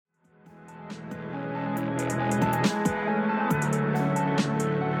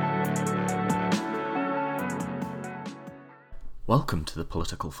Welcome to the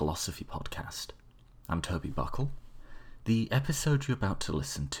Political Philosophy Podcast. I'm Toby Buckle. The episode you're about to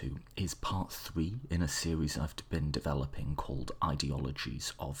listen to is part 3 in a series I've been developing called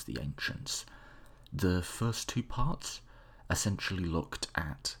Ideologies of the Ancients. The first 2 parts essentially looked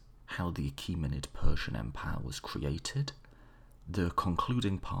at how the Achaemenid Persian Empire was created. The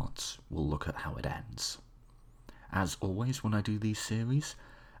concluding parts will look at how it ends. As always when I do these series,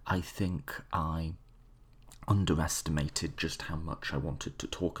 I think I underestimated just how much I wanted to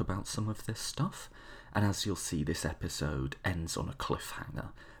talk about some of this stuff, and as you'll see, this episode ends on a cliffhanger,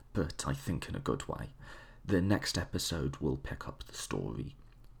 but I think in a good way. The next episode will pick up the story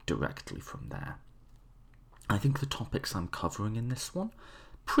directly from there. I think the topics I'm covering in this one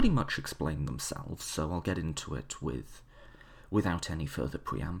pretty much explain themselves, so I'll get into it without any further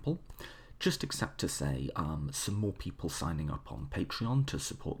preamble. Just except to say, some more people signing up on Patreon to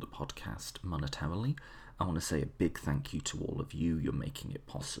support the podcast monetarily. I want to say a big thank you to all of you. You're making it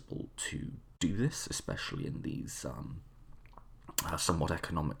possible to do this, especially in these somewhat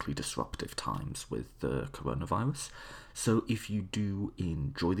economically disruptive times with the coronavirus. So if you do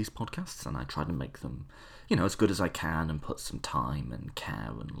enjoy these podcasts, and I try to make them, as good as I can and put some time and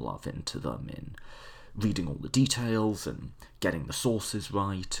care and love into them in reading all the details and getting the sources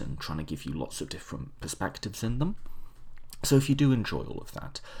right and trying to give you lots of different perspectives in them. So if you do enjoy all of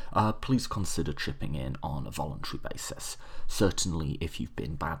that, please consider chipping in on a voluntary basis. Certainly if you've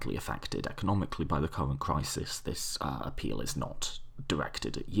been badly affected economically by the current crisis, this appeal is not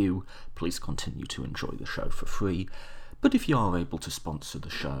directed at you. Please continue to enjoy the show for free. But if you are able to sponsor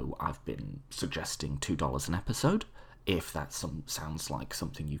the show, I've been suggesting $2 an episode. If that sounds like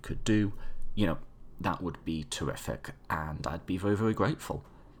something you could do, that would be terrific, and I'd be very, very grateful.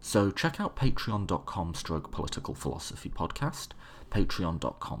 So check out patreon.com/politicalphilosophypodcast,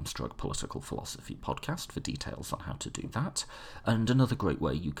 patreon.com/politicalphilosophypodcast for details on how to do that. And another great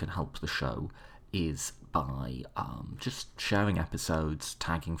way you can help the show is by just sharing episodes,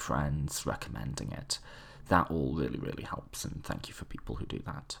 tagging friends, recommending it. That all really, really helps, and thank you for people who do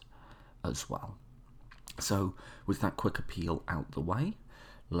that as well. So with that quick appeal out the way,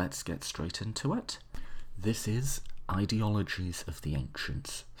 let's get straight into it. This is Ideologies of the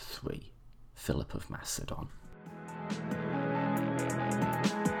Ancients 3, Philip of Macedon.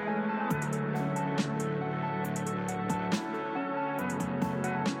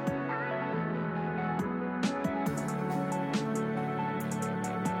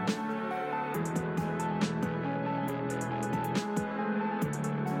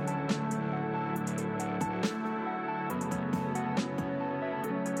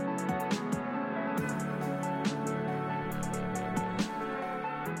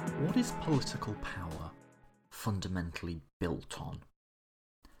 What is political power fundamentally built on?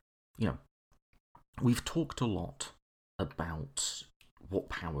 We've talked a lot about what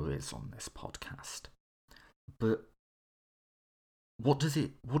power is on this podcast, but what does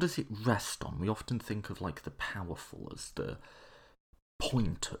it rest on? We often think of the powerful as the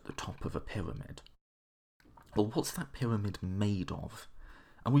point at the top of a pyramid. Well, what's that pyramid made of?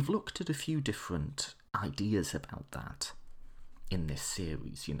 And we've looked at a few different ideas about that in this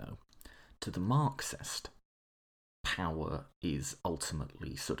series. To the Marxist, power is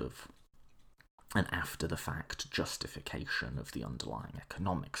ultimately sort of an after-the-fact justification of the underlying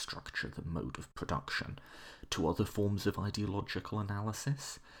economic structure, the mode of production. To other forms of ideological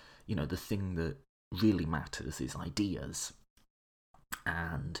analysis, the thing that really matters is ideas,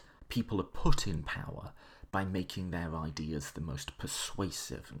 and people are put in power by making their ideas the most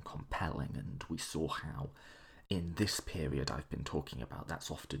persuasive and compelling, and we saw how in this period I've been talking about, that's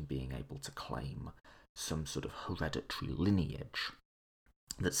often being able to claim some sort of hereditary lineage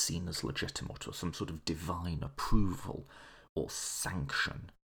that's seen as legitimate, or some sort of divine approval or sanction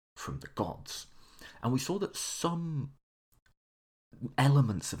from the gods. And we saw that some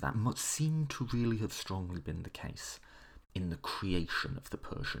elements of that must seem to really have strongly been the case in the creation of the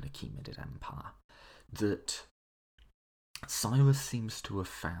Persian Achaemenid Empire. That Cyrus seems to have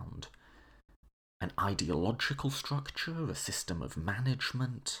found an ideological structure, a system of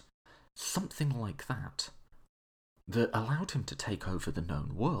management, something like that allowed him to take over the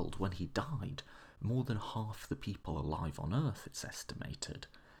known world. When he died, more than half the people alive on Earth, it's estimated,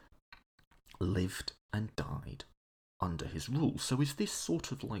 lived and died under his rule. So is this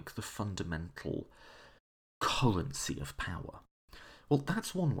sort of the fundamental currency of power? Well,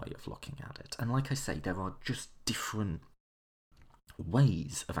 that's one way of looking at it. And like I say, there are just different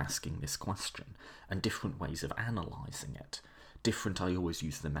ways of asking this question and different ways of analysing it. I always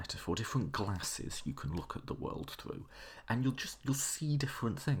use the metaphor, different glasses you can look at the world through, and you'll see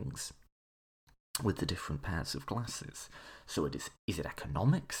different things. with the different pairs of glasses. So is it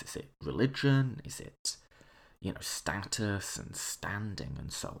economics? Is it religion? Is it, status and standing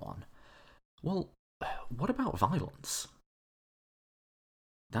and so on? Well, what about violence?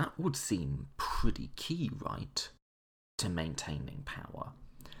 That would seem pretty key, right, to maintaining power.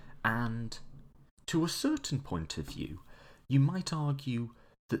 And to a certain point of view, you might argue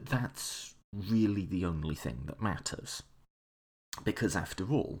that that's really the only thing that matters. Because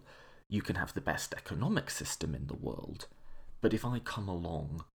after all, you can have the best economic system in the world, but if I come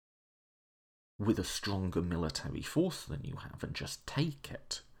along with a stronger military force than you have and just take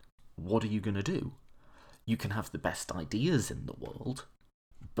it, what are you going to do? You can have the best ideas in the world,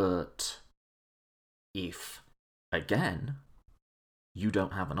 but if, again, you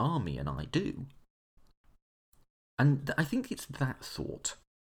don't have an army and I do. And I think it's that thought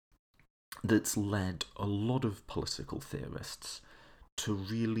that's led a lot of political theorists to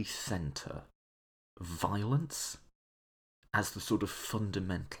really centre violence as the sort of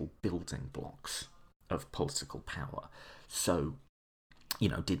fundamental building blocks of political power. So,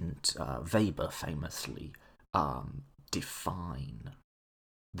 didn't Weber famously define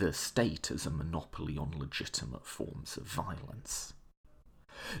the state as a monopoly on legitimate forms of violence?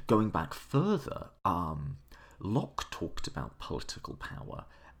 Going back further, Locke talked about political power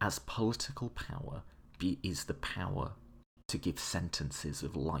as political power is the power to give sentences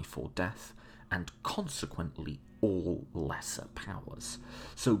of life or death, and consequently all lesser powers.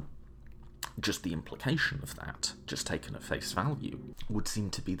 So just the implication of that, just taken at face value, would seem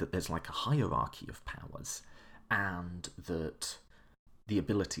to be that there's like a hierarchy of powers, and that the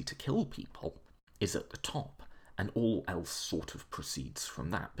ability to kill people is at the top, and all else sort of proceeds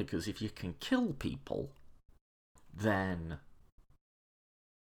from that. Because if you can kill people, then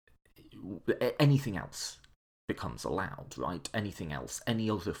anything else becomes allowed, right? Anything else, any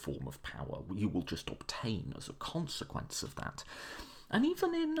other form of power, you will just obtain as a consequence of that. And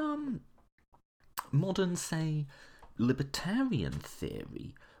even in modern, say, libertarian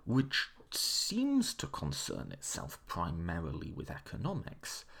theory, which seems to concern itself primarily with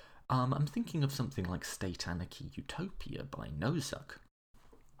economics, I'm thinking of something like State Anarchy Utopia by Nozick.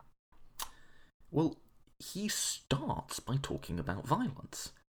 Well, he starts by talking about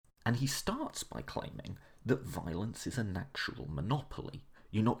violence, and he starts by claiming that violence is a natural monopoly.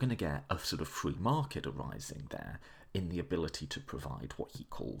 You're not going to get a sort of free market arising there in the ability to provide what he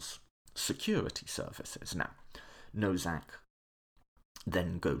calls security services. Now, Nozick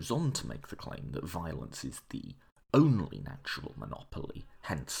then goes on to make the claim that violence is the only natural monopoly,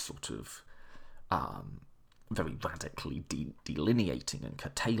 hence sort of very radically delineating and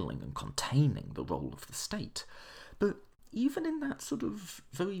curtailing and containing the role of the state. But even in that sort of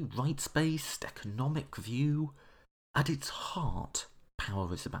very rights-based economic view, at its heart,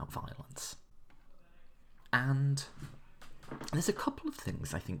 power is about violence. And there's a couple of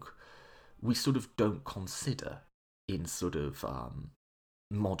things I think we sort of don't consider in sort of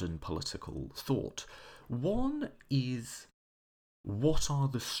modern political thought. One is, what are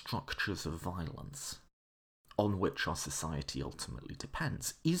the structures of violence on which our society ultimately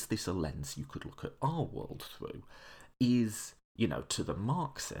depends? Is this a lens you could look at our world through? Is, to the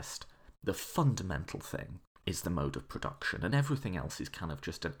Marxist, the fundamental thing is the mode of production, and everything else is kind of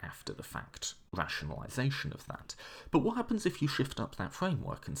just an after-the-fact rationalisation of that. But what happens if you shift up that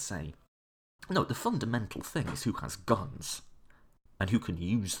framework and say, no, the fundamental thing is who has guns and who can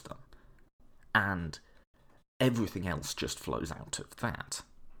use them, and everything else just flows out of that.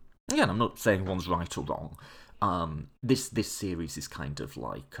 Again, I'm not saying one's right or wrong. This series is kind of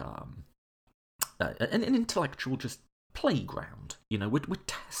like an intellectual just playground. We're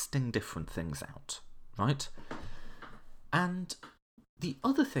testing different things out, right? And the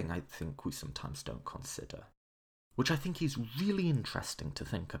other thing I think we sometimes don't consider, which I think is really interesting to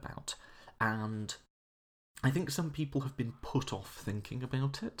think about, and I think some people have been put off thinking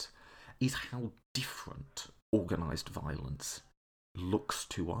about it, is how different organised violence looks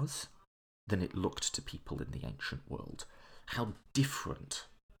to us than it looked to people in the ancient world. How different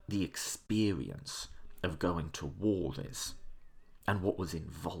the experience of going to war is, and what was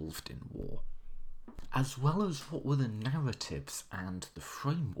involved in war, as well as what were the narratives and the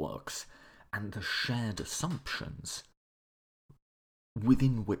frameworks and the shared assumptions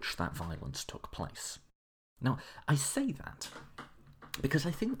within which that violence took place. Now, I say that because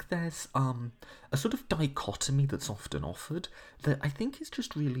I think there's a sort of dichotomy that's often offered that I think is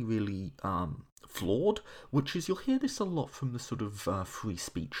just really, really flawed, which is, you'll hear this a lot from the sort of free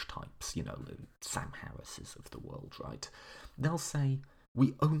speech types, the Sam Harrises of the world, right? They'll say,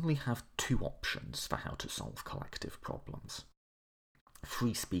 we only have two options for how to solve collective problems: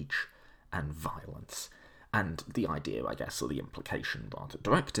 free speech and violence. And the idea, I guess, or the implication, rather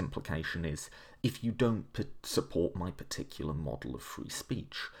direct implication, is if you don't support my particular model of free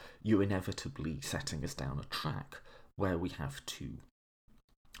speech, you're inevitably setting us down a track where we have to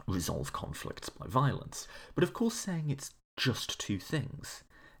resolve conflicts by violence. But of course, saying it's just two things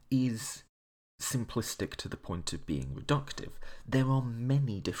is simplistic to the point of being reductive. There are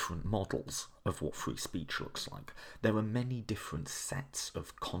many different models of what free speech looks like. There are many different sets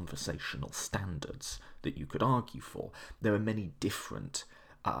of conversational standards that you could argue for. There are many different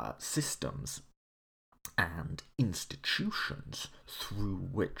systems and institutions through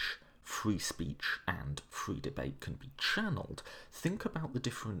which free speech and free debate can be channeled. Think about the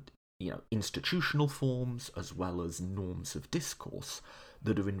different institutional forms as well as norms of discourse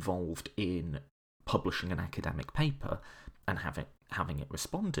that are involved in publishing an academic paper and having it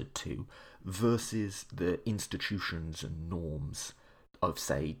responded to, versus the institutions and norms of,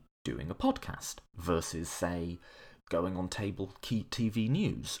 say, doing a podcast, versus, say, going on cable TV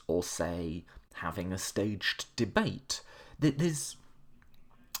news, or, say, having a staged debate. There's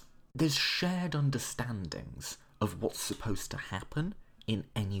shared understandings of what's supposed to happen in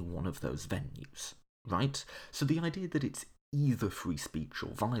any one of those venues, right? So the idea that it's either free speech or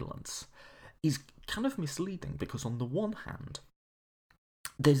violence is kind of misleading, because on the one hand,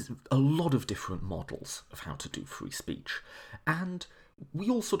 there's a lot of different models of how to do free speech, and we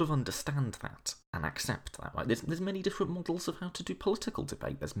all sort of understand that and accept that, right? There's many different models of how to do political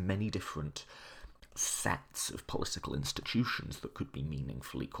debate. There's many different sets of political institutions that could be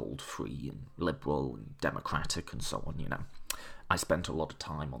meaningfully called free and liberal and democratic and so on, I spent a lot of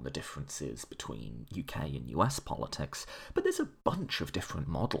time on the differences between UK and US politics, but there's a bunch of different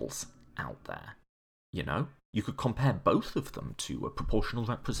models out there, You could compare both of them to a proportional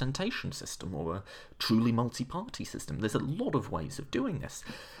representation system or a truly multi-party system. There's a lot of ways of doing this.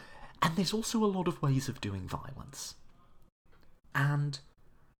 And there's also a lot of ways of doing violence. And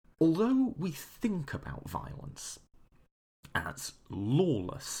although we think about violence as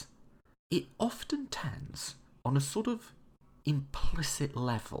lawless, it often tends, on a sort of implicit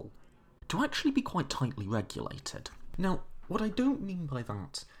level, to actually be quite tightly regulated. Now, what I don't mean by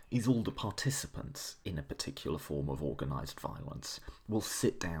that is all the participants in a particular form of organised violence will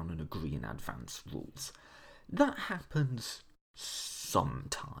sit down and agree in advance rules. That happens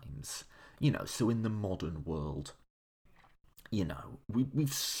sometimes, so in the modern world,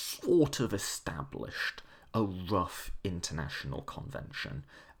 we've sort of established a rough international convention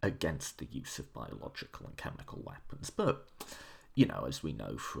against the use of biological and chemical weapons. But, as we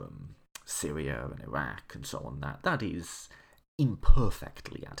know from Syria and Iraq and so on, that is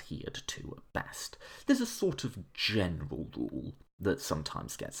imperfectly adhered to at best. There's a sort of general rule that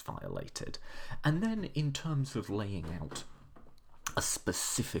sometimes gets violated. And then in terms of laying out a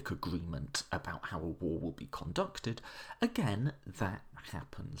specific agreement about how a war will be conducted, again, that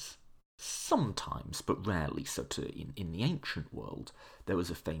happens sometimes, but rarely. So in the ancient world, there was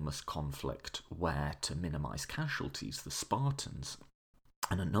a famous conflict where, to minimise casualties, the Spartans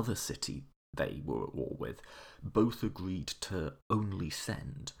and another city they were at war with both agreed to only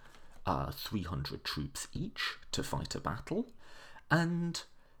send 300 troops each to fight a battle. And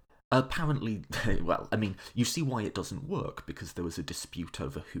apparently, well, you see why it doesn't work, because there was a dispute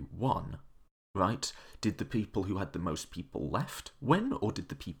over who won, right? Did the people who had the most people left win, or did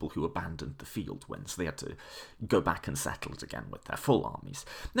the people who abandoned the field win? So they had to go back and settle it again with their full armies.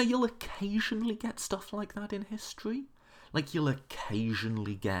 Now, you'll occasionally get stuff like that in history. Like, you'll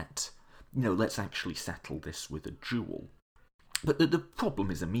occasionally get, let's actually settle this with a duel. But the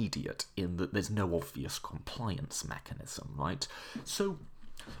problem is immediate in that there's no obvious compliance mechanism, right? So,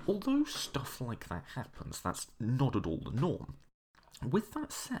 although stuff like that happens, that's not at all the norm. With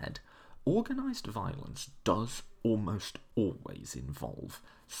that said, organised violence does almost always involve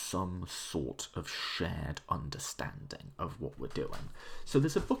some sort of shared understanding of what we're doing. So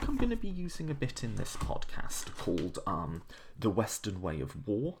there's a book I'm going to be using a bit in this podcast called The Western Way of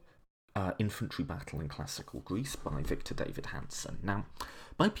War, Infantry Battle in Classical Greece by Victor David Hanson. Now,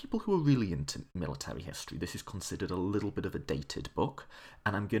 by people who are really into military history, this is considered a little bit of a dated book,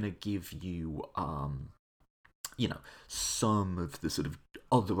 and I'm going to give you, some of the sort of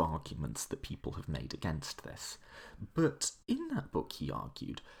other arguments that people have made against this. But in that book, he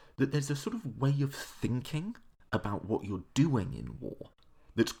argued that there's a sort of way of thinking about what you're doing in war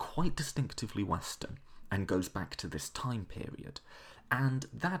that's quite distinctively Western and goes back to this time period. And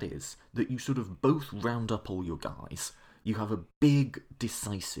that is that you sort of both round up all your guys, you have a big,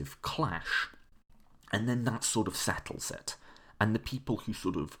 decisive clash, and then that sort of settles it. And the people who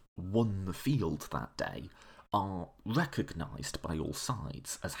sort of won the field that day are recognised by all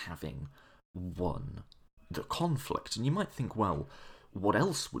sides as having won the conflict. And you might think, well, what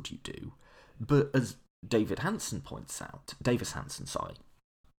else would you do? But as Davis Hanson points out,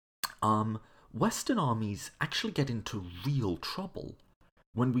 Western armies actually get into real trouble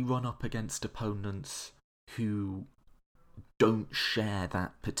when we run up against opponents who don't share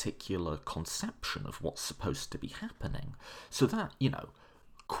that particular conception of what's supposed to be happening. So that,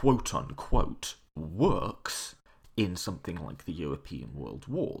 quote unquote, works in something like the European World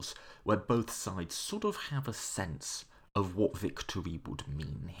Wars, where both sides sort of have a sense of what victory would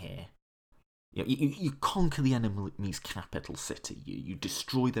mean here. You conquer the enemy's capital city, you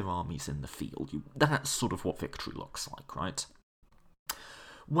destroy their armies in the field, that's sort of what victory looks like, right?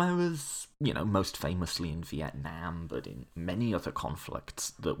 Whereas, most famously in Vietnam, but in many other conflicts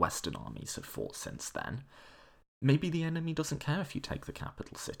that Western armies have fought since then, maybe the enemy doesn't care if you take the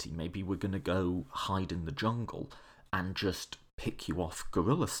capital city. Maybe we're going to go hide in the jungle and just pick you off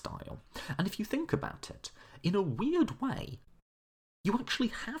guerrilla style. And if you think about it, in a weird way, you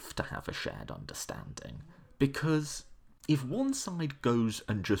actually have to have a shared understanding, because if one side goes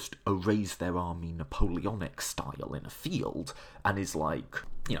and just arrays their army Napoleonic style in a field and is like,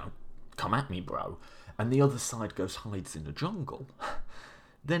 come at me, bro, and the other side goes hides in a jungle,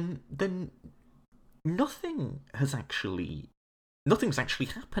 then nothing's actually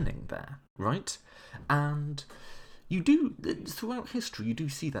happening there, right? And you do, throughout history, you do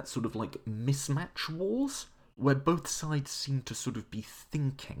see that sort of like mismatch wars, where both sides seem to sort of be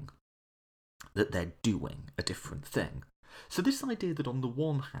thinking that they're doing a different thing. So this idea that on the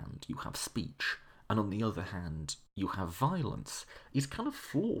one hand you have speech, and on the other hand you have violence, is kind of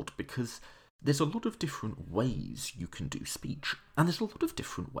flawed, because there's a lot of different ways you can do speech, and there's a lot of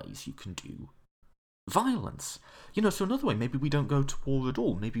different ways you can do violence. So another way, maybe we don't go to war at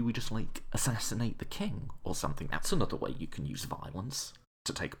all, maybe we just, assassinate the king or something. That's another way you can use violence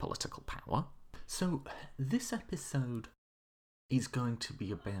to take political power. So this episode is going to be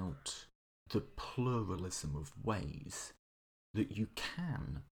about the pluralism of ways that you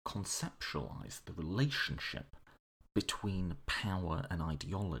can conceptualize the relationship between power and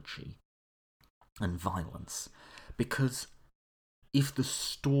ideology and violence. Because if the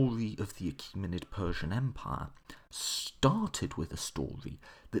story of the Achaemenid Persian Empire started with a story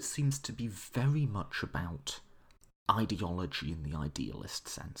that seems to be very much about ideology in the idealist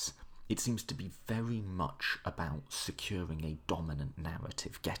sense, it seems to be very much about securing a dominant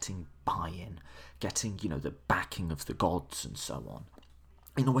narrative, getting buy-in, getting, the backing of the gods and so on,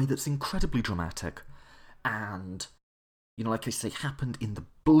 in a way that's incredibly dramatic and, like I say, happened in the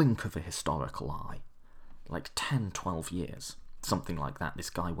blink of a historical eye, 10, 12 years, something like that. This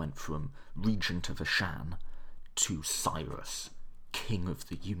guy went from regent of Ashan to Cyrus, king of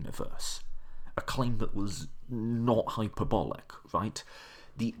the universe, a claim that was not hyperbolic, right?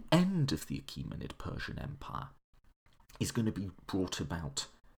 The end of the Achaemenid Persian Empire is going to be brought about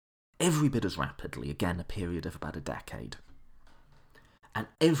every bit as rapidly, again a period of about a decade, and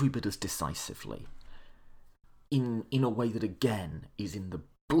every bit as decisively, in a way that again is in the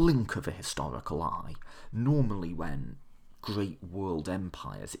blink of a historical eye. Normally when great world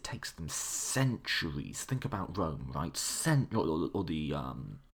empires, it takes them centuries. Think about Rome, right? Or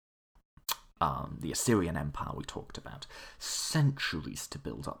the Assyrian Empire we talked about, centuries to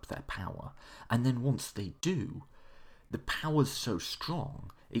build up their power. And then once they do, the power's so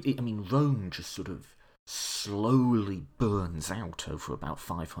strong, Rome just sort of slowly burns out over about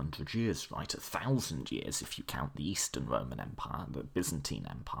 500 years, right? 1,000 years if you count the Eastern Roman Empire, the Byzantine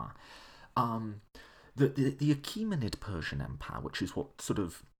Empire. The Achaemenid Persian Empire, which is what sort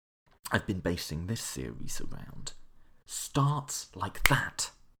of I've been basing this series around, starts like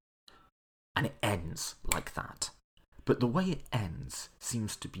that. And it ends like that. But the way it ends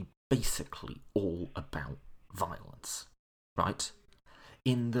seems to be basically all about violence, right?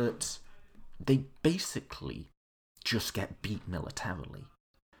 In that they basically just get beat militarily.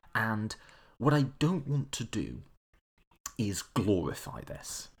 And what I don't want to do is glorify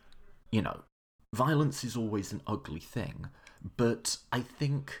this. Violence is always an ugly thing, but I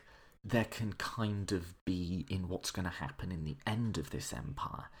think there can kind of be, in what's going to happen in the end of this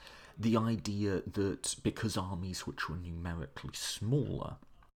empire, the idea that because armies which were numerically smaller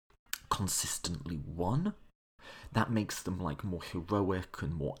consistently won, that makes them more heroic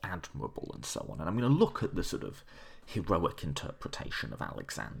and more admirable and so on. And I'm going to look at the sort of heroic interpretation of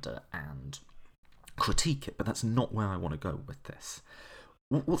Alexander and critique it, but that's not where I want to go with this.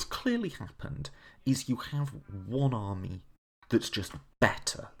 What's clearly happened is you have one army that's just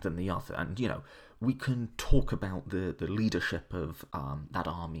better than the other, and we can talk about the leadership of that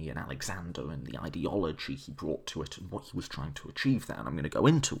army and Alexander and the ideology he brought to it and what he was trying to achieve there, and I'm going to go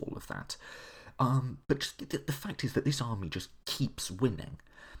into all of that. But just the fact is that this army just keeps winning,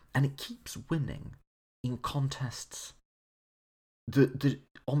 and it keeps winning in contests that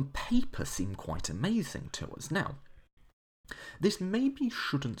on paper seem quite amazing to us. Now, this maybe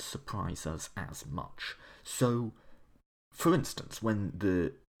shouldn't surprise us as much. So, for instance, when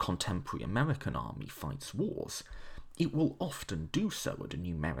the contemporary American army fights wars, it will often do so at a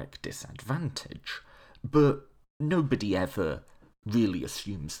numeric disadvantage, but nobody ever really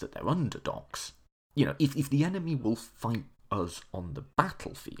assumes that they're underdogs. You know, if the enemy will fight us on the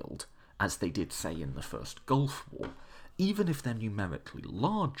battlefield, as they did, say, in the First Gulf War, even if they're numerically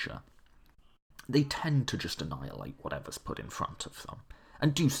larger, they tend to just annihilate whatever's put in front of them,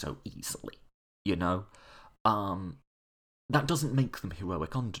 and do so easily, you know? That doesn't make them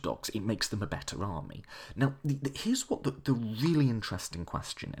heroic underdogs, it makes them a better army. Now, here's what the really interesting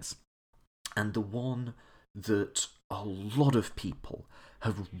question is, and the one that a lot of people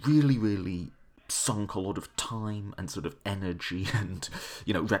have really, really sunk a lot of time and sort of energy and,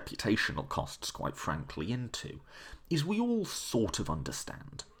 you know, reputational costs, quite frankly, into, is we all sort of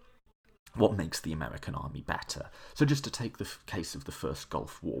understand what makes the American army better. So just to take the case of the First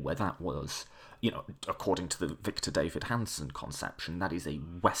Gulf War, where that was, you know, according to the Victor David Hanson conception, that is a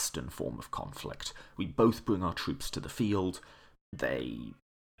Western form of conflict. We both bring our troops to the field, they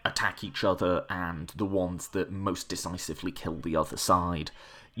attack each other, and the ones that most decisively kill the other side,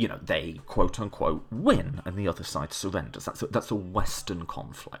 you know, they quote-unquote win, and the other side surrenders. That's a Western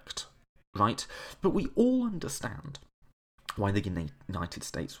conflict, right? But we all understand why the United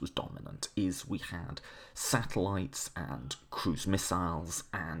States was dominant is we had satellites and cruise missiles,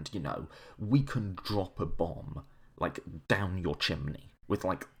 and, you know, we can drop a bomb, like, down your chimney with,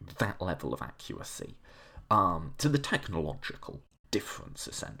 like, that level of accuracy. So the technological difference,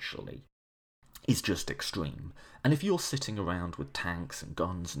 essentially, is just extreme. And if you're sitting around with tanks and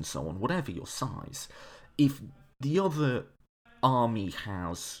guns and so on, whatever your size, if the other army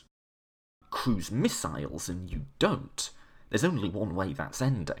has cruise missiles and you don't, there's only one way that's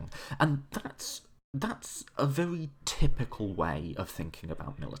ending. And that's a very typical way of thinking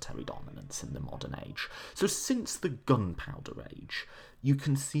about military dominance in the modern age. So since the gunpowder age, you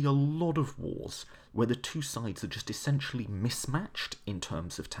can see a lot of wars where the two sides are just essentially mismatched in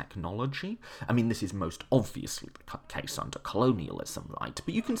terms of technology. I mean, this is most obviously the case under colonialism, right?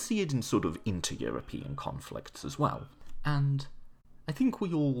 But you can see it in sort of inter-European conflicts as well. And I think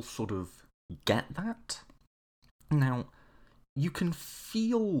we all sort of get that. Now, you can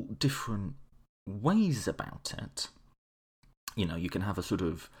feel different ways about it. You know, you can have a sort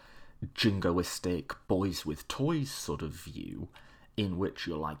of jingoistic boys with toys sort of view, in which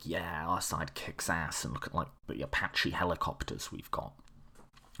you're like, yeah, our side kicks ass, and look at, like, the Apache helicopters we've got,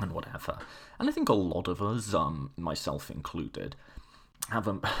 and whatever. And I think a lot of us, myself included, have,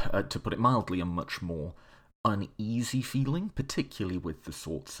 to put it mildly, a much more uneasy feeling, particularly with the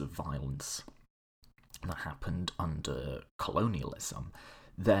sorts of violence that happened under colonialism.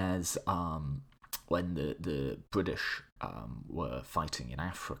 There's, when the British were fighting in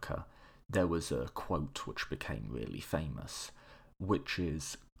Africa, there was a quote which became really famous, which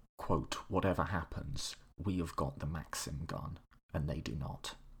is, quote, "Whatever happens, we have got the Maxim gun, and they do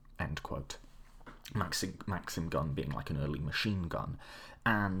not," end quote. Maxim gun being like an early machine gun,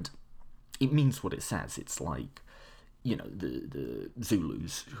 and it means what it says. It's like, you know, the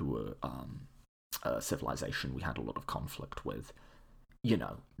Zulus, who were a civilization we had a lot of conflict with, you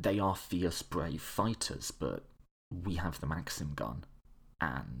know, they are fierce, brave fighters, but we have the Maxim gun,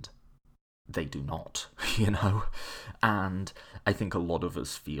 and they do not, you know? And I think a lot of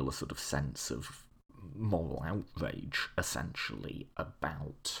us feel a sort of sense of moral outrage, essentially,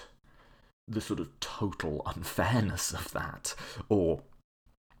 about the sort of total unfairness of that, or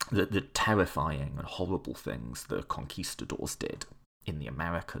the terrifying and horrible things the conquistadors did in the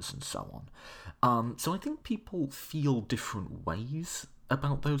Americas and so on. So I think people feel different ways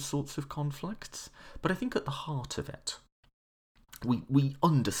about those sorts of conflicts, but I think at the heart of it, we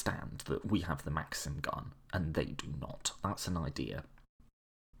understand that we have the Maxim gun and they do not. That's an idea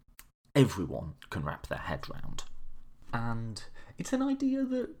everyone can wrap their head round. And it's an idea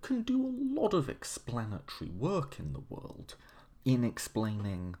that can do a lot of explanatory work in the world in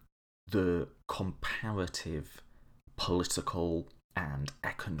explaining the comparative political and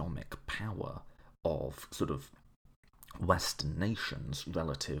economic power of sort of Western nations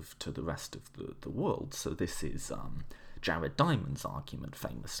relative to the rest of the world. So this is Jared Diamond's argument,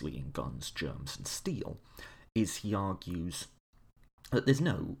 famously in Guns, Germs and Steel, is he argues that there's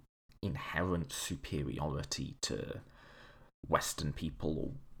no inherent superiority to Western people,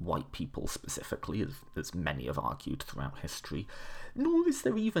 or white people specifically, as many have argued throughout history, nor is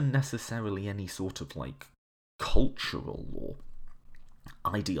there even necessarily any sort of like cultural or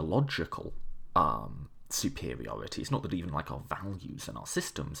ideological superiority. It's not that even like our values and our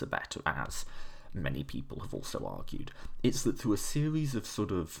systems are better, as many people have also argued. It's that through a series of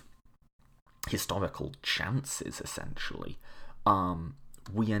sort of historical chances, essentially,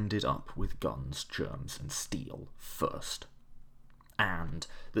 we ended up with guns, germs, and steel first. And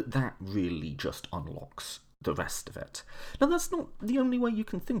that really just unlocks the rest of it. Now, that's not the only way you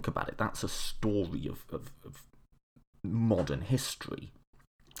can think about it. That's a story of modern history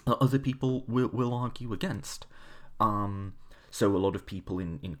that other people will argue against. So a lot of people,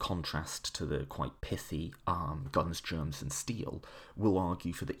 in contrast to the quite pithy guns, germs, and steel, will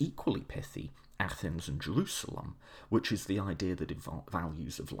argue for the equally pithy Athens and Jerusalem, which is the idea that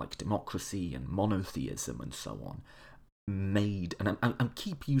values of like democracy and monotheism and so on made, and I'm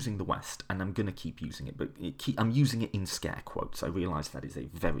keep using the West, and I'm going to keep using it, but I'm using it in scare quotes. I realise that is a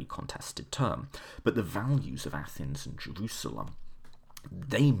very contested term, but the values of Athens and Jerusalem,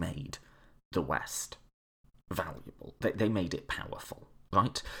 they made the West valuable. They made it powerful,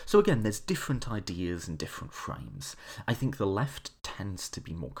 right? So again, there's different ideas and different frames. I think the left tends to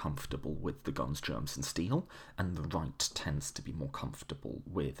be more comfortable with the guns, germs, and steel, and the right tends to be more comfortable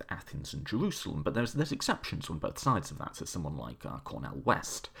with Athens and Jerusalem. But there's exceptions on both sides of that. So someone like Cornel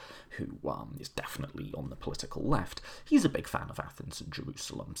West, who is definitely on the political left, he's a big fan of Athens and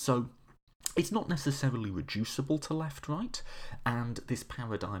Jerusalem. So it's not necessarily reducible to left-right, and this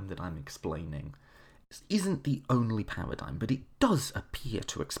paradigm that I'm explaining isn't the only paradigm, but it does appear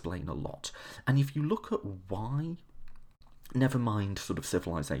to explain a lot. And if you look at why, never mind sort of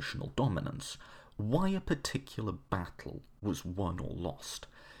civilizational dominance, why a particular battle was won or lost,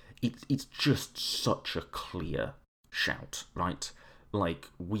 it's just such a clear shout, right? Like,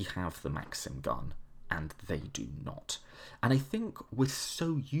 we have the Maxim gun, and they do not. And I think we're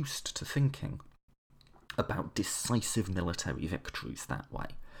so used to thinking about decisive military victories that way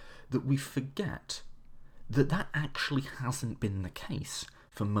that we forget that actually hasn't been the case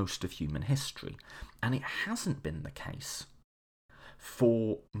for most of human history. And it hasn't been the case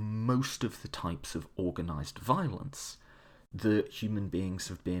for most of the types of organised violence that human beings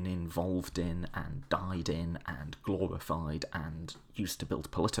have been involved in and died in and glorified and used to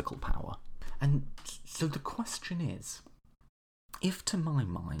build political power. And so the question is, if to my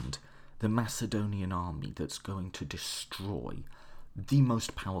mind the Macedonian army that's going to destroy the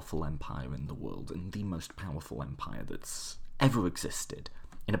most powerful empire in the world, and the most powerful empire that's ever existed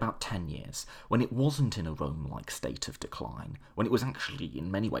in about 10 years, when it wasn't in a Rome-like state of decline, when it was actually in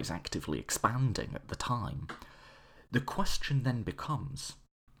many ways actively expanding at the time, the question then becomes,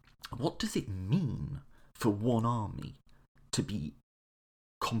 what does it mean for one army to be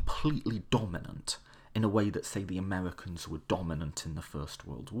completely dominant in a way that, say, the Americans were dominant in the First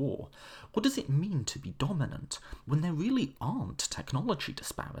World War? What does it mean to be dominant when there really aren't technology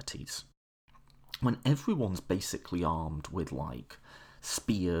disparities? When everyone's basically armed with, like,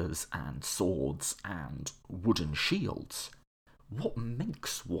 spears and swords and wooden shields? What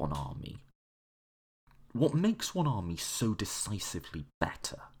makes one army? What makes one army so decisively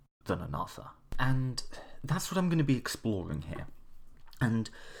better than another? And that's what I'm going to be exploring here. And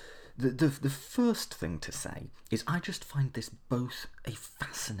the first thing to say is I just find this both a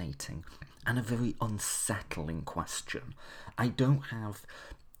fascinating and a very unsettling question. I don't have,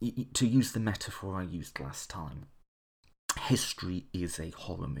 to use the metaphor I used last time, history is a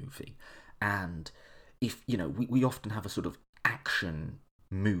horror movie. And if, we often have a sort of action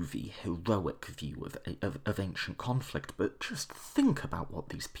movie, heroic view of ancient conflict, but just think about what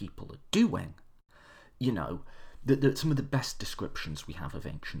these people are doing. Some of the best descriptions we have of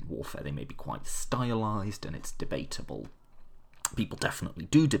ancient warfare, they may be quite stylized and it's debatable. People definitely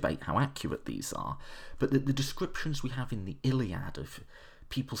do debate how accurate these are, but the descriptions we have in the Iliad of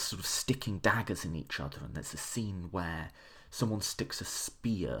people sort of sticking daggers in each other, and there's a scene where someone sticks a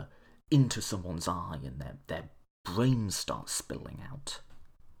spear into someone's eye and their brain starts spilling out.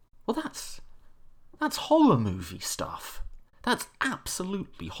 Well, that's horror movie stuff. That's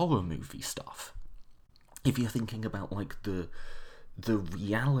absolutely horror movie stuff. If you're thinking about, like, the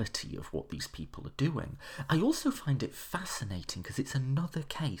reality of what these people are doing. I also find it fascinating because it's another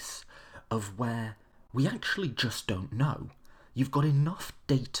case of where we actually just don't know. You've got enough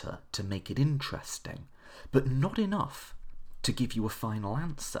data to make it interesting, but not enough to give you a final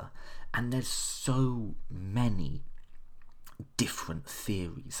answer. And there's so many different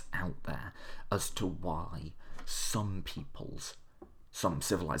theories out there as to why some peoples some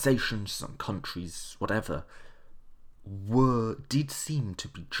civilizations, some countries, whatever, did seem to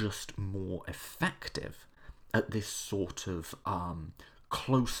be just more effective at this sort of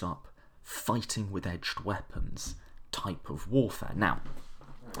close-up, fighting with edged weapons type of warfare. Now,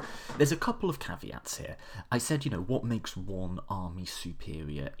 there's a couple of caveats here. I said, what makes one army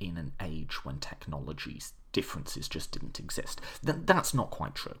superior in an age when technology's differences just didn't exist? That's not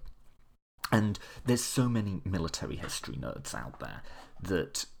quite true. And there's so many military history nerds out there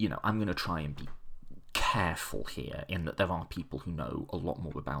that, I'm going to try and be careful here in that there are people who know a lot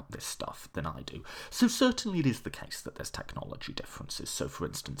more about this stuff than I do. So certainly it is the case that there's technology differences. So for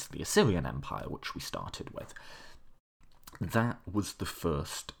instance, the Assyrian Empire, which we started with, that was the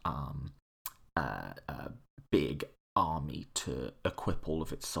first big army to equip all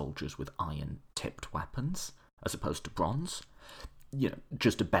of its soldiers with iron-tipped weapons, as opposed to bronze.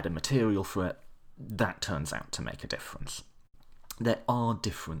 Just a better material for it. That turns out to make a difference. There are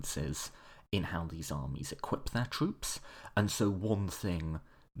differences in how these armies equip their troops, and so one thing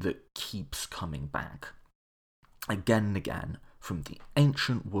that keeps coming back again and again, from the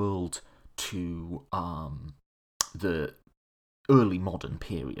ancient world to the early modern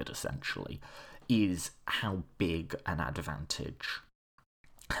period, essentially, is how big an advantage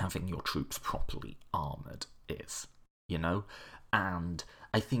having your troops properly armoured is, And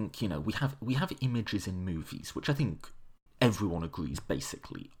I think, we have images in movies, which I think everyone agrees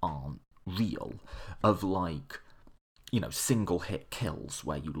basically aren't real, of single hit kills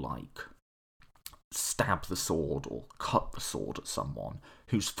where you stab the sword or cut the sword at someone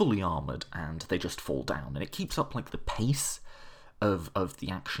who's fully armoured and they just fall down, and it keeps up the pace of the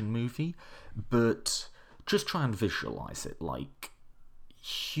action movie. But just try and visualise it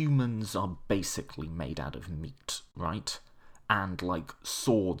humans are basically made out of meat, right? And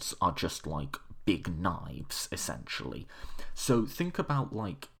swords are just big knives, essentially. So think about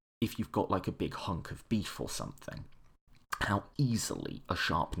if you've got a big hunk of beef or something, how easily a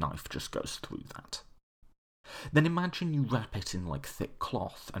sharp knife just goes through that. Then imagine you wrap it in thick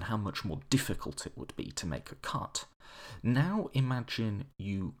cloth and how much more difficult it would be to make a cut. Now imagine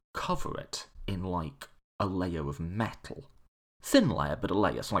you cover it in a layer of metal. Thin layer, but a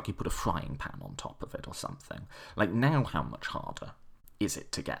layer, so you put a frying pan on top of it or something. Now how much harder is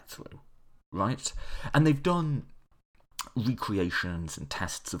it to get through, right? And they've done recreations and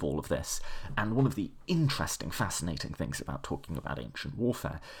tests of all of this, and one of the interesting, fascinating things about talking about ancient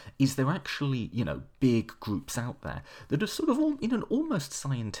warfare is there are actually, big groups out there that are sort of in an almost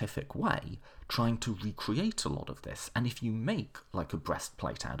scientific way trying to recreate a lot of this. And if you make a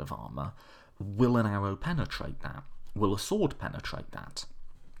breastplate out of armour, will an arrow penetrate that? Will a sword penetrate that?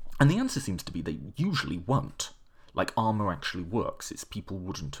 And the answer seems to be they usually won't. Armour actually works. It's people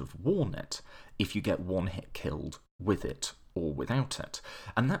wouldn't have worn it if you get one hit killed with it or without it.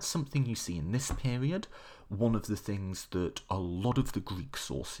 And that's something you see in this period. One of the things that a lot of the Greek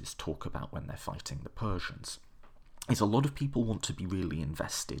sources talk about when they're fighting the Persians is a lot of people want to be really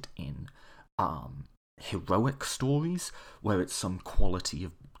invested in heroic stories where it's some quality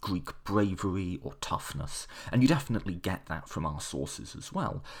of Greek bravery or toughness, and you definitely get that from our sources as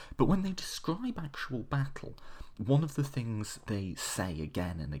well. But when they describe actual battle, one of the things they say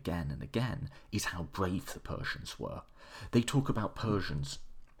again and again and again is how brave the Persians were. They talk about Persians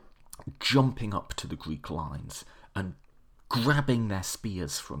jumping up to the Greek lines and grabbing their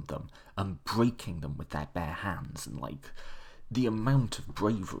spears from them and breaking them with their bare hands, and the amount of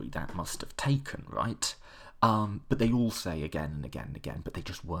bravery that must have taken, right? But they all say again and again and again, but they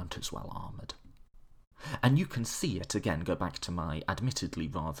just weren't as well armoured. And you can see it, again, go back to my admittedly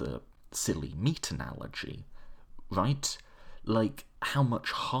rather silly meat analogy, right? How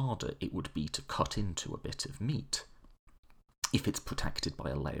much harder it would be to cut into a bit of meat if it's protected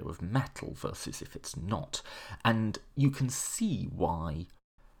by a layer of metal versus if it's not. And you can see why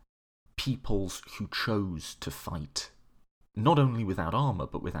peoples who chose to fight not only without armour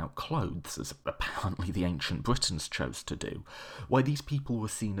but without clothes, as apparently the ancient Britons chose to do, why these people were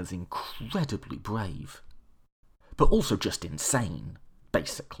seen as incredibly brave, but also just insane,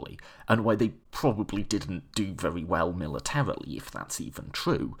 basically, and why they probably didn't do very well militarily, if that's even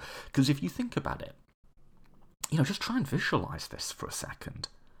true. Because if you think about it, just try and visualise this for a second.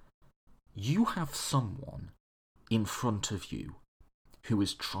 You have someone in front of you who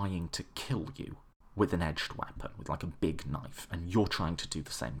is trying to kill you with an edged weapon, with a big knife, and you're trying to do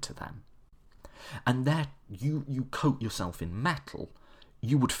the same to them. And there, you coat yourself in metal,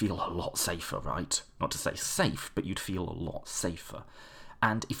 you would feel a lot safer, right? Not to say safe, but you'd feel a lot safer.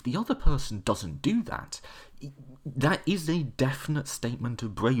 And if the other person doesn't do that, that is a definite statement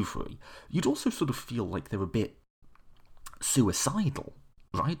of bravery. You'd also sort of feel like they're a bit suicidal,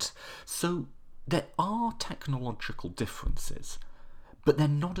 right? So there are technological differences, but they're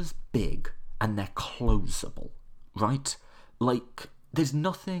not as big and they're closable, right? Like, there's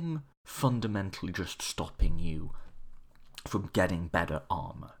nothing fundamentally just stopping you from getting better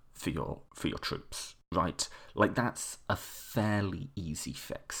armor for your troops, right? Like, that's a fairly easy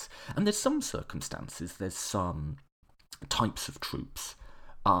fix. And there's some circumstances, there's some types of troops,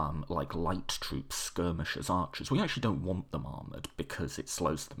 like light troops, skirmishers, archers. We actually don't want them armoured because it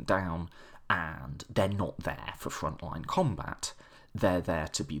slows them down and they're not there for frontline combat. They're there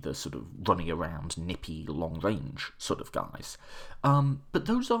to be the sort of running around, nippy, long-range sort of guys. But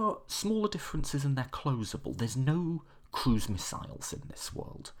those are smaller differences and they're closable. There's no cruise missiles in this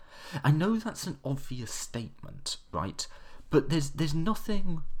world. I know that's an obvious statement, right? But there's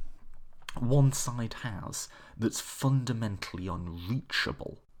nothing one side has that's fundamentally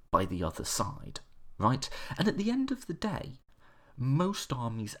unreachable by the other side, right? And at the end of the day, most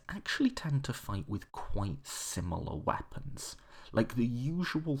armies actually tend to fight with quite similar weapons. Like, the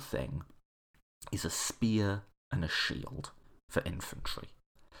usual thing is a spear and a shield for infantry.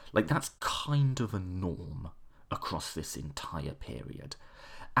 Like, that's kind of a norm across this entire period.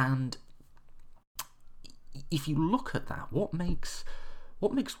 And if you look at that, what makes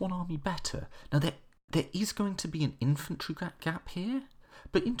one army better? Now, there is going to be an infantry gap here,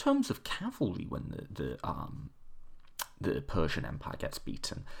 but in terms of cavalry, when the Persian Empire gets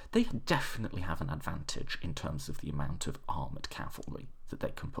beaten, they definitely have an advantage in terms of the amount of armoured cavalry that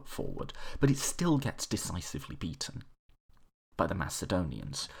they can put forward, but it still gets decisively beaten by the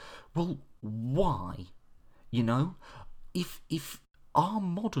Macedonians. Well, why? You know, if our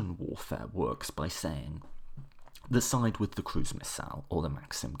modern warfare works by saying the side with the cruise missile or the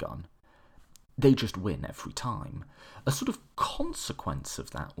Maxim gun, they just win every time, a sort of consequence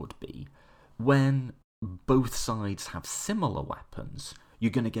of that would be when both sides have similar weapons, you're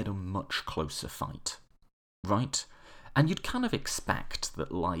going to get a much closer fight, right? And you'd kind of expect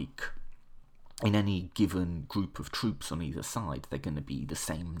that, like, in any given group of troops on either side, they're going to be the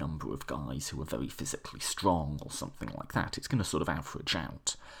same number of guys who are very physically strong or something like that. It's going to sort of average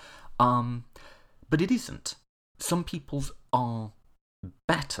out. But it isn't. Some people's are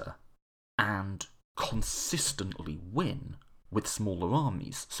better and consistently win with smaller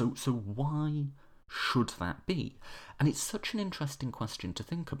armies. So why should that be? And it's such an interesting question to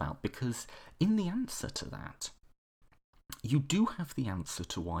think about, because in the answer to that, you do have the answer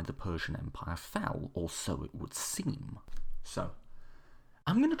to why the Persian Empire fell, or so it would seem. So,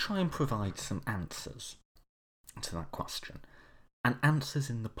 I'm going to try and provide some answers to that question, and answers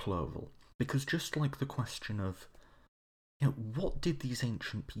in the plural, because just like the question of, you know, what did these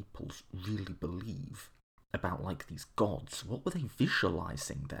ancient peoples really believe about, like, these gods? What were they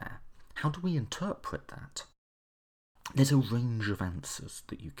visualizing there? How do we interpret that? There's a range of answers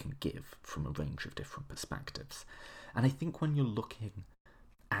that you can give from a range of different perspectives. And I think when you're looking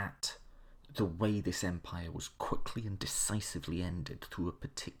at the way this empire was quickly and decisively ended through a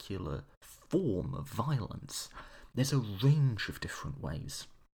particular form of violence, there's a range of different ways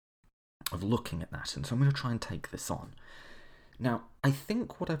of looking at that. And so I'm going to try and take this on. Now, I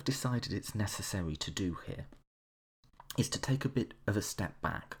think what I've decided it's necessary to do here is to take a bit of a step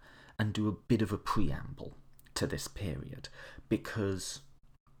back and do a bit of a preamble to this period, because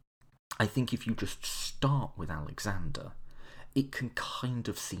I think if you just start with Alexander, it can kind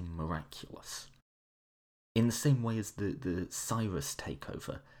of seem miraculous. In the same way as the Cyrus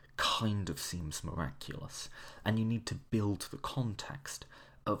takeover kind of seems miraculous, and you need to build the context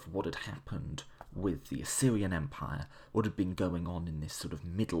of what had happened with the Assyrian Empire, what had been going on in this sort of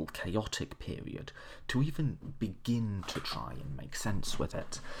middle chaotic period, to even begin to try and make sense with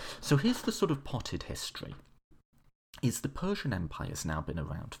it. So here's the sort of potted history. Is the Persian Empire has now been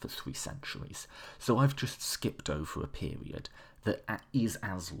around for 3 centuries, so I've just skipped over a period that is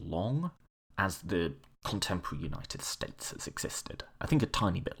as long as the contemporary United States has existed. I think a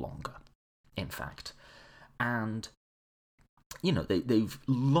tiny bit longer, in fact. And, you know, they've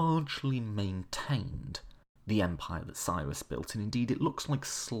largely maintained the empire that Cyrus built, and indeed it looks like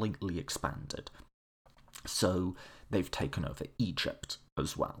slightly expanded. So they've taken over Egypt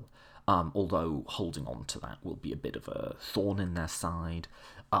as well. Although holding on to that will be a bit of a thorn in their side.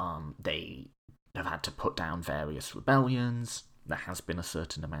 They have had to put down various rebellions. There has been a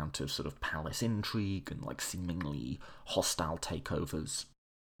certain amount of sort of palace intrigue and, like, seemingly hostile takeovers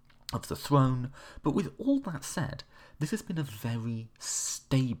of the throne. But with all that said, this has been a very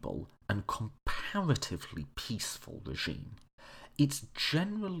stable and comparatively peaceful regime. It's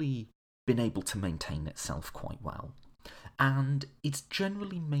generally been able to maintain itself quite well. And it's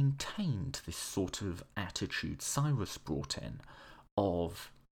generally maintained this sort of attitude Cyrus brought in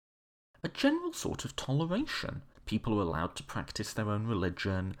of a general sort of toleration. People are allowed to practice their own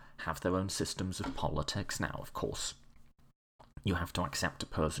religion, have their own systems of politics. Now, of course, you have to accept a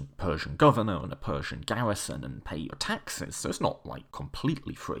Persian governor and a Persian garrison and pay your taxes, so it's not like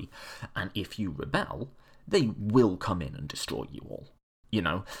completely free. And if you rebel, they will come in and destroy you all. You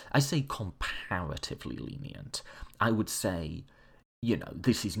know, I say comparatively lenient. I would say, you know,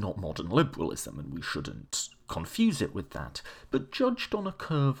 this is not modern liberalism and we shouldn't confuse it with that, but judged on a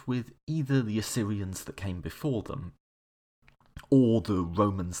curve with either the Assyrians that came before them or the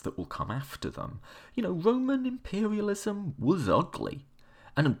Romans that will come after them. You know, Roman imperialism was ugly,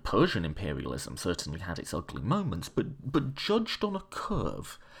 and Persian imperialism certainly had its ugly moments, but judged on a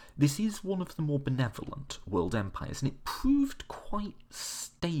curve, this is one of the more benevolent world empires, and it proved quite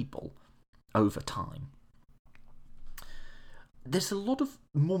stable over time. There's a lot of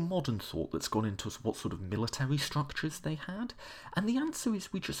more modern thought that's gone into what sort of military structures they had, and the answer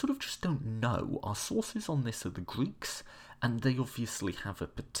is we just don't know. Our sources on this are the Greeks, and they obviously have a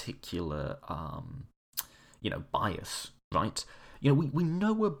particular, bias, right? You know, we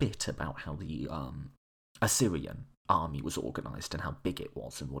know a bit about how the Assyrian army was organised and how big it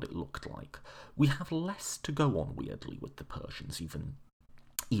was and what it looked like. We have less to go on, weirdly, with the Persians,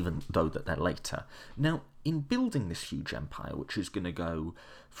 even though that they're later. Now, in building this huge empire, which is going to go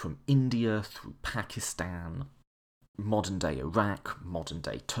from India through Pakistan, modern-day Iraq,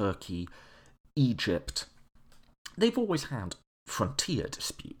 modern-day Turkey, Egypt, they've always had frontier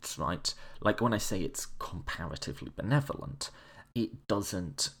disputes, right? Like, when I say it's comparatively benevolent, it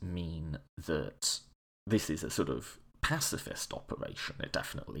doesn't mean that this is a sort of pacifist operation. It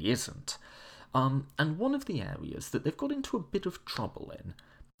definitely isn't. And one of the areas that they've got into a bit of trouble in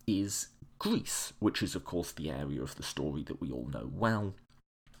is Greece, which is, of course, the area of the story that we all know well.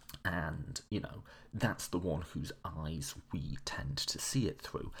 And, you know, that's the one whose eyes we tend to see it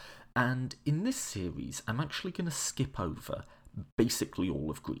through. And in this series, I'm actually going to skip over basically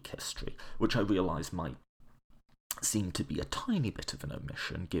all of Greek history, which I realise might seem to be a tiny bit of an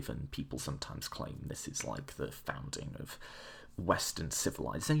omission, given people sometimes claim this is like the founding of Western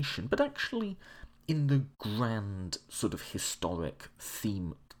civilization. But actually, in the grand sort of historic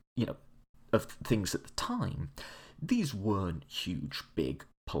theme, you know, of things at the time, these weren't huge, big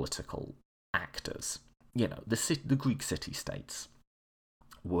political actors. You know, the Greek city-states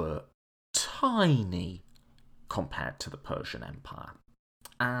were tiny compared to the Persian Empire,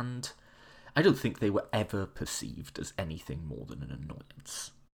 and I don't think they were ever perceived as anything more than an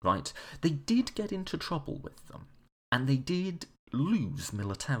annoyance, right? They did get into trouble with them, and they did lose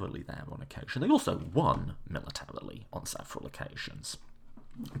militarily there on occasion. They also won militarily on several occasions.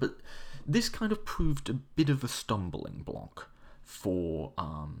 But this kind of proved a bit of a stumbling block for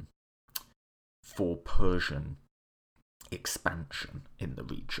Persian expansion in the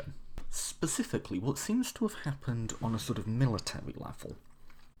region. Specifically, what seems to have happened on a sort of military level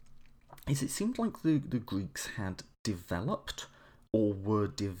is it seemed like the Greeks had developed or were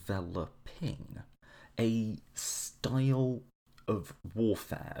developing a style of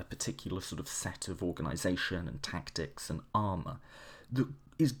warfare, a particular sort of set of organisation and tactics and armour that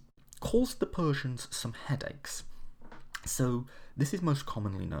caused the Persians some headaches. So this is most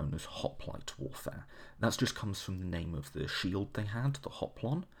commonly known as hoplite warfare. That just comes from the name of the shield they had, the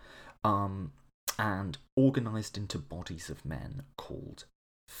hoplon, and organised into bodies of men called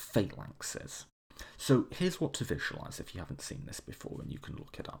phalanxes. So here's what to visualise if you haven't seen this before, and you can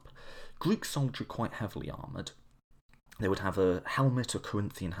look it up. Greek soldier, quite heavily armoured. They would have a helmet, a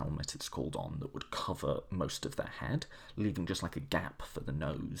Corinthian helmet it's called, on that would cover most of their head, leaving just like a gap for the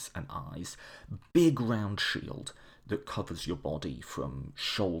nose and eyes. Big round shield that covers your body from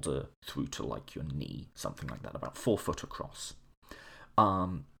shoulder through to like your knee, something like that, about 4 foot across.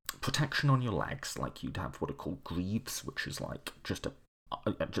 Protection on your legs, like you'd have what are called greaves, which is like just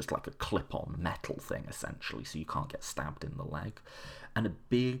like a clip-on metal thing essentially, so you can't get stabbed in the leg, and a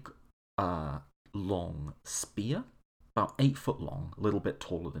big long spear, about 8 foot long, a little bit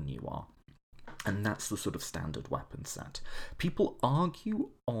taller than you are, and that's the sort of standard weapon set. People argue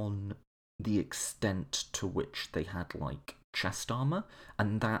on the extent to which they had like chest armor,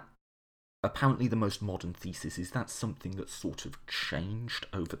 and that apparently the most modern thesis is that's something that's sort of changed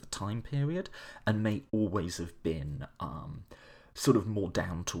over the time period and may always have been sort of more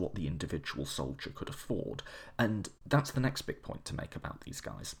down to what the individual soldier could afford. And that's the next big point to make about these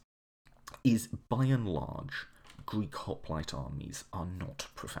guys, is by and large, Greek hoplite armies are not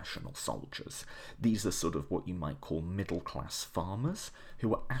professional soldiers. These are sort of what you might call middle-class farmers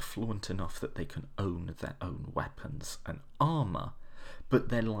who are affluent enough that they can own their own weapons and armour, but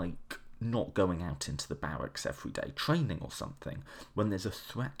they're like not going out into the barracks every day training or something. When there's a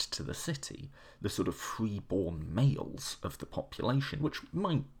threat to the city, the sort of free-born males of the population, which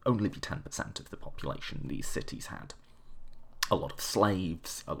might only be 10% of the population these cities had, a lot of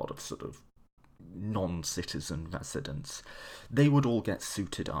slaves, a lot of sort of non-citizen residents, they would all get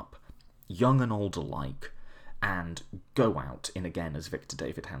suited up, young and old alike, and go out in, again, as Victor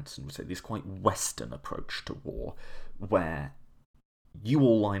David Hanson would say, this quite Western approach to war, where you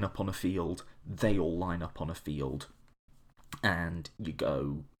all line up on a field, they all line up on a field, and you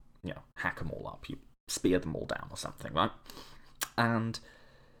go, hack them all up, you spear them all down or something, right? And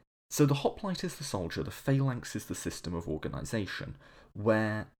so the hoplite is the soldier, the phalanx is the system of organisation,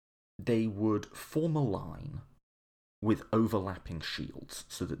 where they would form a line with overlapping shields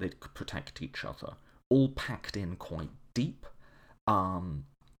so that they could protect each other, all packed in quite deep,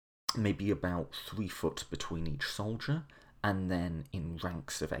 maybe about 3 foot between each soldier, and then in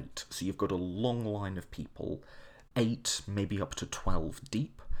ranks of 8. So you've got a long line of people, 8, maybe up to 12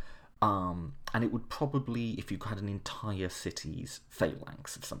 deep, and it would probably, if you had an entire city's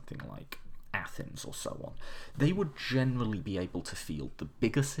phalanx of something like Athens or so on, they would generally be able to field the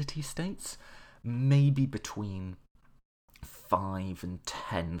bigger city-states, maybe between 5 and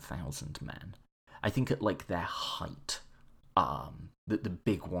 10,000 men. I think at like their height, the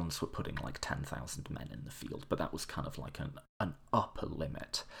big ones were putting like 10,000 men in the field, but that was kind of like an upper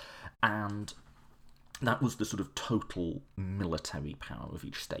limit. And that was the sort of total military power of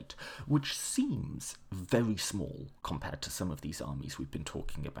each state, which seems very small compared to some of these armies we've been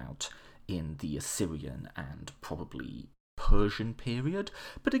talking about in the Assyrian and probably Persian period.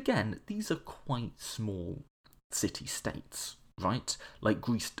 But again, these are quite small city-states, right? Like,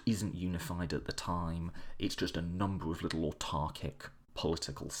 Greece isn't unified at the time, it's just a number of little autarkic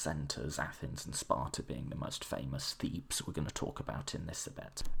political centres, Athens and Sparta being the most famous, Thebes we're going to talk about in this a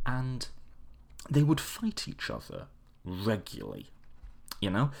bit. And they would fight each other regularly,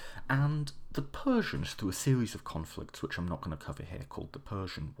 and the Persians, through a series of conflicts which I'm not going to cover here, called the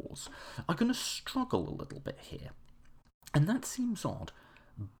Persian Wars, are going to struggle a little bit here. And that seems odd,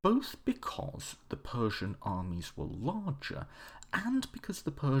 both because the Persian armies were larger and because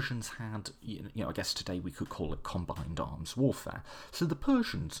the Persians had, I guess today we could call it combined arms warfare. So the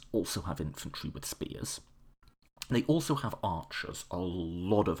Persians also have infantry with spears. They also have archers, a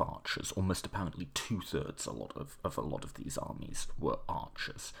lot of archers, almost apparently 2/3 of a lot of these armies were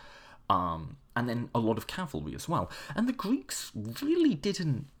archers. And then a lot of cavalry as well. And the Greeks really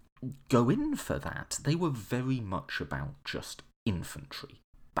didn't go in for that. They were very much about just infantry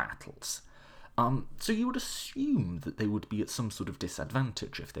battles. So you would assume that they would be at some sort of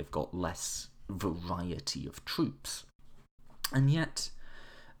disadvantage if they've got less variety of troops. And yet,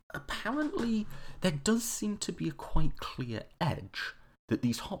 apparently, there does seem to be a quite clear edge that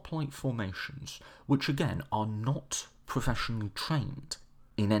these hoplite formations, which again are not professionally trained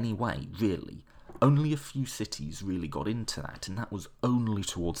in any way, really, only a few cities really got into that, and that was only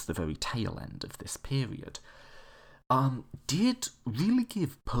towards the very tail end of this period, did really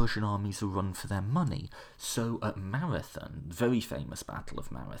give Persian armies a run for their money. So at Marathon, very famous Battle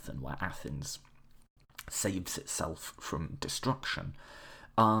of Marathon, where Athens saves itself from destruction,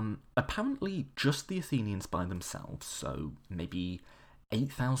 apparently just the Athenians by themselves, so maybe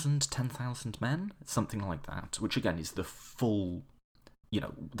 8,000, 10,000 men, something like that, which again is the full,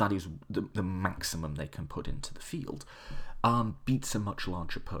 that is the maximum they can put into the field, beats a much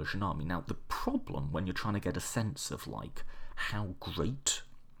larger Persian army. Now, the problem when you're trying to get a sense of, like, how great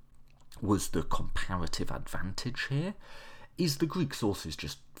was the comparative advantage here, is the Greek sources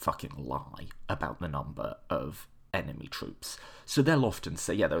just fucking lie about the number of enemy troops. So they'll often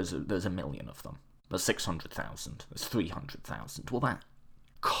say, yeah, there's a million of them. There's 600,000. There's 300,000. Well, that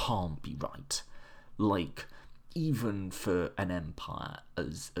can't be right. Like, even for an empire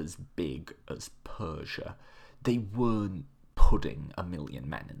as big as Persia, they weren't putting 1 million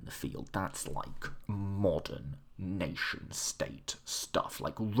men in the field. That's like modern nation-state stuff.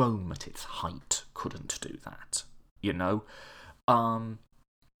 Like, Rome at its height couldn't do that,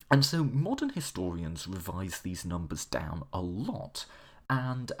 And so modern historians revise these numbers down a lot,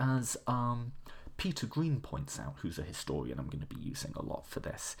 and as Peter Green points out, who's a historian I'm going to be using a lot for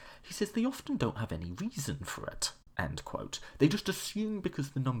this, he says they often don't have any reason for it, end quote. They just assume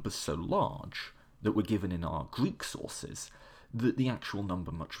because the number's so large that we're given in our Greek sources that the actual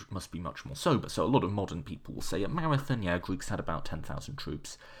number must be much more sober. So a lot of modern people will say at Marathon, yeah, Greeks had about 10,000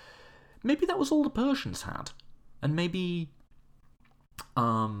 troops. Maybe that was all the Persians had. and maybe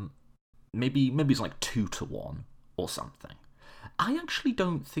it's like 2-1 or something. I actually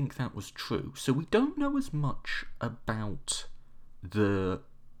don't think that was true. So we don't know as much about the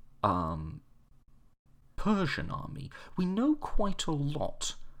Persian army. We know quite a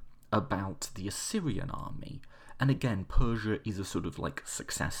lot about the Assyrian army. And again, Persia is a sort of like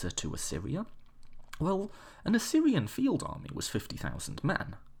successor to Assyria. Well, an Assyrian field army was 50,000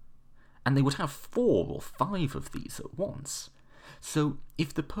 men. And they would have 4 or 5 of these at once. So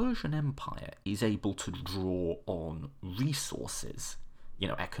if the Persian Empire is able to draw on resources,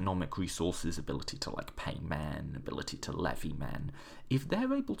 economic resources, ability to like pay men, ability to levy men, if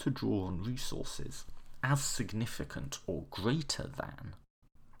they're able to draw on resources as significant or greater than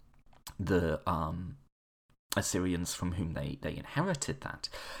the Assyrians from whom they inherited that,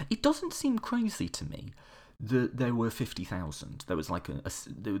 it doesn't seem crazy to me that there were 50,000. There was like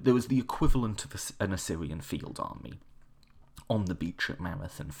there was the equivalent of an Assyrian field army on the beach at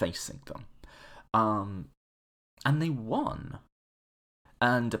Marathon facing them. And they won.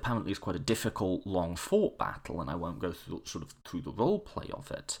 And apparently it's quite a difficult, long-fought battle, and I won't go through the role-play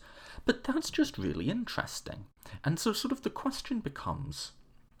of it. But that's just really interesting. And so sort of the question becomes,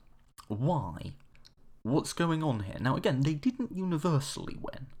 why? What's going on here? Now again, they didn't universally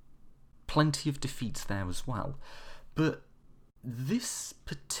win. Plenty of defeats there as well. But this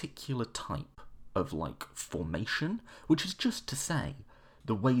particular type of like formation, which is just to say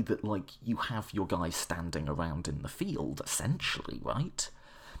the way that like you have your guys standing around in the field, essentially, right,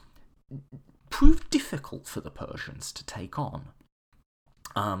 proved difficult for the Persians to take on,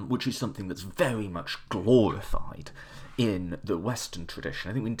 which is something that's very much glorified in the Western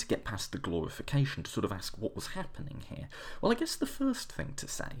tradition. I think we need to get past the glorification to sort of ask what was happening here. Well, I guess the first thing to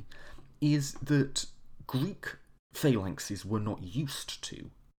say is that Greek phalanxes were not used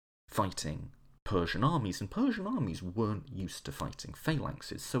to fighting Persian armies, and Persian armies weren't used to fighting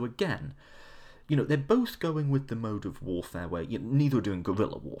phalanxes. So again, they're both going with the mode of warfare where neither are doing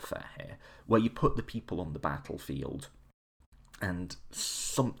guerrilla warfare here, where you put the people on the battlefield and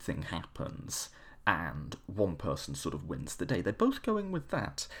something happens and one person sort of wins the day. They're both going with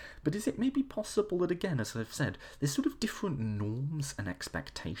that. But is it maybe possible that, again, as I've said, there's sort of different norms and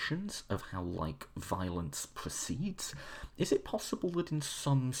expectations of how, like, violence proceeds? Is it possible that in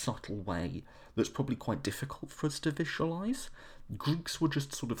some subtle way that's probably quite difficult for us to visualise, Greeks were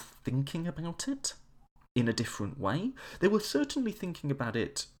just sort of thinking about it in a different way? They were certainly thinking about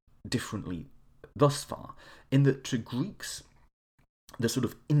it differently thus far, in that to Greeks, the sort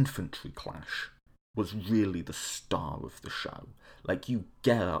of infantry clash was really the star of the show. Like, you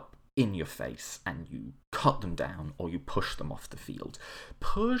get up in your face and you cut them down or you push them off the field.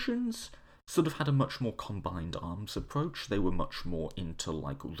 Persians sort of had a much more combined arms approach. They were much more into,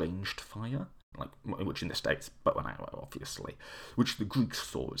 like, ranged fire, which in the States, bow and arrow, obviously, which the Greeks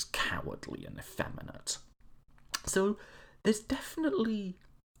saw as cowardly and effeminate. So there's definitely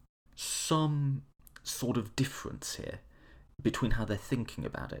some sort of difference here between how they're thinking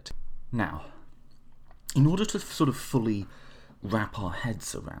about it. Now, in order to sort of fully wrap our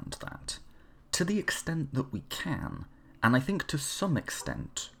heads around that, to the extent that we can, and I think to some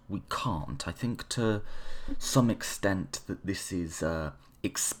extent we can't, I think to some extent that this is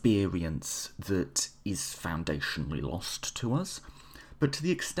experience that is foundationally lost to us, but to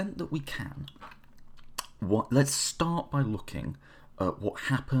the extent that we can, let's start by looking at what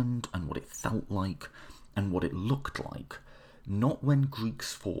happened and what it felt like and what it looked like, not when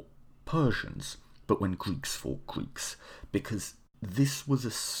Greeks fought Persians, but when Greeks fought Greeks, because this was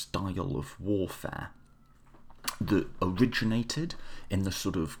a style of warfare that originated in the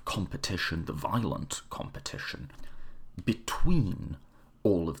sort of competition, the violent competition, between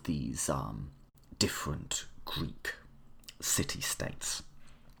all of these different Greek city-states.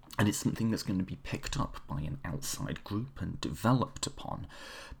 And it's something that's going to be picked up by an outside group and developed upon.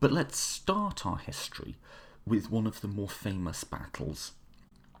 But let's start our history with one of the more famous battles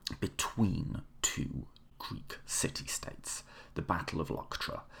between two Greek city-states, the Battle of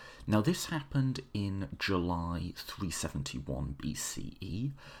Leuctra. Now, this happened in July 371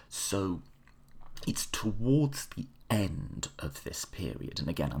 BCE, so it's towards the end of this period. And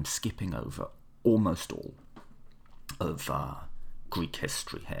again, I'm skipping over almost all of Greek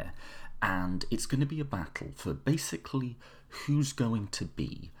history here, and it's going to be a battle for basically who's going to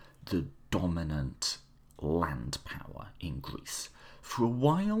be the dominant land power in Greece. For a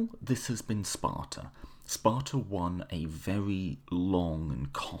while, this has been Sparta. Sparta won a very long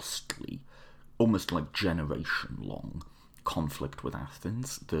and costly, almost like generation-long, conflict with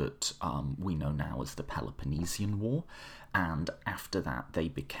Athens that we know now as the Peloponnesian War, and after that they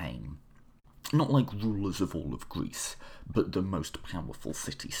became not like rulers of all of Greece, but the most powerful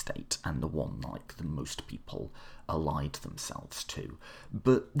city-state and the one like the most people allied themselves to.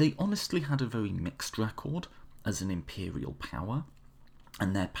 But they honestly had a very mixed record as an imperial power,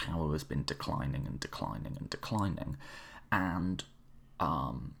 and their power has been declining and declining and declining. And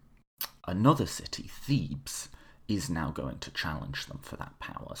another city, Thebes, is now going to challenge them for that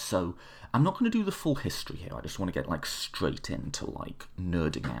power. So I'm not going to do the full history here. I just want to get like straight into like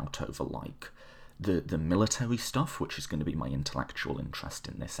nerding out over like the military stuff, which is going to be my intellectual interest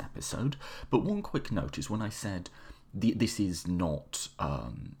in this episode. But one quick note is when I said this is not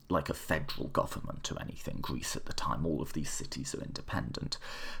like a federal government or anything, Greece at the time, all of these cities are independent.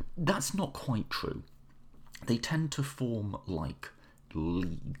 That's not quite true. They tend to form like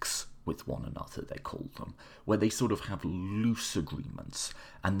leagues with one another, they call them, where they sort of have loose agreements,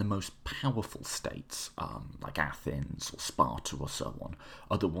 and the most powerful states, like Athens or Sparta or so on,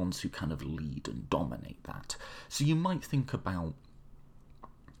 are the ones who kind of lead and dominate that. So you might think about,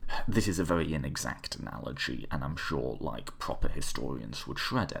 this is a very inexact analogy, and I'm sure like proper historians would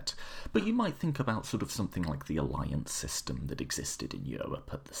shred it, but you might think about sort of something like the alliance system that existed in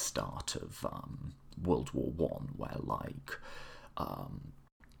Europe at the start of World War One, where like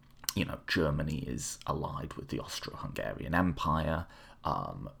Germany is allied with the Austro-Hungarian Empire,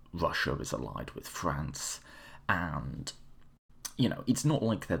 Russia is allied with France, and, it's not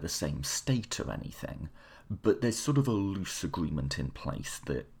like they're the same state or anything, but there's sort of a loose agreement in place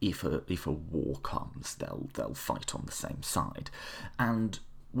that if a war comes, they'll fight on the same side. And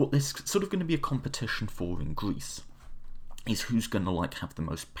what there's sort of going to be a competition for in Greece is who's going to like have the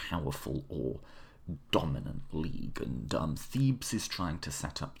most powerful or dominant league, and Thebes is trying to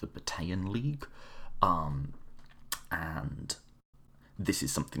set up the Bataean League, and this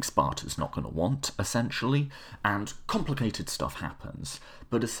is something Sparta's not going to want, essentially, and complicated stuff happens,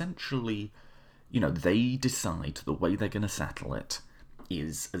 but essentially, they decide the way they're going to settle it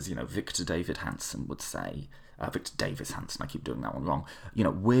is, as Victor David Hansen would say, Victor Davis Hansen, I keep doing that one wrong,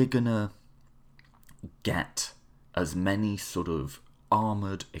 we're going to get as many sort of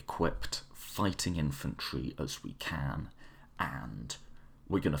armoured, equipped fighting infantry as we can, and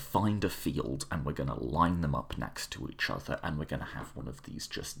we're going to find a field and we're going to line them up next to each other, and we're going to have one of these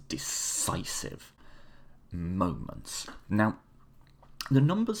just decisive moments. Now, the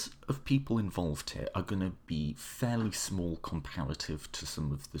numbers of people involved here are going to be fairly small comparative to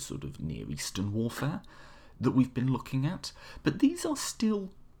some of the sort of Near Eastern warfare that we've been looking at, but these are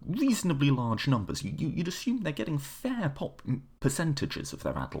still reasonably large numbers. You'd assume they're getting fair percentages of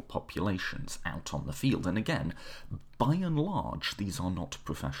their adult populations out on the field, and again, by and large, these are not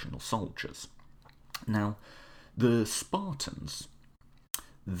professional soldiers. Now, the Spartans,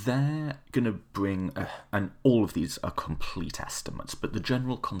 they're going to bring, and all of these are complete estimates, but the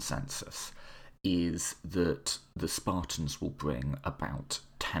general consensus is that the Spartans will bring about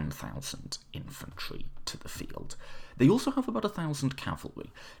 10,000 infantry to the field. They also have about 1,000 cavalry.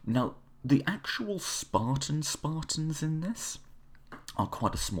 Now, the actual Spartans in this are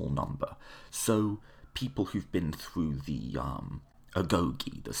quite a small number. So, people who've been through the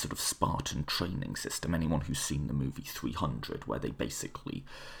agoge, the sort of Spartan training system, anyone who's seen the movie 300, where they basically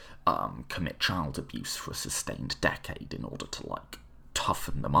commit child abuse for a sustained decade in order to, like,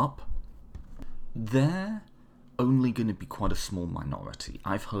 toughen them up, they're only going to be quite a small minority.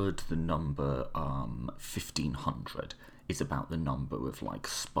 I've heard the number 1,500 is about the number of like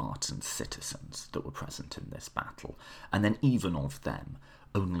Spartan citizens that were present in this battle, and then even of them,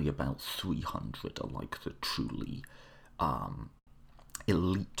 only about 300 are like the truly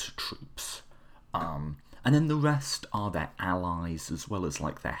elite troops. And then the rest are their allies, as well as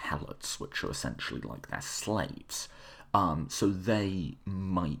like their helots, which are essentially like their slaves. So they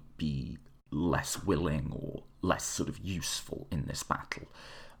might be less willing or less sort of useful in this battle.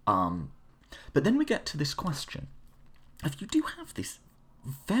 But then we get to this question. If you do have this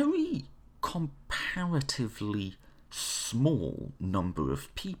very comparatively small number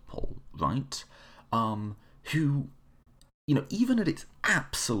of people, right, who, even at its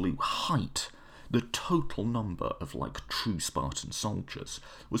absolute height, the total number of, like, true Spartan soldiers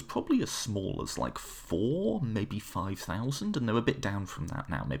was probably as small as, like, 4, maybe 5,000, and they're a bit down from that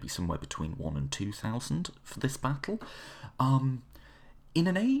now, maybe somewhere between 1,000 and 2,000 for this battle. In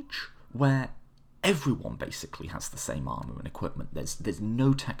an age where everyone basically has the same armour and equipment, there's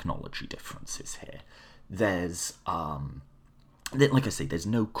no technology differences here. There's, like I say, there's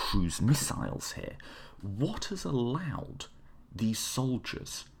no cruise missiles here. What has allowed these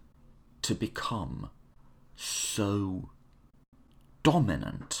soldiers to become so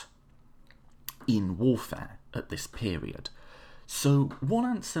dominant in warfare at this period? So one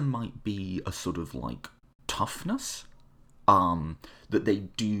answer might be a sort of like toughness, that they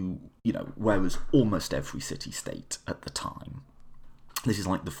do, whereas almost every city-state at the time, this is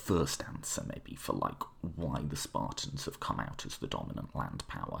like the first answer maybe for like why the Spartans have come out as the dominant land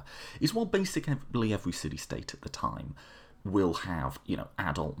power, is while basically every city-state at the time will have,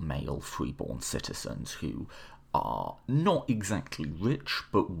 adult male freeborn citizens who are not exactly rich,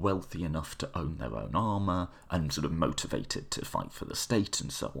 but wealthy enough to own their own armour and sort of motivated to fight for the state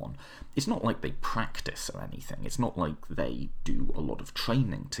and so on. It's not like they practice or anything. It's not like they do a lot of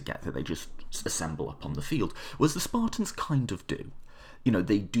training together. They just assemble up on the field, whereas the Spartans kind of do.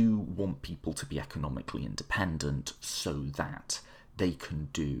 They do want people to be economically independent so that they can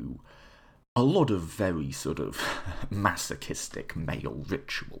do a lot of very sort of masochistic male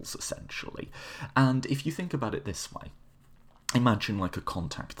rituals, essentially. And if you think about it this way, imagine like a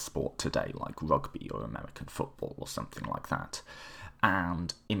contact sport today, like rugby or American football or something like that,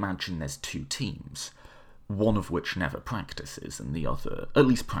 and imagine there's two teams, one of which never practices and the other at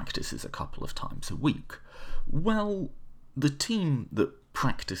least practices a couple of times a week. Well, the team that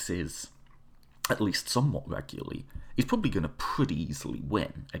practices at least somewhat regularly is probably going to pretty easily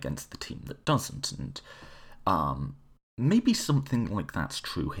win against the team that doesn't, and maybe something like that's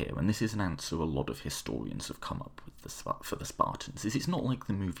true here, and this is an answer a lot of historians have come up with for the Spartans, is it's not like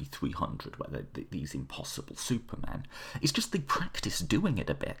the movie 300 where they're these impossible supermen. It's just they practice doing it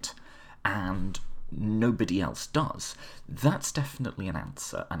a bit, and nobody else does. That's definitely an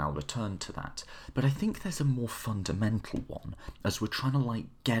answer, and I'll return to that, but I think there's a more fundamental one as we're trying to like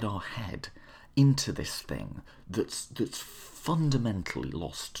get our head into this thing that's fundamentally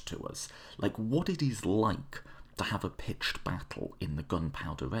lost to us, like what it is like to have a pitched battle in the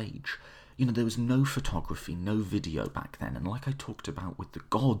gunpowder age. There was no photography, no video back then, and like I talked about with the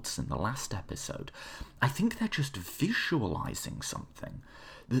gods in the last episode, I think they're just visualizing something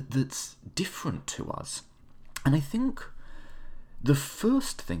that's different to us. And I think the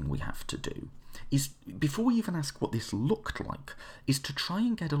first thing we have to do is, before we even ask what this looked like, is to try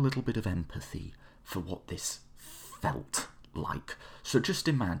and get a little bit of empathy for what this felt like. So just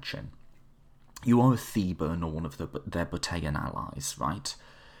imagine, you are a Theban or one of their Boteian allies, right?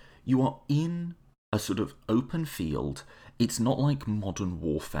 You are in a sort of open field. It's not like modern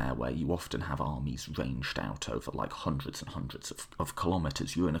warfare where you often have armies ranged out over like hundreds and hundreds of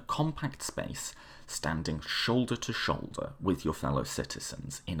kilometres. You're in a compact space, standing shoulder to shoulder with your fellow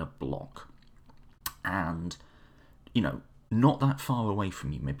citizens in a block. And, not that far away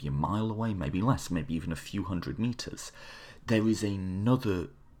from you, maybe a mile away, maybe less, maybe even a few hundred metres, there is another,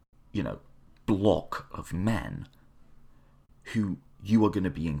 block of men who you are going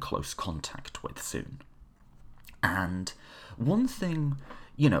to be in close contact with soon. And one thing,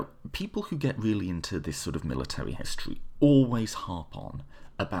 people who get really into this sort of military history always harp on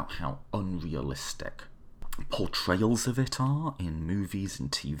about how unrealistic portrayals of it are in movies and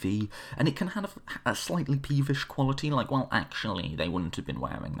TV, and it can have a slightly peevish quality, like, well, actually, they wouldn't have been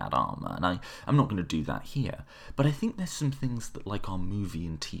wearing that armour, and I'm not going to do that here. But I think there's some things that, like, our movie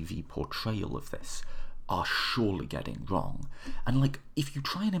and TV portrayal of this are surely getting wrong. And, like, if you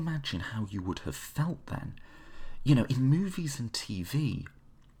try and imagine how you would have felt then, in movies and TV,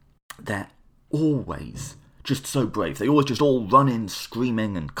 they're always just so brave. They always just all run in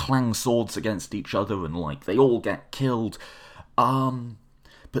screaming and clang swords against each other, and like they all get killed. But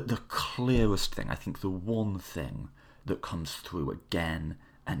the clearest thing, I think the one thing that comes through again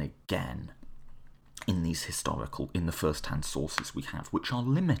and again in these in the first-hand sources we have, which are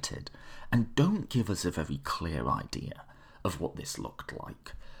limited and don't give us a very clear idea of what this looked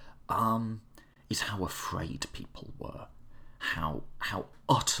like, is how afraid people were. How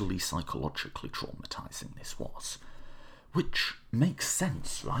utterly psychologically traumatizing this was. Which makes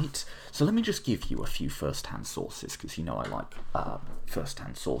sense, right? So let me just give you a few first-hand sources, because I like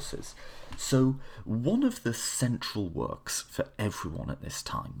first-hand sources. So one of the central works for everyone at this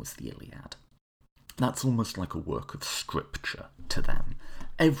time was the Iliad. That's almost like a work of scripture to them.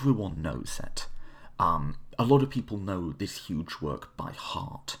 Everyone knows it. A lot of people know this huge work by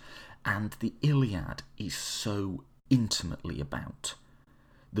heart, and the Iliad is so intimately about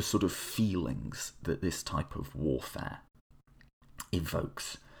the sort of feelings that this type of warfare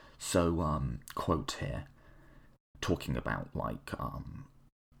evokes. So, quote here, talking about like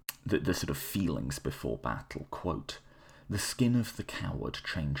the sort of feelings before battle, quote, "The skin of the coward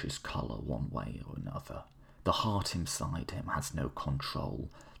changes colour one way or another. The heart inside him has no control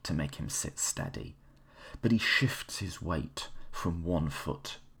to make him sit steady, but he shifts his weight from one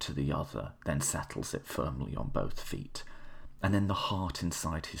foot to the other, then settles it firmly on both feet. and then the heart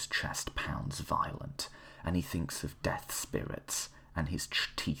inside his chest pounds violent, and he thinks of death spirits, and his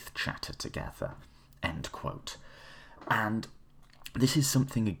teeth chatter together. End quote. And this is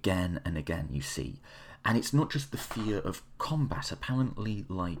something again and again you see. And it's not just the fear of combat. Apparently,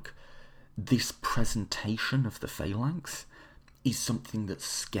 like, this presentation of the phalanx is something that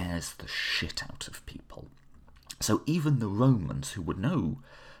scares the shit out of people. So even the Romans, who would know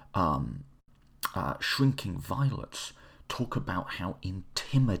shrinking violets, talk about how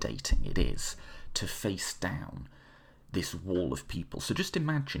intimidating it is to face down this wall of people. So just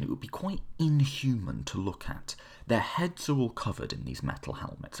imagine, it would be quite inhuman to look at. Their heads are all covered in these metal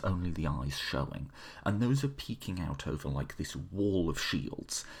helmets, only the eyes showing, and those are peeking out over like this wall of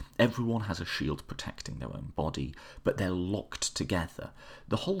shields. Everyone has a shield protecting their own body, but they're locked together.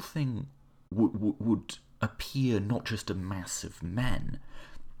 The whole thing would appear not just a mass of men,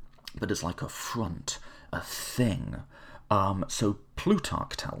 but as like a front, a thing. So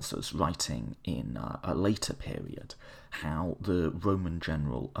Plutarch tells us, writing in a later period, how the Roman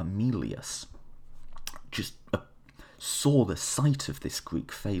general Aemilius just saw the sight of this Greek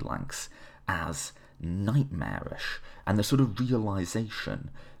phalanx as nightmarish, and the sort of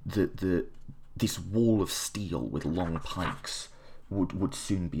realization that this wall of steel with long pikes would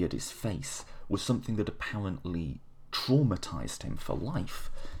soon be at his face was something that apparently traumatized him for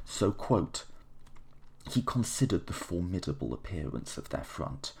life. So, quote, "He considered the formidable appearance of their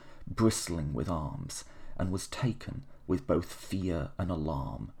front, bristling with arms, and was taken with both fear and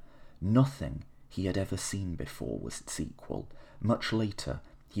alarm. Nothing he had ever seen before was its equal. Much later,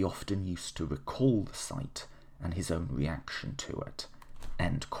 he often used to recall the sight and his own reaction to it."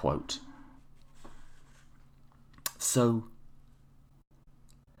 End quote. So,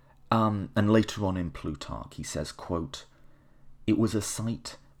 and later on in Plutarch, he says, quote, "It was a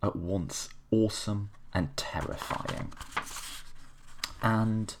sight at once awesome and terrifying."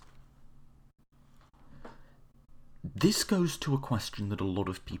 And this goes to a question that a lot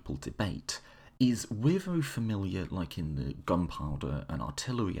of people debate, is we're very familiar, like in the gunpowder and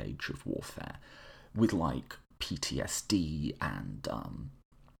artillery age of warfare, with like PTSD and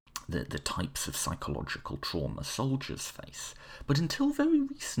the types of psychological trauma soldiers face. But until very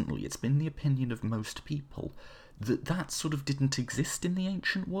recently, it's been the opinion of most people that sort of didn't exist in the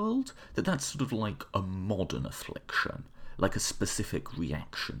ancient world, that's sort of like a modern affliction, like a specific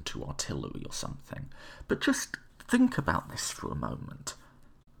reaction to artillery or something. But just think about this for a moment.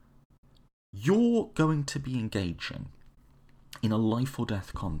 You're going to be engaging in a life or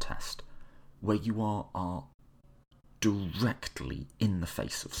death contest where you are directly in the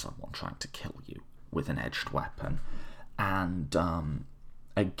face of someone trying to kill you with an edged weapon, and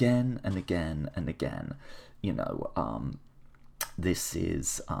again and again and again, this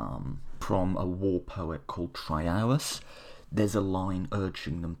is from a war poet called Triarus. There's a line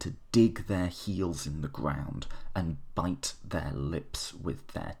urging them to dig their heels in the ground and bite their lips with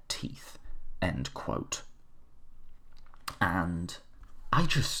their teeth. End quote. And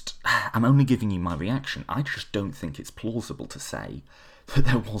I'm only giving you my reaction. I just don't think it's plausible to say that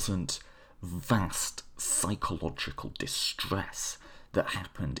there wasn't vast psychological distress that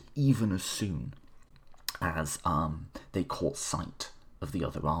happened even as soon as they caught sight of the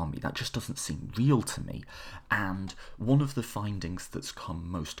other army. That just doesn't seem real to me. And one of the findings that's come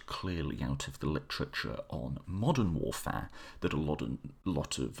most clearly out of the literature on modern warfare, that a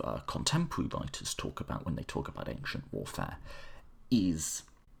lot of contemporary writers talk about when they talk about ancient warfare, is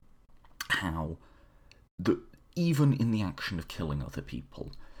how even in the action of killing other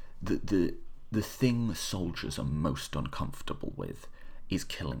people, the thing soldiers are most uncomfortable with is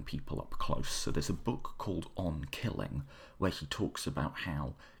killing people up close. So there's a book called On Killing, where he talks about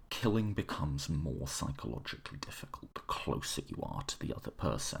how killing becomes more psychologically difficult the closer you are to the other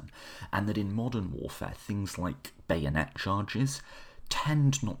person, and that in modern warfare, things like bayonet charges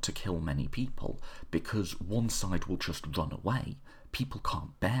tend not to kill many people because one side will just run away. People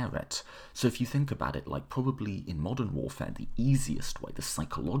can't bear it. So if you think about it, like probably in modern warfare, the easiest way, the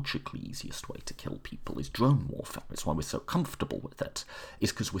psychologically easiest way to kill people is drone warfare. It's why we're so comfortable with it,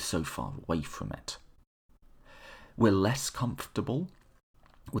 is because we're so far away from it. We're less comfortable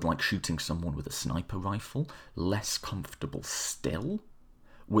with like shooting someone with a sniper rifle, less comfortable still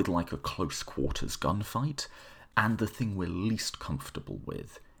with like a close quarters gunfight, and the thing we're least comfortable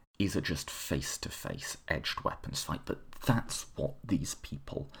with is a just face-to-face edged weapons fight. But that's what these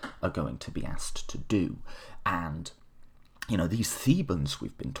people are going to be asked to do. And, these Thebans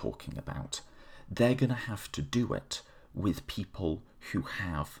we've been talking about, they're going to have to do it with people who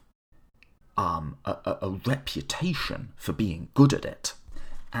have a reputation for being good at it.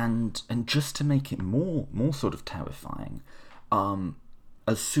 And just to make it more sort of terrifying,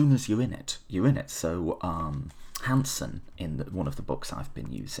 as soon as you're in it, you're in it. So Hansen, in one of the books I've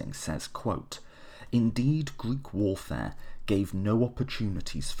been using, says, quote, "Indeed, Greek warfare gave no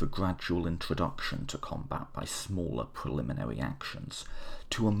opportunities for gradual introduction to combat by smaller preliminary actions.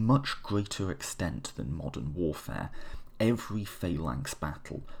 To a much greater extent than modern warfare, every phalanx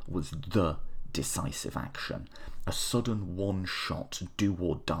battle was the decisive action, a sudden one-shot,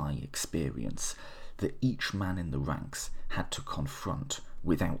 do-or-die experience that each man in the ranks had to confront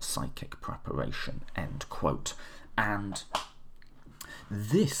without psychic preparation," end quote. And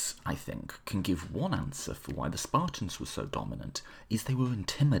this, I think, can give one answer for why the Spartans were so dominant, is they were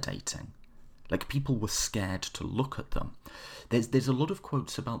intimidating. Like, people were scared to look at them. There's a lot of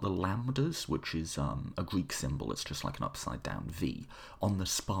quotes about the lambdas, which is a Greek symbol, it's just like an upside-down V, on the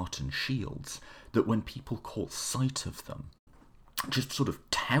Spartan shields, that when people caught sight of them, just sort of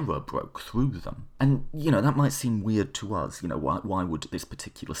terror broke through them. And, that might seem weird to us. Why would this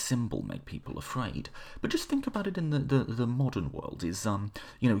particular symbol make people afraid? But just think about it in the modern world. Is,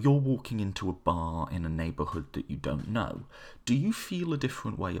 you're walking into a bar in a neighbourhood that you don't know. Do you feel a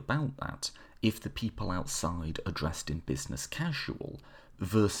different way about that if the people outside are dressed in business casual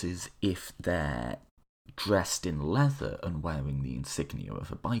versus if they're dressed in leather and wearing the insignia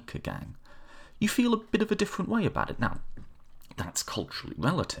of a biker gang? You feel a bit of a different way about it. Now, that's culturally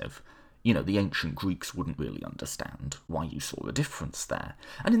relative. The ancient Greeks wouldn't really understand why you saw a difference there.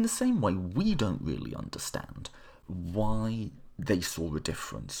 And in the same way, we don't really understand why they saw a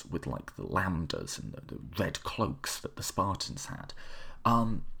difference with, like, the lambdas and the red cloaks that the Spartans had.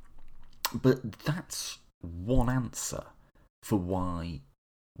 But that's one answer for why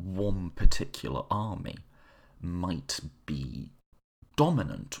one particular army might be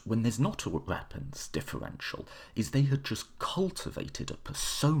dominant when there's not a weapons differential, is they had just cultivated a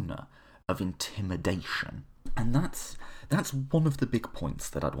persona of intimidation. And that's one of the big points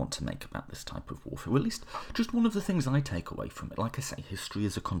that I'd want to make about this type of warfare, or at least just one of the things I take away from it. Like I say, history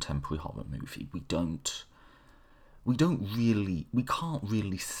is a contemporary horror movie. We can't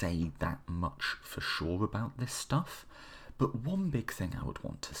really say that much for sure about this stuff. But one big thing I would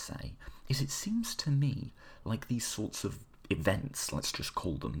want to say is it seems to me like these sorts of events, let's just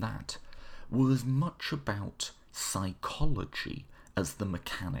call them that, were as much about psychology as the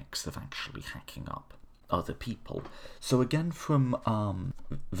mechanics of actually hacking up other people. So again from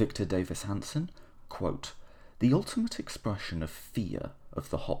Victor Davis Hansen, quote, "The ultimate expression of fear of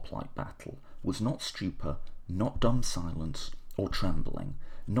the hoplite battle was not stupor, not dumb silence or trembling,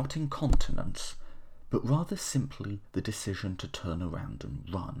 not incontinence, but rather simply the decision to turn around and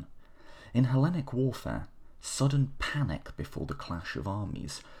run. In Hellenic warfare, sudden panic before the clash of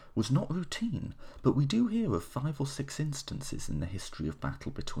armies was not routine, but we do hear of 5 or 6 instances in the history of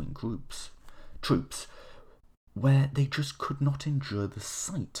battle between troops, where they just could not endure the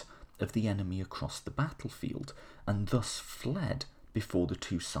sight of the enemy across the battlefield, and thus fled before the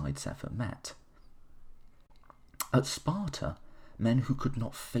two sides ever met. At Sparta, men who could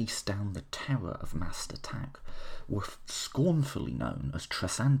not face down the terror of massed attack were scornfully known as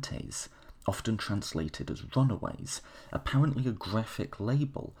tresantes, often translated as runaways, apparently a graphic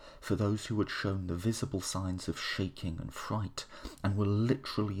label for those who had shown the visible signs of shaking and fright and were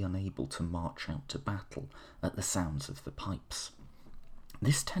literally unable to march out to battle at the sounds of the pipes.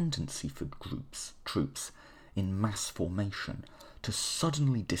 This tendency for troops in mass formation to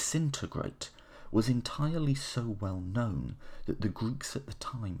suddenly disintegrate was entirely so well known that the Greeks at the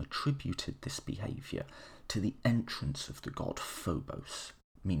time attributed this behaviour to the entrance of the god Phobos,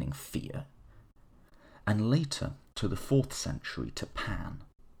 meaning fear, and later to the 4th century to Pan,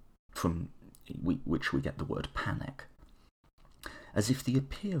 from which we get the word panic, as if the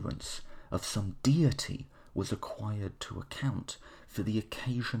appearance of some deity was acquired to account for the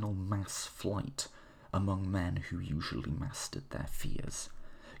occasional mass flight among men who usually mastered their fears.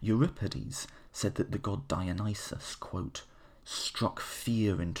 Euripides said that the god Dionysus, quote, struck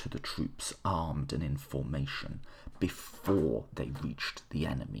fear into the troops armed and in formation before they reached the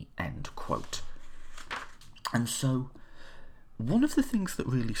enemy, end quote. And so, one of the things that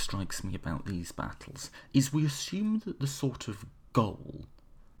really strikes me about these battles is we assume that the sort of goal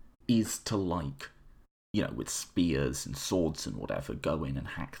is to, like, with spears and swords and whatever, go in and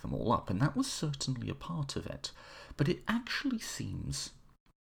hack them all up, and that was certainly a part of it. But it actually seems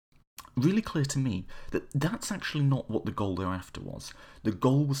really clear to me that that's actually not what the goal thereafter was. The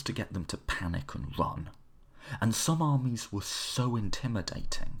goal was to get them to panic and run. And some armies were so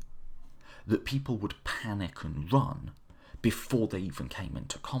intimidating that people would panic and run before they even came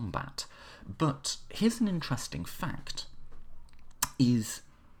into combat. But here's an interesting fact, is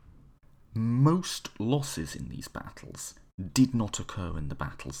most losses in these battles did not occur in the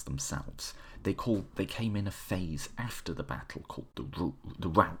battles themselves. They came in a phase after the battle called the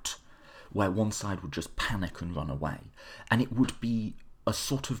rout, where one side would just panic and run away, and it would be a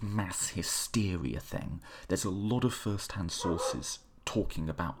sort of mass hysteria thing. There's a lot of first-hand sources talking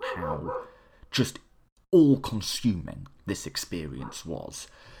about how just all-consuming this experience was.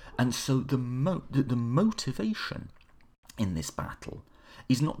 And so the motivation in this battle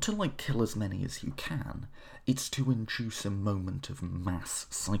is not to kill as many as you can, it's to induce a moment of mass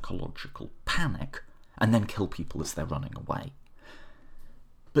psychological panic and then kill people as they're running away.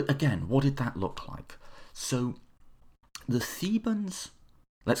 But again, what did that look like? So the Thebans,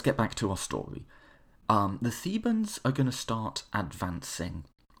 let's get back to our story. The Thebans are going to start advancing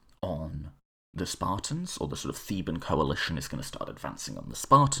on the Spartans, or the sort of Theban coalition is going to start advancing on the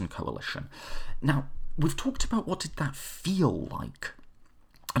Spartan coalition. Now, we've talked about what did that feel like,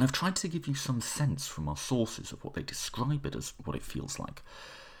 and I've tried to give you some sense from our sources of what they describe it as, what it feels like.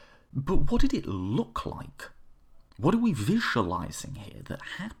 But what did it look like? What are we visualising here that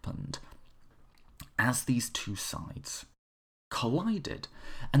happened as these two sides collided?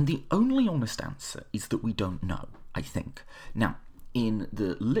 And the only honest answer is that we don't know, I think. Now, in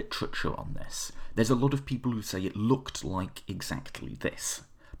the literature on this, there's a lot of people who say it looked like exactly this.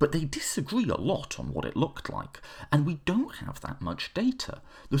 But they disagree a lot on what it looked like, and we don't have that much data.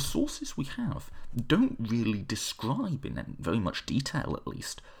 The sources we have don't really describe, in very much detail at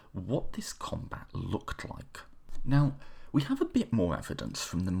least, what this combat looked like. Now, we have a bit more evidence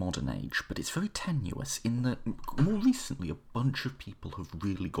from the modern age, but it's very tenuous in that more recently a bunch of people have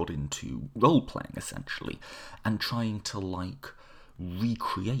really got into role-playing, essentially, and trying to,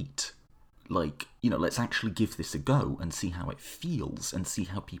 recreate, let's actually give this a go and see how it feels and see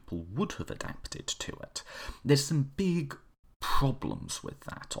how people would have adapted to it. There's some big problems with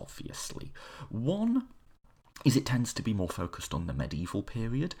that, obviously. One is it tends to be more focused on the medieval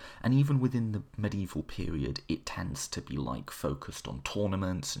period, and even within the medieval period it tends to be focused on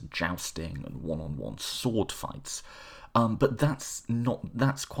tournaments and jousting and one-on-one sword fights. But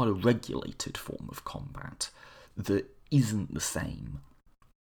that's quite a regulated form of combat that isn't the same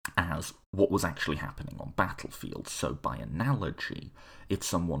as what was actually happening on battlefields. So by analogy, if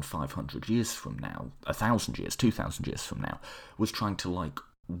someone 500 years from now, 1,000 years, 2,000 years from now, was trying to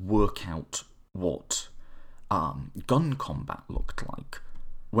work out what gun combat looked like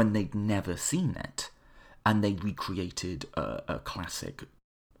when they'd never seen it, and they recreated a classic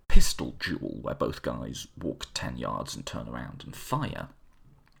pistol duel where both guys walk 10 yards and turn around and fire,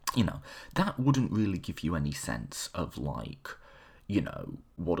 that wouldn't really give you any sense of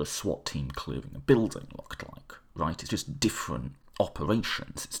what a SWAT team clearing a building looked like, right? It's just different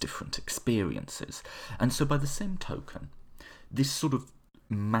operations, it's different experiences. And so by the same token, this sort of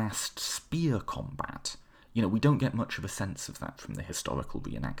massed spear combat, we don't get much of a sense of that from the historical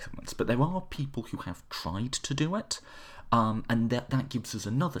reenactments, but there are people who have tried to do it, and that gives us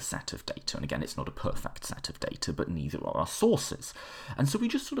another set of data. And again, it's not a perfect set of data, but neither are our sources. And so we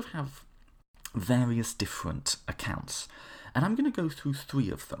just sort of have various different accounts. And I'm going to go through three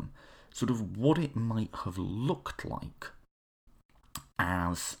of them, sort of what it might have looked like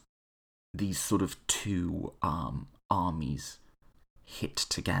as these sort of two armies hit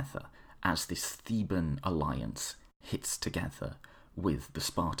together, as this Theban alliance hits together with the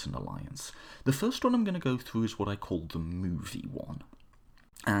Spartan alliance. The first one I'm going to go through is what I call the movie one.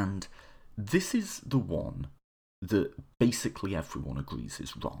 And this is the one that basically everyone agrees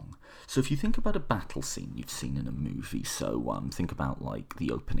is wrong. So if you think about a battle scene you've seen in a movie, so think about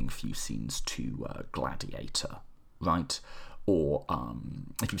the opening few scenes to Gladiator, right? Or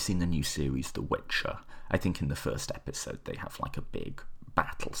if you've seen the new series The Witcher, I think in the first episode they have a big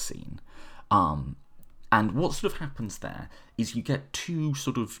battle scene. And what sort of happens there is you get two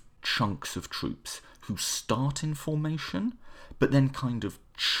sort of chunks of troops who start in formation, but then kind of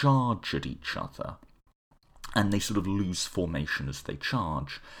charge at each other. And they sort of lose formation as they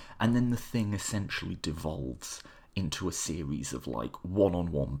charge, and then the thing essentially devolves into a series of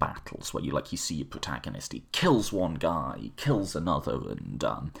one-on-one battles where you see your protagonist, he kills one guy, he kills another, and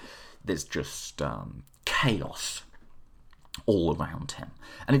there's just chaos all around him,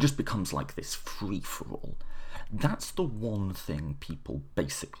 and it just becomes this free-for-all. That's the one thing people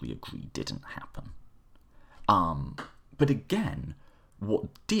basically agree didn't happen. But again, what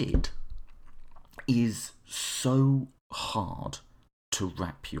did is so hard to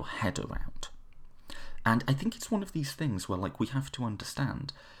wrap your head around. And I think it's one of these things where we have to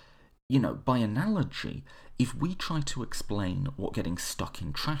understand, by analogy, if we try to explain what getting stuck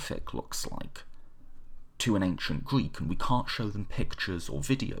in traffic looks like to an ancient Greek and we can't show them pictures or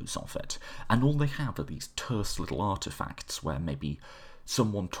videos of it, and all they have are these terse little artefacts where maybe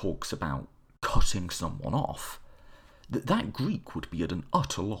someone talks about cutting someone off, that Greek would be at an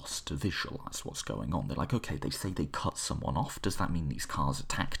utter loss to visualise what's going on. They're like, okay, they say they cut someone off. Does that mean these cars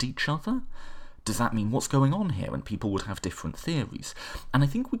attacked each other? Does that mean what's going on here? And people would have different theories. And I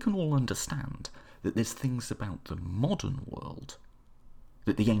think we can all understand that there's things about the modern world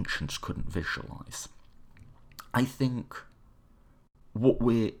that the ancients couldn't visualise. I think what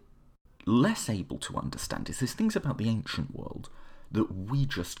we're less able to understand is there's things about the ancient world that we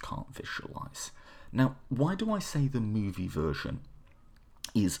just can't visualise. Now, why do I say the movie version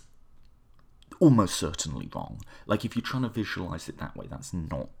is almost certainly wrong? Like, if you're trying to visualise it that way, that's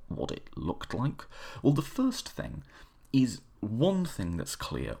not what it looked like. Well, the first thing is, one thing that's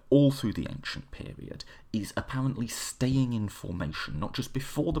clear all through the ancient period is apparently staying in formation, not just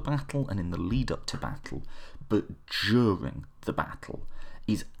before the battle and in the lead up to battle, but during the battle,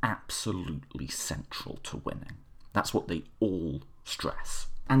 is absolutely central to winning. That's what they all stress.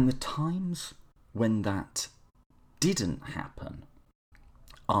 And the times when that didn't happen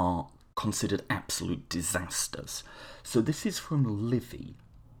are considered absolute disasters. So this is from Livy,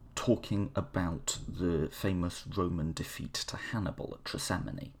 talking about the famous Roman defeat to Hannibal at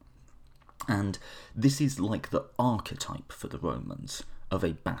Trasimene. And this is like the archetype for the Romans of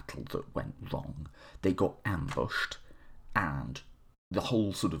a battle that went wrong. They got ambushed, and the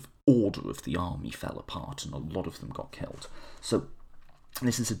whole sort of order of the army fell apart, and a lot of them got killed. So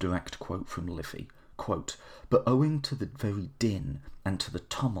this is a direct quote from Livy. Quote, "But owing to the very din and to the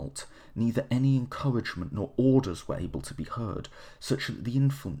tumult, neither any encouragement nor orders were able to be heard, such that the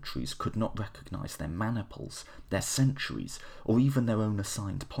infantries could not recognise their maniples, their sentries, or even their own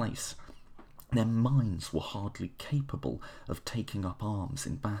assigned place. Their minds were hardly capable of taking up arms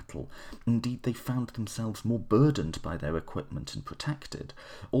in battle. Indeed, they found themselves more burdened by their equipment and protected.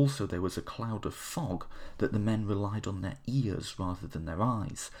 Also, there was a cloud of fog that the men relied on their ears rather than their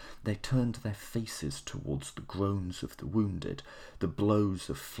eyes. They turned their faces towards the groans of the wounded, the blows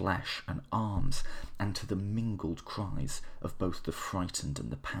of flesh and arms, and to the mingled cries of both the frightened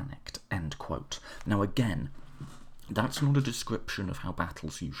and the panicked." End quote. Now again, that's not a description of how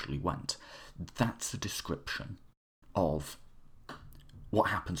battles usually went. That's a description of what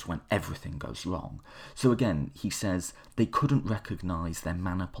happens when everything goes wrong. So again, he says they couldn't recognise their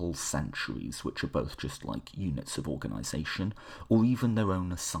maniples, sentries, which are both just like units of organisation, or even their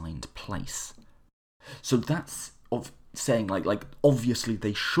own assigned place. So that's of saying like obviously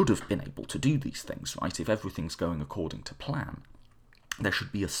they should have been able to do these things, right? If everything's going according to plan, there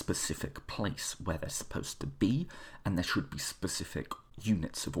should be a specific place where they're supposed to be, and there should be specific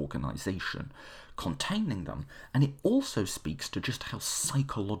units of organisation containing them. And it also speaks to just how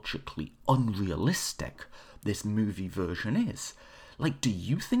psychologically unrealistic this movie version is. Like, do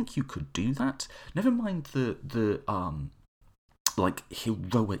you think you could do that? Never mind the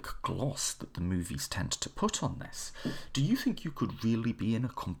heroic gloss that the movies tend to put on this. Do you think you could really be in a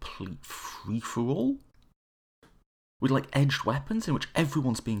complete free-for-all? With like edged weapons in which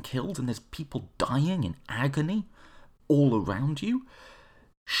everyone's being killed and there's people dying in agony all around you?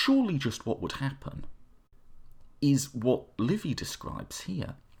 Surely just what would happen is what Livy describes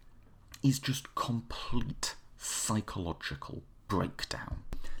here is just complete psychological breakdown.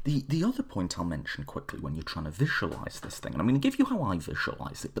 The other point I'll mention quickly when you're trying to visualise this thing, and I'm going to give you how I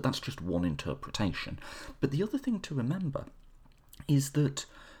visualise it, but that's just one interpretation. But the other thing to remember is that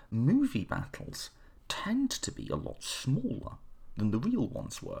movie battles tend to be a lot smaller than the real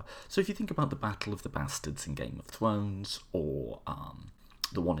ones were. So if you think about the Battle of the Bastards in Game of Thrones, or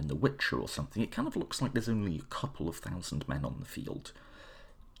the one in The Witcher or something, it kind of looks like there's only a couple of thousand men on the field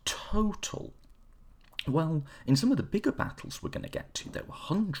total. Well, in some of the bigger battles we're going to get to, there were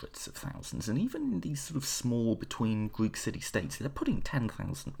hundreds of thousands, and even in these sort of small between Greek city-states, they're putting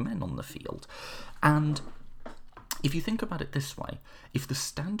 10,000 men on the field. And if you think about it this way, if the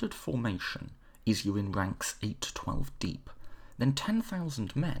standard formation is you're in ranks 8 to 12 deep, then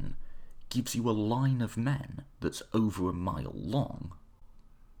 10,000 men gives you a line of men that's over a mile long.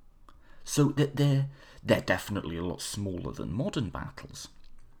 So they're definitely a lot smaller than modern battles,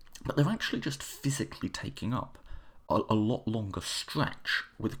 but they're actually just physically taking up a lot longer stretch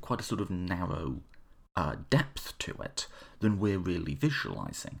with quite a sort of narrow depth to it than we're really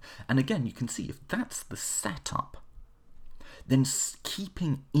visualising. And again, you can see if that's the setup, then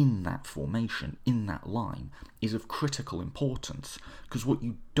keeping in that formation, in that line, is of critical importance, because what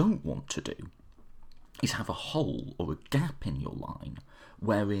you don't want to do is have a hole or a gap in your line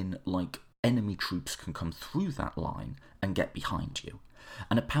wherein, like, enemy troops can come through that line and get behind you.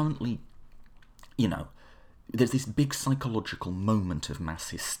 And apparently, there's this big psychological moment of mass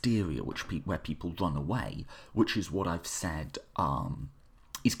hysteria where people run away, which is what I've said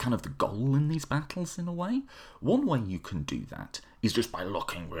is kind of the goal in these battles in a way. One way you can do that is just by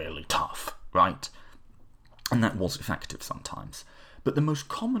looking really tough, right? And that was effective sometimes. But the most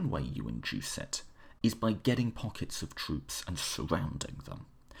common way you induce it is by getting pockets of troops and surrounding them.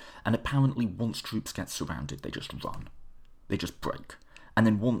 And apparently once troops get surrounded, they just run. They just break. And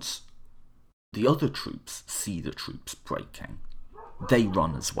then once the other troops see the troops breaking, they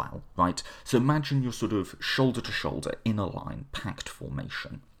run as well, right? So imagine you're sort of shoulder to shoulder in a line, packed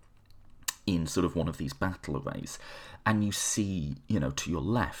formation, in sort of one of these battle arrays, and you see, to your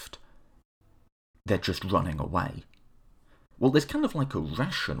left, they're just running away. Well, there's kind of like a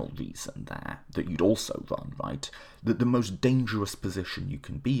rational reason there that you'd also run, right? That the most dangerous position you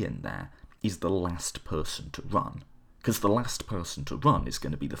can be in there is the last person to run. Because the last person to run is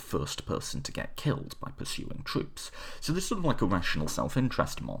going to be the first person to get killed by pursuing troops. So there's sort of like a rational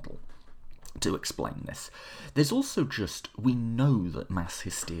self-interest model to explain this. There's also we know that mass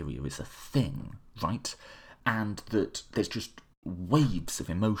hysteria is a thing, right? And that there's just waves of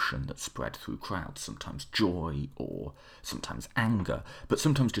emotion that spread through crowds, sometimes joy or sometimes anger, but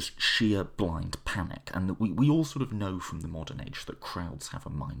sometimes just sheer blind panic. And we all sort of know from the modern age that crowds have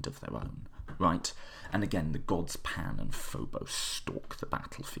a mind of their own, right? And again, the gods Pan and Phobos stalk the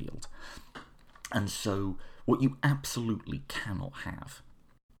battlefield. And so what you absolutely cannot have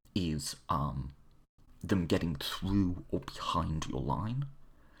is them getting through or behind your line,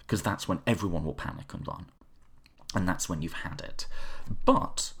 because that's when everyone will panic and run. And that's when you've had it.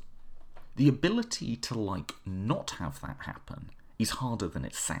 But the ability to, not have that happen is harder than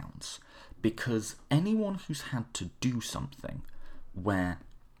it sounds, because anyone who's had to do something where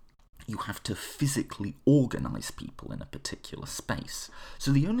you have to physically organise people in a particular space.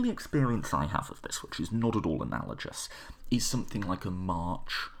 So the only experience I have of this, which is not at all analogous, is something like a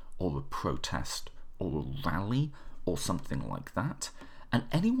march or a protest or a rally or something like that. And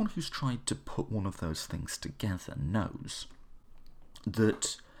anyone who's tried to put one of those things together knows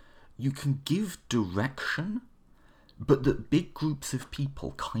that you can give direction, but that big groups of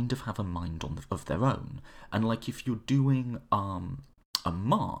people kind of have a mind of their own. And if you're doing a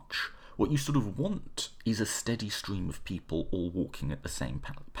march, what you sort of want is a steady stream of people all walking at the same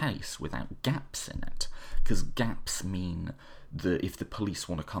pace without gaps in it. Because gaps mean that if the police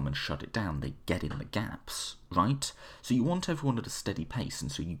want to come and shut it down, they get in the gaps, right? So you want everyone at a steady pace,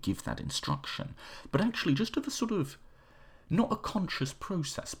 and so you give that instruction. But actually, just of a sort of, not a conscious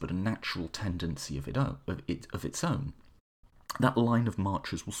process, but a natural tendency of its own, that line of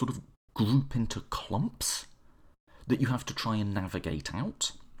marchers will sort of group into clumps that you have to try and navigate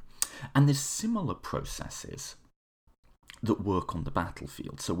out. And there's similar processes that work on the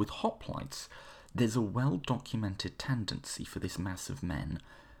battlefield. So with hoplites, there's a well-documented tendency for this mass of men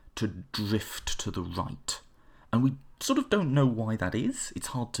to drift to the right. And we sort of don't know why that is. It's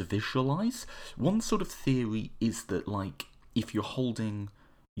hard to visualise. One sort of theory is that, if you're holding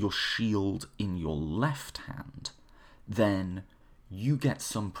your shield in your left hand, then you get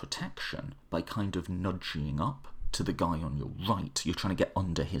some protection by kind of nudging up to the guy on your right. You're trying to get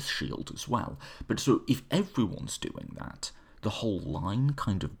under his shield as well. But so if everyone's doing that, the whole line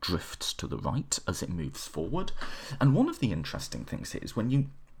kind of drifts to the right as it moves forward. And one of the interesting things is when you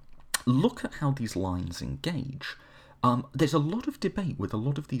look at how these lines engage, there's a lot of debate with a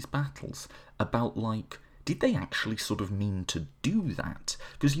lot of these battles about, did they actually sort of mean to do that?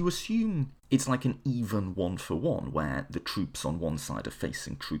 Because you assume it's like an even 1-for-1, where the troops on one side are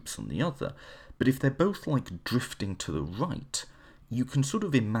facing troops on the other. But if they're both, drifting to the right, you can sort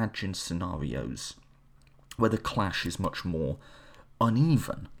of imagine scenarios where the clash is much more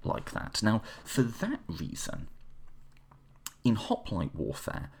uneven like that. Now, for that reason, in hoplite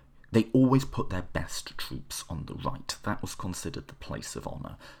warfare, they always put their best troops on the right. That was considered the place of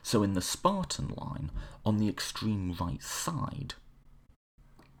honour. So in the Spartan line, on the extreme right side,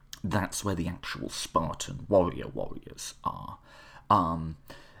 that's where the actual Spartan warriors are.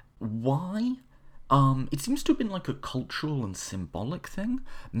 Why? It seems to have been a cultural and symbolic thing,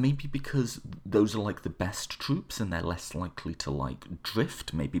 maybe because those are the best troops and they're less likely to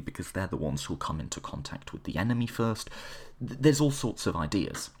drift, maybe because they're the ones who'll come into contact with the enemy first. There's all sorts of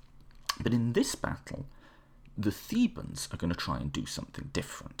ideas. But in this battle, the Thebans are going to try and do something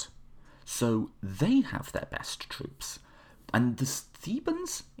different. So they have their best troops, and the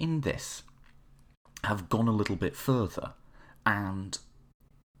Thebans in this have gone a little bit further, and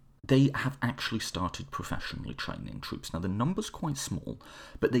they have actually started professionally training troops. Now, the number's quite small,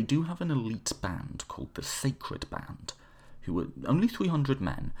 but they do have an elite band called the Sacred Band, who were only 300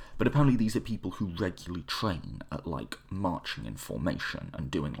 men, but apparently these are people who regularly train at, like, marching in formation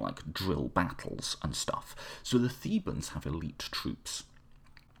and doing, like, drill battles and stuff. So the Thebans have elite troops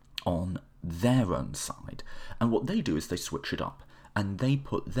on their own side, and what they do is they switch it up, and they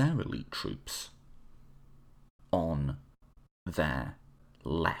put their elite troops on their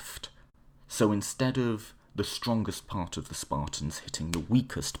left. So instead of the strongest part of the Spartans hitting the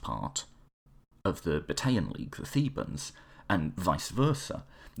weakest part of the Bataean League, the Thebans, and vice versa,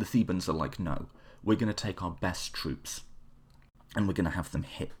 the Thebans are like, no, we're going to take our best troops and we're going to have them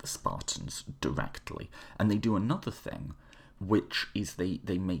hit the Spartans directly. And they do another thing, which is they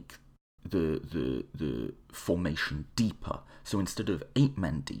make the formation deeper. So instead of 8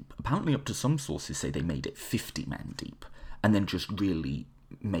 men deep, apparently up to some sources say they made it 50 men deep, and then just really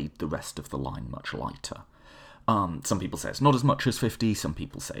made the rest of the line much lighter. Some people say it's not as much as 50, some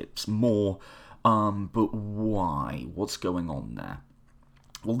people say it's more, but why? What's going on there?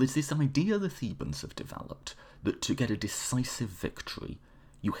 Well, there's this idea the Thebans have developed that to get a decisive victory,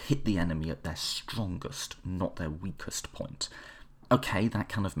 you hit the enemy at their strongest, not their weakest point. Okay, that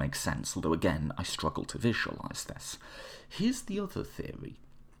kind of makes sense, although again, I struggle to visualise this. Here's the other theory,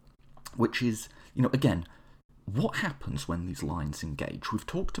 which is, again, what happens when these lines engage? We've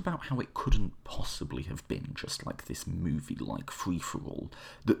talked about how it couldn't possibly have been just like this movie-like free-for-all,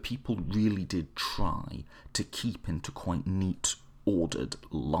 that people really did try to keep into quite neat, ordered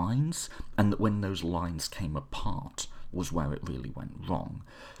lines, and that when those lines came apart was where it really went wrong.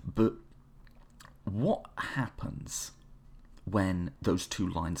 But what happens when those two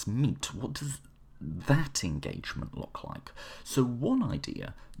lines meet? What does that engagement look like? So one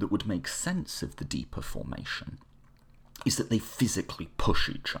idea that would make sense of the deeper formation is that they physically push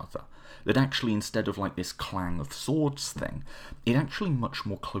each other. That actually, instead of like this clang of swords thing, it actually much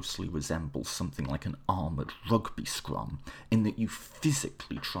more closely resembles something like an armoured rugby scrum, in that you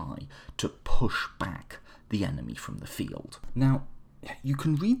physically try to push back the enemy from the field. Now, you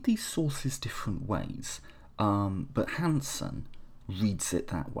can read these sources different ways, but Hansen reads it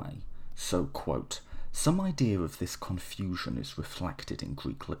that way. So, quote, "Some idea of this confusion is reflected in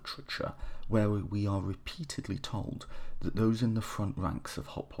Greek literature, where we are repeatedly told that those in the front ranks of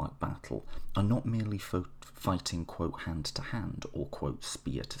hoplite battle are not merely fighting, quote, hand to hand or, quote,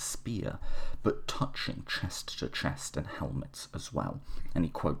 spear to spear, but touching chest to chest and helmets as well." And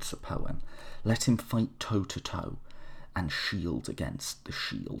he quotes a poem, "Let him fight toe to toe, and shield against the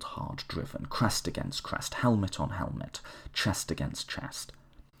shield hard driven, crest against crest, helmet on helmet, chest against chest.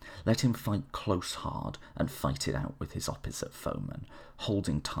 Let him fight close hard and fight it out with his opposite foeman,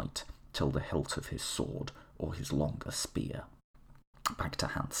 holding tight till the hilt of his sword or his longer spear." Back to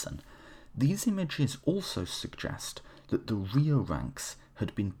Hansen. These images also suggest that the rear ranks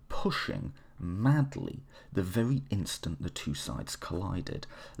had been pushing madly the very instant the two sides collided,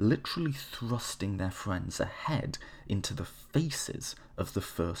 literally thrusting their friends ahead into the faces of the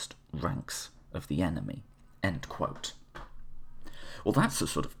first ranks of the enemy. End quote. Well, that's a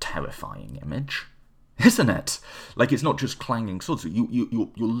sort of terrifying image, isn't it? Like, it's not just clanging swords,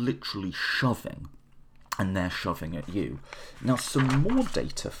 you're literally shoving, and they're shoving at you. Now, some more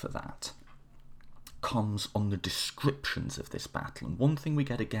data for that comes on the descriptions of this battle, and one thing we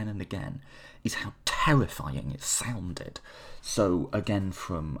get again and again is how terrifying it sounded. So, again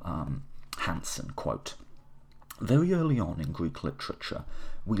from Hansen, quote, "Very early on in Greek literature,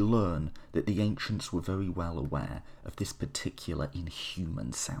 we learn that the ancients were very well aware of this particular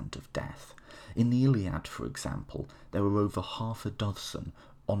inhuman sound of death. In the Iliad, for example, there are over half a dozen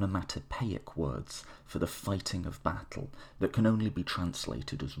onomatopoeic words for the fighting of battle that can only be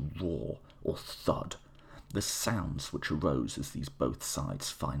translated as roar or thud, the sounds which arose as these both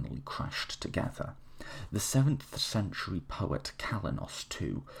sides finally crashed together. The 7th century poet Kalinos,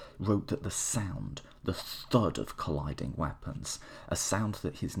 too, wrote that the sound, the thud of colliding weapons, a sound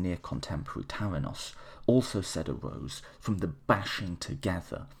that his near contemporary Taranos also said arose from the bashing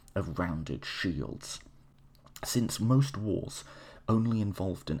together of rounded shields. Since most wars only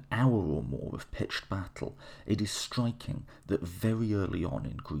involved an hour or more of pitched battle, it is striking that very early on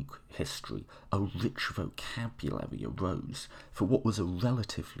in Greek history a rich vocabulary arose for what was a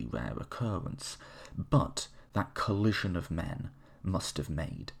relatively rare occurrence, but that collision of men must have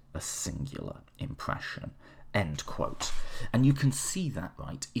made a singular impression." End quote. And you can see that,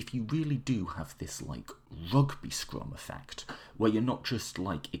 right, if you really do have this, like, rugby scrum effect, where you're not just,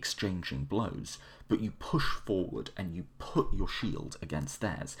 like, exchanging blows, but you push forward and you put your shield against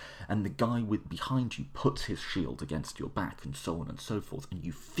theirs, and the guy behind you puts his shield against your back, and so on and so forth, and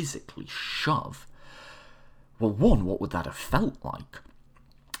you physically shove. Well, one, what would that have felt like?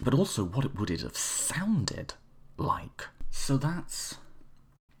 But also, what would it have sounded like? So that's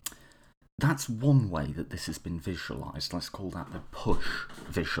one way that this has been visualised. Let's call that the push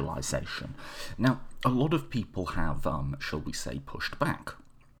visualisation. Now, a lot of people have, shall we say, pushed back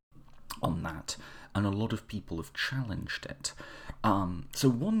on that, and a lot of people have challenged it. So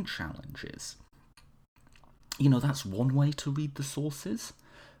one challenge is, that's one way to read the sources,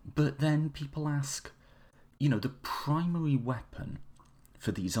 but then people ask, the primary weapon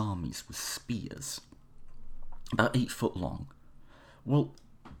for these armies was spears, about 8 foot long. Well,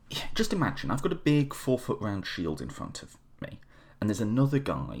 just imagine, I've got a big 4 foot round shield in front of me, and there's another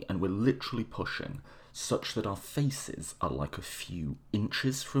guy, and we're literally pushing such that our faces are like a few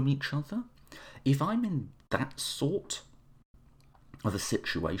inches from each other. If I'm in that sort of a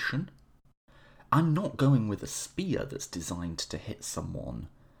situation, I'm not going with a spear that's designed to hit someone,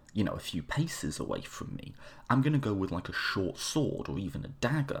 a few paces away from me. I'm going to go with like a short sword or even a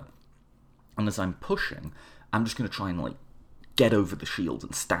dagger. And as I'm pushing, I'm just going to try and get over the shield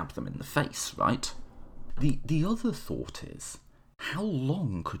and stab them in the face, right? The other thought is, how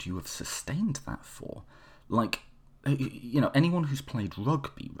long could you have sustained that for? Anyone who's played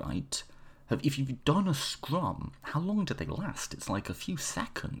rugby, right? If you've done a scrum, how long do they last? It's like a few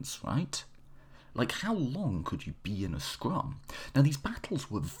seconds, right? How long could you be in a scrum? Now, these battles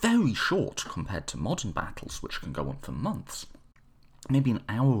were very short compared to modern battles, which can go on for months. Maybe an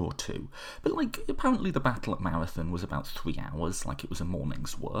hour or two. But, apparently the battle at Marathon was about 3 hours, it was a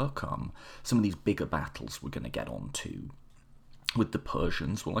morning's work. Some of these bigger battles we're going to get on to with the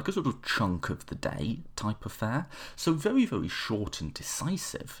Persians were a sort of chunk of the day type affair. So very, very short and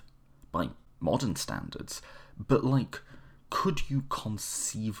decisive by modern standards. But, could you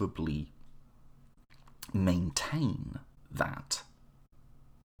conceivably maintain that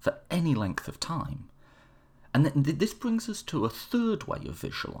for any length of time? And this brings us to a third way of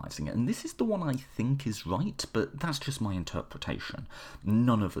visualising it, and this is the one I think is right, but that's just my interpretation.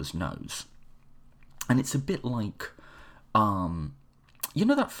 None of us knows. And it's a bit like, the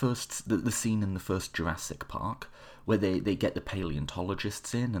scene in the first Jurassic Park, where they get the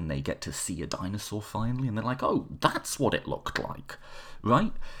paleontologists in and they get to see a dinosaur finally, and they're like, oh, that's what it looked like,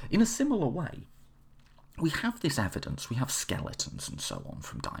 right? In a similar way, we have this evidence, we have skeletons and so on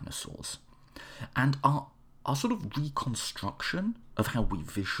from dinosaurs, and our sort of reconstruction of how we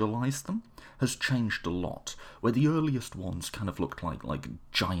visualise them has changed a lot, where the earliest ones kind of looked like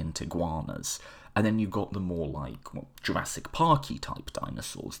giant iguanas, and then you got the more Jurassic Parky type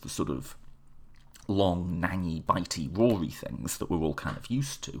dinosaurs, the sort of long, nangy, bitey, roary things that we're all kind of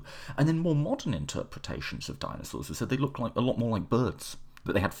used to. And then more modern interpretations of dinosaurs have said they look a lot more like birds,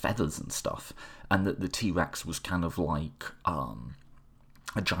 that they had feathers and stuff, and that the T-Rex was kind of like a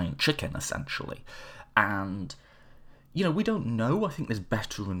giant chicken, essentially. And, we don't know. I think there's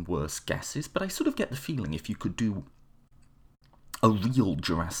better and worse guesses, but I sort of get the feeling if you could do a real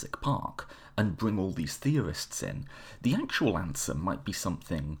Jurassic Park and bring all these theorists in, the actual answer might be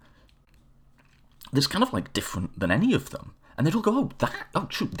something that's kind of different than any of them. And they'd all go,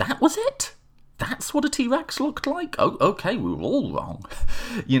 that was it? That's what a T-Rex looked like? Oh, okay, we were all wrong,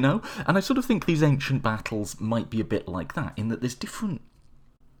 And I sort of think these ancient battles might be a bit like that, in that there's different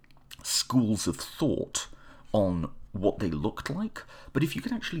schools of thought on what they looked like, but if you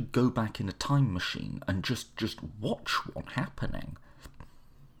could actually go back in a time machine and just watch one happening,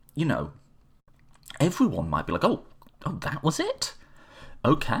 everyone might be like, oh, that was it?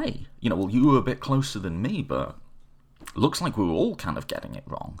 Okay, well, you were a bit closer than me, but looks like we were all kind of getting it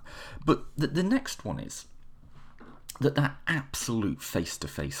wrong. But the next one is that absolute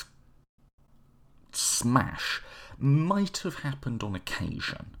face-to-face smash might have happened on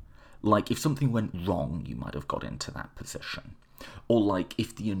occasion. If something went wrong, you might have got into that position. Or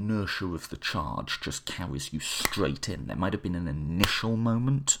if the inertia of the charge just carries you straight in. There might have been an initial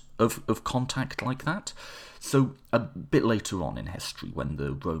moment of contact like that. So a bit later on in history, when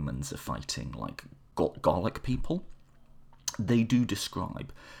the Romans are fighting Gallic people, they do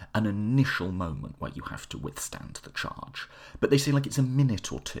describe an initial moment where you have to withstand the charge. But they say it's a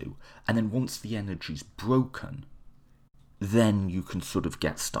minute or two, and then once the energy's broken, then you can sort of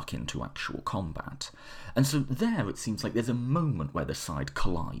get stuck into actual combat. And so there it seems like there's a moment where the side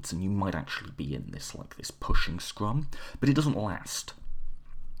collides and you might actually be in this this pushing scrum, but it doesn't last.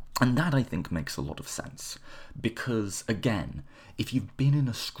 And that, I think, makes a lot of sense. Because, again, if you've been in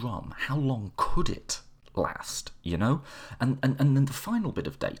a scrum, how long could it last, And then the final bit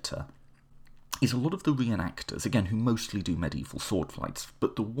of data is a lot of the reenactors, again, who mostly do medieval sword fights,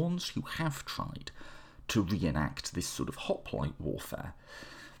 but the ones who have tried to reenact this sort of hoplite warfare,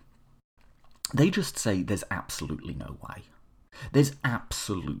 they just say there's absolutely no way. There's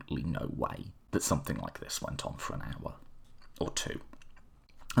absolutely no way that something like this went on for an hour. or two.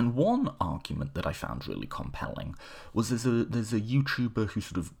 And one argument that I found really compelling was there's a YouTuber who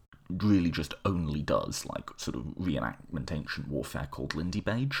sort of really just only does like sort of reenactment ancient warfare called Lindy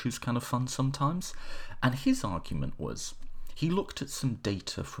Bage, who's kind of fun sometimes. And his argument was he looked at some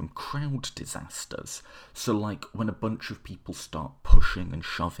data from crowd disasters. So like when a bunch of people start pushing and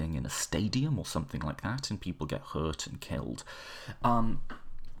shoving in a stadium or something like that and people get hurt and killed. And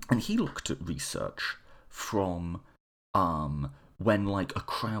he looked at research from when like a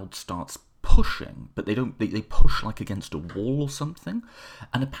crowd starts pushing, but they push like against a wall or something,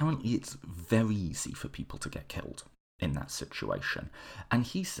 and apparently it's very easy for people to get killed in that situation. And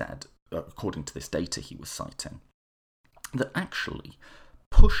he said, according to this data he was citing, that actually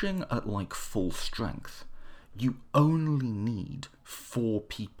pushing at like full strength, you only need 4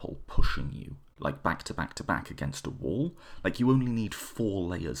 people pushing you like back to back to back against a wall. Like you only need 4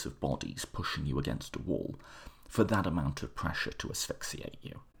 layers of bodies pushing you against a wall for that amount of pressure to asphyxiate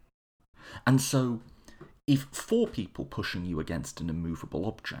you. And so, if 4 people pushing you against an immovable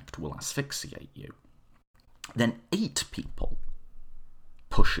object will asphyxiate you, then 8 people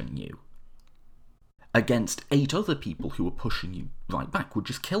pushing you against 8 other people who are pushing you right back would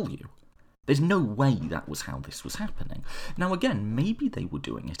just kill you. There's no way that was how this was happening. Now again, maybe they were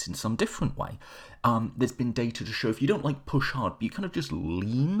doing it in some different way. There's been data to show if you don't like push hard, but you kind of just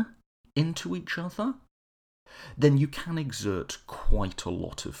lean into each other, then you can exert quite a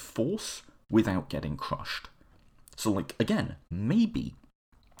lot of force without getting crushed. So like, again, maybe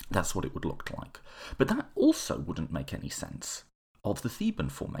that's what it would look like. But that also wouldn't make any sense of the Theban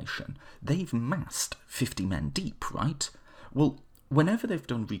formation. They've massed 50 men deep, right? Well, whenever they've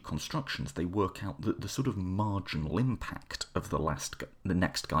done reconstructions, they work out that the sort of marginal impact of the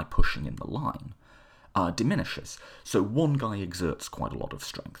next guy pushing in the line diminishes. So one guy exerts quite a lot of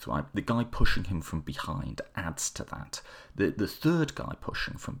strength, right? The guy pushing him from behind adds to that. The third guy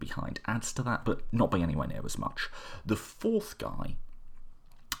pushing from behind adds to that, but not by anywhere near as much. The fourth guy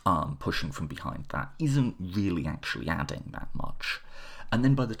pushing from behind that isn't really actually adding that much. And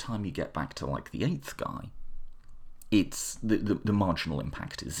then by the time you get back to like the 8th guy, it's the marginal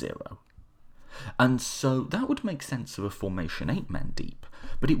impact is 0. And so that would make sense of a formation 8 men deep,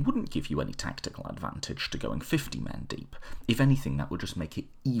 but it wouldn't give you any tactical advantage to going 50 men deep. If anything, that would just make it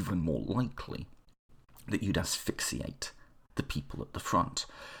even more likely that you'd asphyxiate the people at the front.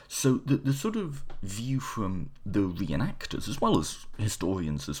 So the sort of view from the reenactors, as well as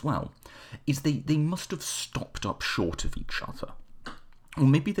historians as well, is they must have stopped up short of each other. Or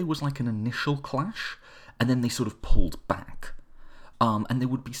maybe there was like an initial clash, and then they sort of pulled back. And there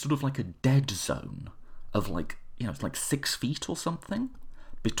would be sort of like a dead zone of like, it's like 6 feet or something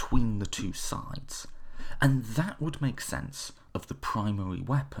between the two sides. And that would make sense of the primary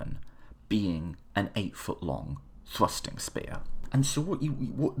weapon being an 8-foot long thrusting spear. And so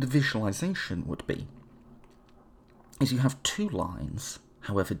what the visualization would be is you have 2 lines,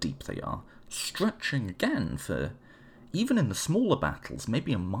 however deep they are, stretching again for, even in the smaller battles,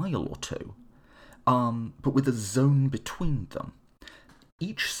 maybe a mile or 2, but with a zone between them.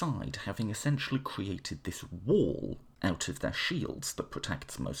 Each side having essentially created this wall out of their shields that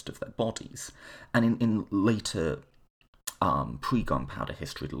protects most of their bodies. And in later pre-gunpowder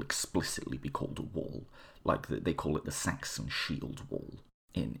history, it'll explicitly be called a wall. Like they call it the Saxon shield wall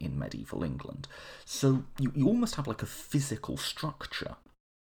in medieval England. So you almost have like a physical structure,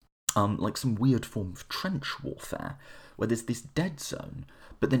 like some weird form of trench warfare, where there's this dead zone,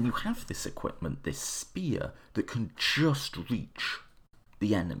 but then you have this equipment, this spear, that can just reach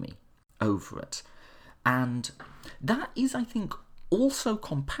the enemy over it. And that is, I think, also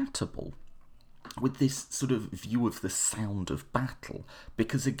compatible with this sort of view of the sound of battle,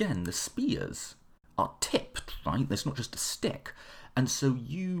 because again, the spears are tipped, right? There's not just a stick. And so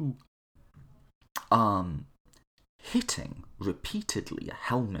you hitting repeatedly a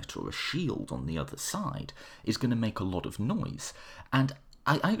helmet or a shield on the other side is going to make a lot of noise. And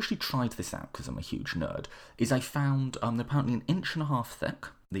I actually tried this out because I'm a huge nerd, is I found they're apparently 1.5 inches thick,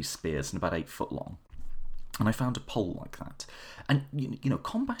 these spears, and about 8 foot long. And I found a pole like that. And,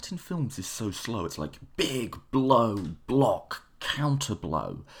 combat in films is so slow. It's like big, blow, block, counter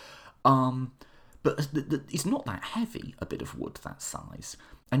blow. But it's not that heavy, a bit of wood that size.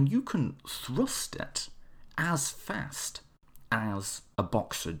 And you can thrust it as fast as a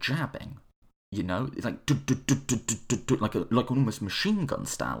boxer jabbing. It's like like an almost machine gun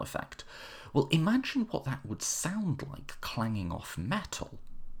style effect. Well, imagine what that would sound like clanging off metal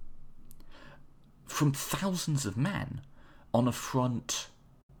from thousands of men on a front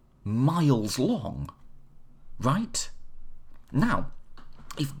miles long, right? Now,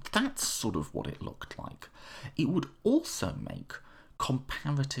 if that's sort of what it looked like, it would also make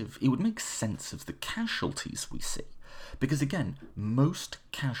it would make sense of the casualties we see. Because again, most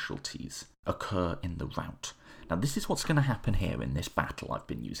casualties occur in the rout. Now this is what's going to happen here in this battle I've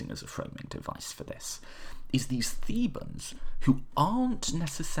been using as a framing device for this, is these Thebans, who aren't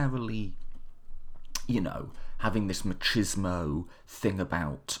necessarily, having this machismo thing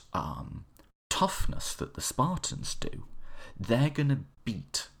about toughness that the Spartans do, they're going to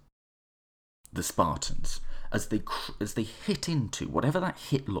beat the Spartans as they hit into whatever that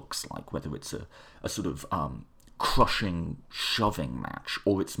hit looks like, whether it's a sort of crushing, shoving match,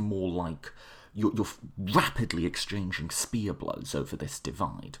 or it's more like you're rapidly exchanging spear blows over this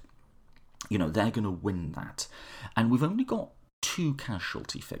divide. They're going to win that. And we've only got 2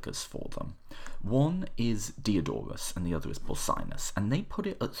 casualty figures for them. One is Diodorus and the other is Porcinus, and they put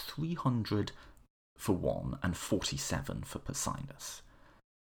it at 300 for one and 47 for Porcinus.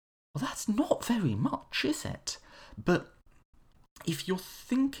 Well, that's not very much, is it? But if you're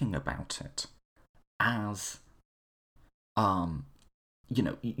thinking about it as,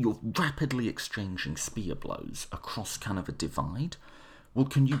 you're rapidly exchanging spear blows across kind of a divide, well,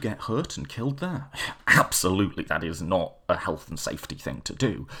 can you get hurt and killed there? Absolutely, that is not a health and safety thing to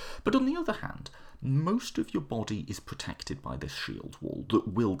do. But on the other hand, most of your body is protected by this shield wall that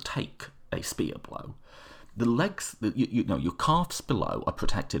will take a spear blow. The legs, your calves below are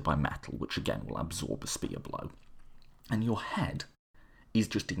protected by metal, which again will absorb a spear blow. And your head is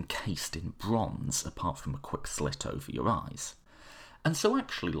just encased in bronze, apart from a quick slit over your eyes. And so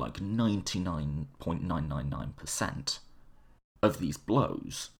actually, like 99.999% of these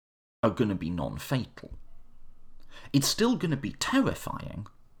blows are going to be non-fatal. It's still going to be terrifying,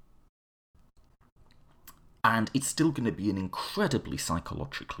 and it's still going to be an incredibly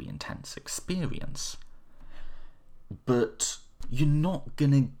psychologically intense experience. But you're not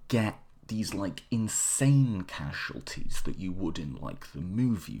going to get these, insane casualties that you would in, the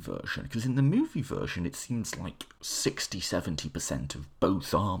movie version. Because in the movie version, it seems like 60-70% of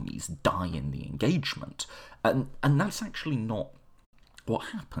both armies die in the engagement. And that's actually not what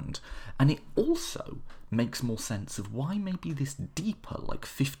happened. And it also makes more sense of why maybe this deeper,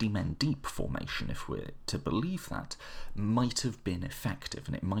 50 men deep formation, if we're to believe that, might have been effective,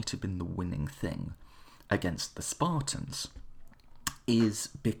 and it might have been the winning thing against the Spartans, is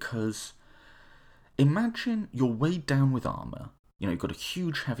because imagine you're weighed down with armour, you've got a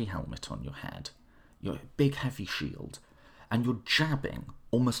huge heavy helmet on your head, your big heavy shield, and you're jabbing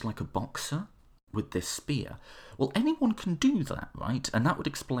almost like a boxer with this spear. Well, anyone can do that, right? And that would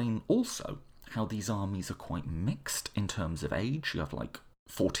explain also how these armies are quite mixed in terms of age. You have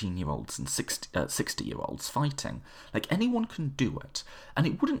 14-year-olds and 60-year-olds fighting. Anyone can do it, and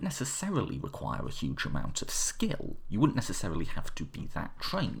it wouldn't necessarily require a huge amount of skill. You wouldn't necessarily have to be that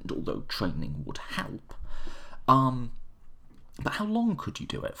trained, although training would help. But how long could you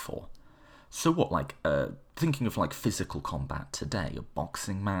do it for? So what, thinking of physical combat today, a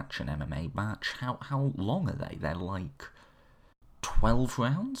boxing match, an MMA match, how long are they? They're 12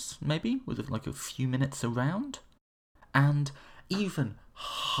 rounds, maybe, with a few minutes a round? And even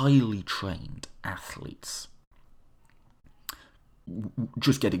highly trained athletes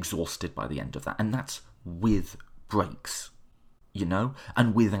just get exhausted by the end of that, and that's with breaks,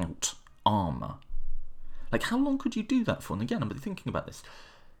 and without armour. How long could you do that for? And again, I'm thinking about this.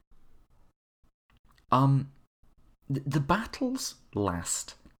 The battles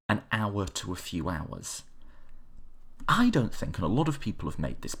last an hour to a few hours. I don't think, and a lot of people have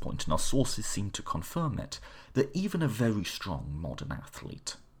made this point, and our sources seem to confirm it, that even a very strong modern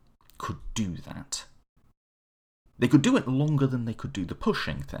athlete could do that. They could do it longer than they could do the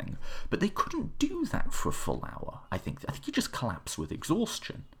pushing thing, but they couldn't do that for a full hour, I think. You just collapse with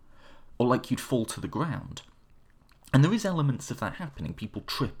exhaustion, or you'd fall to the ground. And there is elements of that happening. People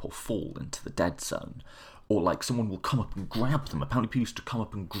trip or fall into the dead zone, or someone will come up and grab them. Apparently people used to come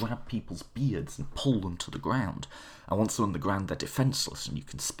up and grab people's beards and pull them to the ground. And once they're on the ground, they're defenceless and you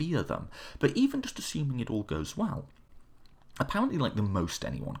can spear them. But even just assuming it all goes well, apparently the most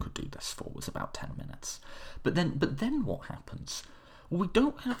anyone could do this for was about 10 minutes. But then what happens? Well, we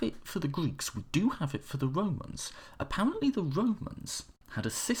don't have it for the Greeks, we do have it for the Romans. Apparently the Romans had a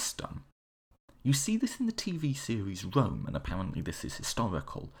system. You see this in the TV series Rome, and apparently this is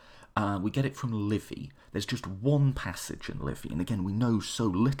historical. We get it from Livy. There's just one passage in Livy, and again, we know so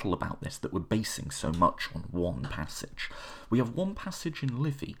little about this that we're basing so much on one passage. We have one passage in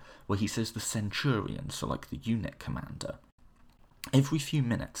Livy where he says the centurion, so the unit commander, every few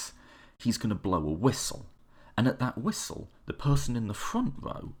minutes he's going to blow a whistle, and at that whistle, the person in the front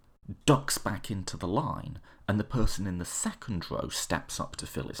row ducks back into the line, and the person in the second row steps up to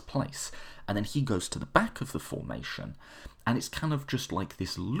fill his place, and then he goes to the back of the formation, and it's kind of just like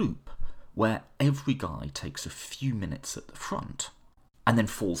this loop where every guy takes a few minutes at the front and then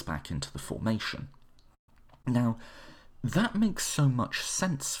falls back into the formation. Now, that makes so much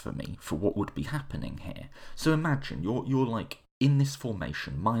sense for me for what would be happening here. So imagine you're like in this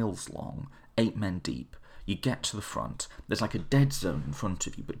formation, miles long, 8 men deep. You get to the front, there's like a dead zone in front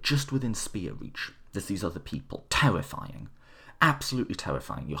of you, but just within spear reach, there's these other people. Terrifying. Absolutely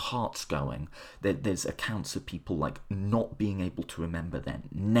terrifying. Your heart's going. There's accounts of people like not being able to remember their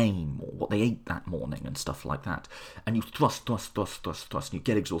name or what they ate that morning and stuff like that. And you thrust, and you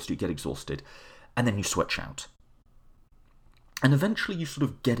get exhausted, and then you switch out. And eventually you sort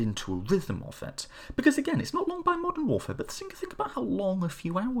of get into a rhythm of it. Because again, it's not long by Modern Warfare, but think about how long a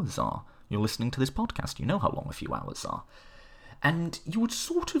few hours are. You're listening to this podcast, you know how long a few hours are. And you would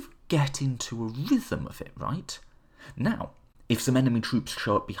sort of get into a rhythm of it, right? Now, if some enemy troops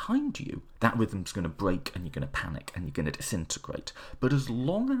show up behind you, that rhythm's going to break and you're going to panic and you're going to disintegrate. But as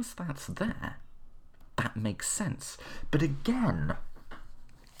long as that's there, that makes sense. But again,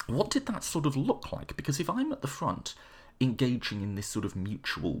 what did that sort of look like? Because if I'm at the front, engaging in this sort of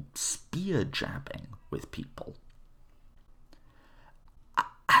mutual spear jabbing with people,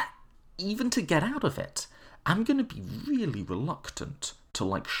 even to get out of it, I'm going to be really reluctant to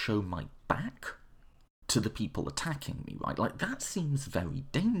like show my back to the people attacking me, right? Like that seems very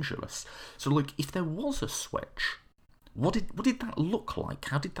dangerous. So like if there was a switch, what did that look like?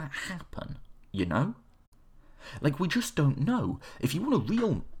 How did that happen? You know? Like we just don't know. If you want a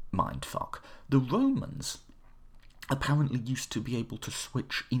real mindfuck, the Romans apparently used to be able to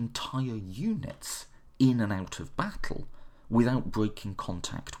switch entire units in and out of battle without breaking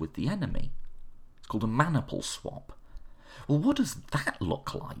contact with the enemy. It's called a maniple swap. Well, what does that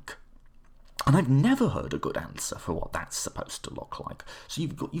look like? And I've never heard a good answer for what that's supposed to look like. So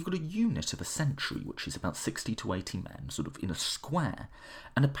you've got a unit of a sentry, which is about 60 to 80 men, sort of in a square,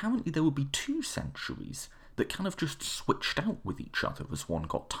 and apparently there would be 2 sentries that kind of just switched out with each other as one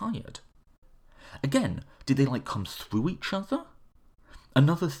got tired. Again, did they like come through each other?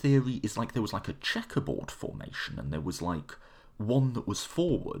 Another theory is like there was like a checkerboard formation and there was like one that was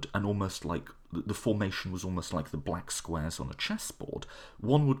forward and almost like the formation was almost like the black squares on a chessboard.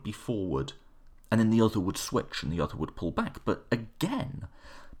 One would be forward and then the other would switch and the other would pull back. But again,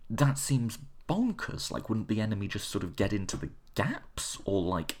 that seems bonkers. Like, wouldn't the enemy just sort of get into the gaps? Or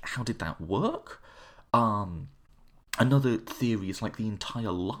like, how did that work? Another theory is like the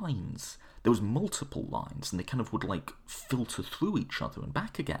entire lines. There was multiple lines and they kind of would like filter through each other and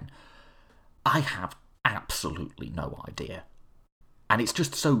back again. I have absolutely no idea. And it's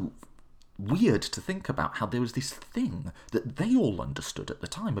just so weird to think about how there was this thing that they all understood at the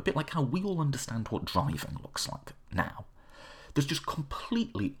time, a bit like how we all understand what driving looks like now. That's just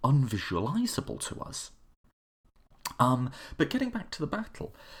completely unvisualizable to us. But getting back to the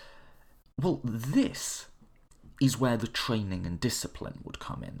battle, well, this is where the training and discipline would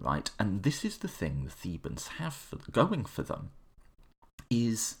come in, right? And this is the thing the Thebans have going for them,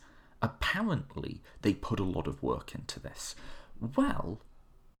 is apparently they put a lot of work into this. Well,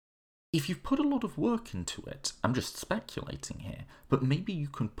 if you've put a lot of work into it, I'm just speculating here, but maybe you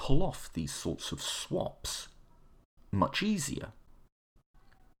can pull off these sorts of swaps much easier.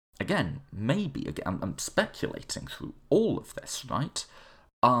 Again, I'm speculating through all of this, right?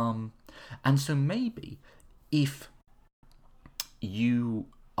 And so maybe if you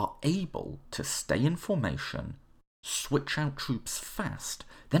are able to stay in formation, switch out troops fast,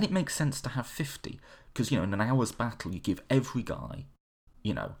 then it makes sense to have 50. Because, in an hour's battle, you give every guy,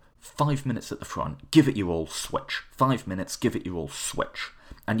 5 minutes at the front, give it your all, switch. 5 minutes, give it your all, switch.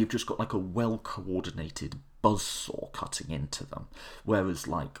 And you've just got like a well-coordinated buzzsaw cutting into them. Whereas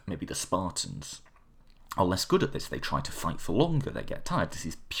like maybe the Spartans are less good at this. They try to fight for longer, they get tired. This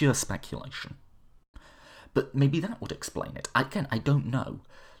is pure speculation. But maybe that would explain it. Again, I don't know.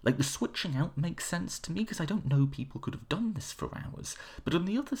 Like, the switching out makes sense to me because I don't know people could have done this for hours. But on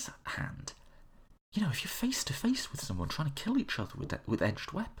the other hand, if you're face to face with someone trying to kill each other with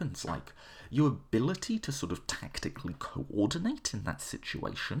edged weapons, like, your ability to sort of tactically coordinate in that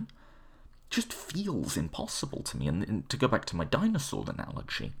situation just feels impossible to me. And to go back to my dinosaur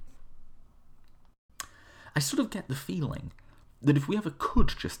analogy, I sort of get the feeling that if we ever could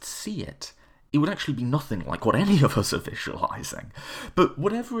just see it, it would actually be nothing like what any of us are visualising. But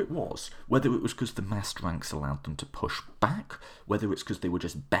whatever it was, whether it was because the massed ranks allowed them to push back, whether it's because they were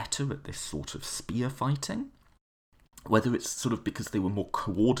just better at this sort of spear fighting, whether it's sort of because they were more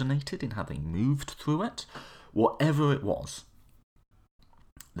coordinated in how they moved through it, whatever it was,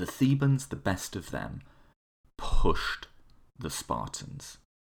 The Thebans, the best of them, pushed the Spartans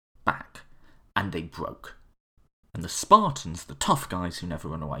back, and they broke. And the Spartans, the tough guys who never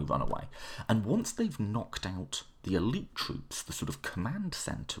run away. And once they've knocked out the elite troops, the sort of command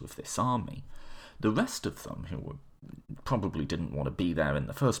centre of this army, the rest of them, who probably didn't want to be there in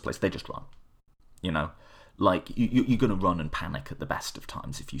the first place, they just run. You know? Like, you're going to run and panic at the best of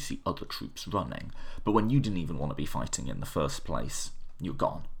times if you see other troops running. But when you didn't even want to be fighting in the first place, you're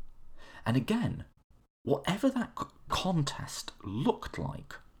gone. And again, whatever that contest looked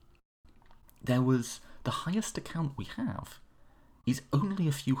like, there was... The highest account we have is only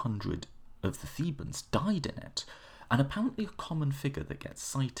a few hundred of the Thebans died in it, and apparently a common figure that gets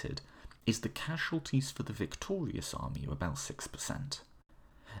cited is the casualties for the victorious army are about 6%.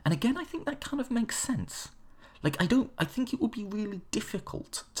 And again, I think that kind of makes sense. Like, I think it would be really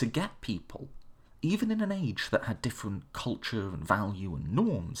difficult to get people, even in an age that had different culture and value and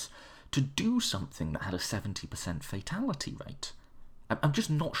norms, to do something that had a 70% fatality rate. I'm just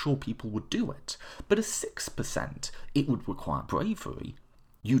not sure people would do it. But at 6%, it would require bravery.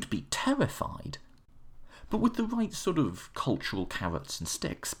 You'd be terrified. But with the right sort of cultural carrots and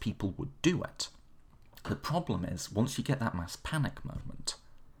sticks, people would do it. The problem is, once you get that mass panic moment,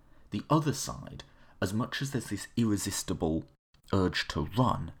 the other side, as much as there's this irresistible urge to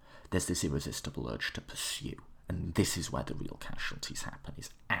run, there's this irresistible urge to pursue. And this is where the real casualties happen,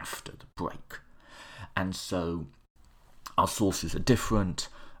 is after the break. And so... our sources are different.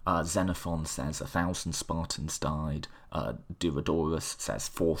 Xenophon says 1,000 Spartans died. Diodorus says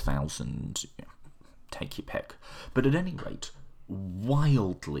 4,000. Take your pick. But at any rate,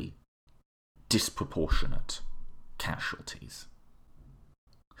 wildly disproportionate casualties.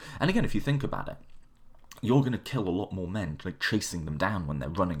 And again, if you think about it, you're going to kill a lot more men, like chasing them down when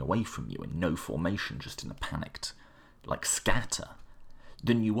they're running away from you in no formation, just in a panicked, like, scatter,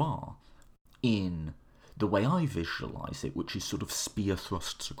 than you are in... the way I visualise it, which is sort of spear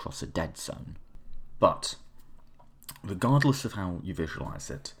thrusts across a dead zone. But, regardless of how you visualise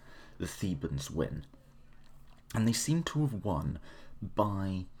it, the Thebans win. And they seem to have won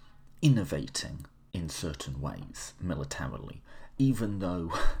by innovating in certain ways, militarily, even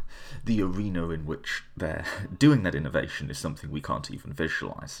though the arena in which they're doing that innovation is something we can't even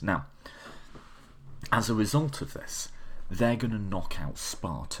visualise. Now, as a result of this, they're going to knock out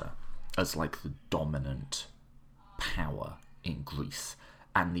Sparta as like the dominant power in Greece,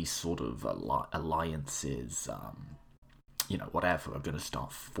 and these sort of alliances, whatever, are going to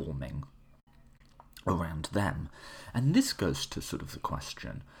start forming around them. And this goes to sort of the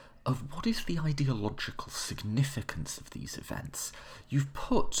question of what is the ideological significance of these events? You've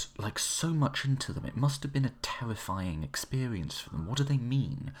put like so much into them. It must have been a terrifying experience for them. What do they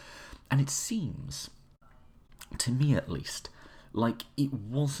mean? And it seems, to me at least, like it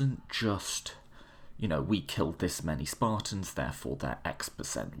wasn't just, we killed this many Spartans, therefore they're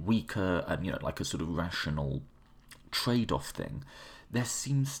X% weaker, and, like a sort of rational trade-off thing. There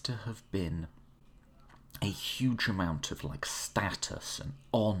seems to have been a huge amount of, like, status and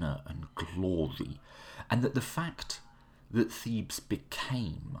honour and glory, and that the fact that Thebes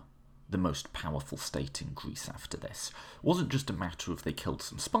became the most powerful state in Greece after this wasn't just a matter of they killed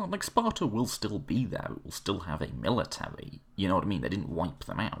some Spartans. Like, Sparta will still be there, it will still have a military, you know what I mean? They didn't wipe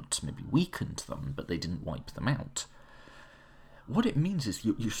them out, maybe weakened them, but they didn't wipe them out. What it means is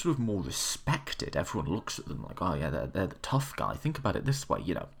you're sort of more respected. Everyone looks at them like, oh yeah, they're the tough guy. Think about it this way,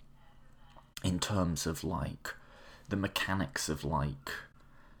 in terms of, like, the mechanics of, like,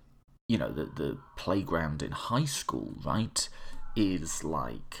 the playground in high school, right? Is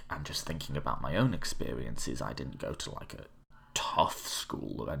like, I'm just thinking about my own experiences. I didn't go to like a tough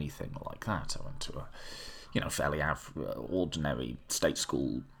school or anything like that. I went to a, fairly ordinary state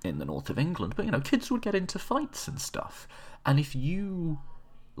school in the north of England. But, kids would get into fights and stuff. And if you,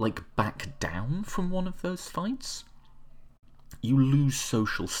 like, back down from one of those fights, you lose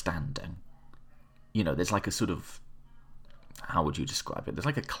social standing. There's like a sort of, how would you describe it? There's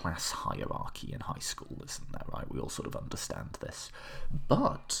like a class hierarchy in high school, isn't there, right? We all sort of understand this.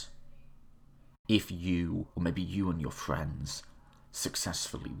 But if you, or maybe you and your friends,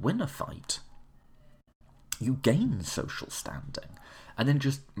 successfully win a fight, you gain social standing. And then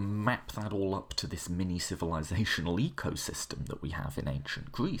just map that all up to this mini-civilizational ecosystem that we have in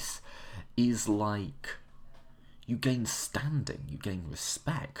ancient Greece, is like, you gain standing, you gain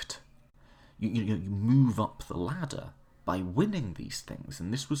respect. You move up the ladder by winning these things.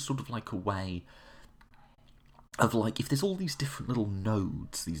 And this was sort of like a way of, like, if there's all these different little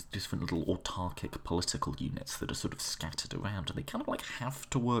nodes, these different little autarkic political units that are sort of scattered around, and they kind of like have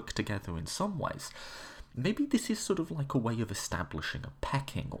to work together in some ways, maybe this is sort of like a way of establishing a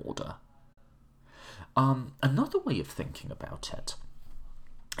pecking order. Another way of thinking about it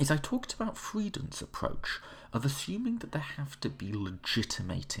is I talked about Frieden's approach of assuming that there have to be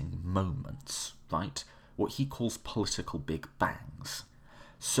legitimating moments, right? What he calls political big bangs.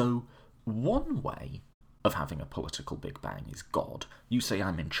 So one way of having a political big bang is God. You say,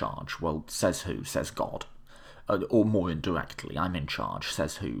 I'm in charge. Well, says who? Says God. Or more indirectly, I'm in charge.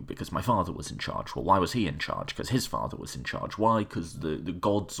 Says who? Because my father was in charge. Well, why was he in charge? Because his father was in charge. Why? Because the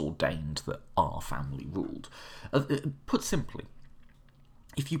gods ordained that our family ruled. Put simply,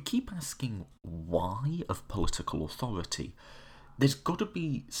 if you keep asking why of political authority, there's got to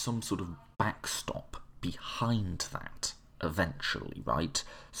be some sort of backstop behind that eventually, right?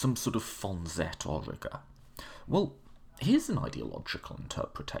 Some sort of Fonzette Origer. Well, here's an ideological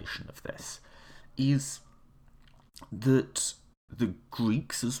interpretation of this, is that the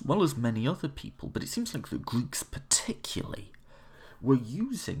Greeks, as well as many other people, but it seems like the Greeks particularly, were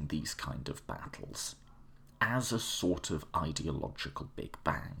using these kind of battles as a sort of ideological big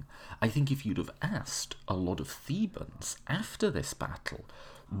bang. I think if you'd have asked a lot of Thebans after this battle,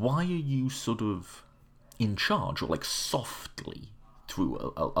 why are you sort of in charge, or like softly,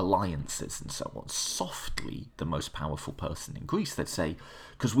 through alliances and so on, softly the most powerful person in Greece, they'd say,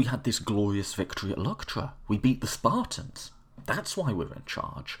 because we had this glorious victory at Leuctra, we beat the Spartans, that's why we're in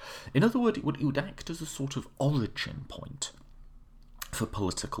charge. In other words, it would act as a sort of origin point for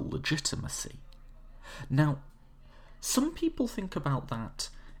political legitimacy. Now, some people think about that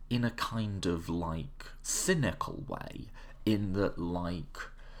in a kind of like cynical way, in that like,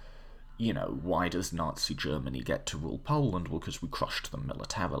 you know, why does Nazi Germany get to rule Poland? Well, because we crushed them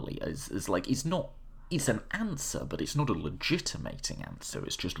militarily. It's an answer, but it's not a legitimating answer.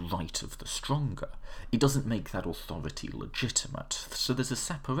 It's just right of the stronger. It doesn't make that authority legitimate. So there's a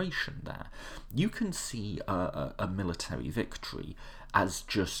separation there. You can see a military victory as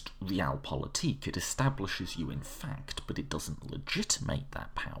just realpolitik. It establishes you in fact, but it doesn't legitimate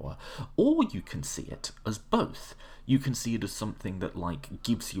that power. Or you can see it as both. You can see it as something that like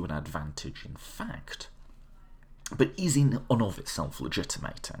gives you an advantage in fact, but is in and of itself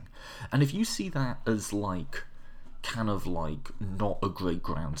legitimating. And if you see that as like kind of like not a great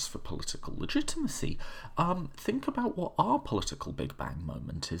grounds for political legitimacy, think about what our political Big Bang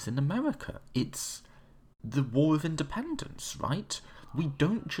moment is in America. It's the War of Independence, right? We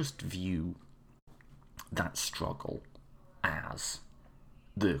don't just view that struggle as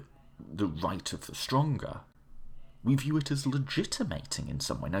the right of the stronger. We view it as legitimating in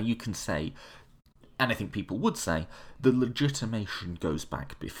some way. Now you can say, and I think people would say, the legitimation goes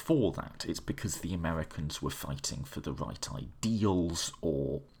back before that. It's because the Americans were fighting for the right ideals,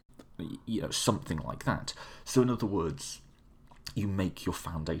 or something like that. So in other words, you make your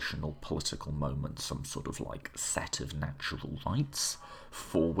foundational political moment some sort of like set of natural rights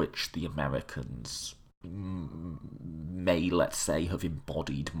for which the Americans may, let's say, have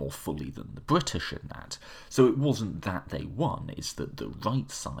embodied more fully than the British in that. So it wasn't that they won, it's that the right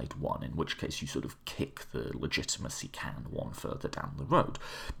side won, in which case you sort of kick the legitimacy can one further down the road.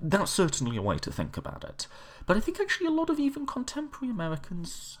 That's certainly a way to think about it. But I think actually a lot of even contemporary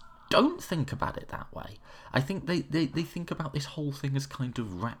Americans don't think about it that way. I think they think about this whole thing as kind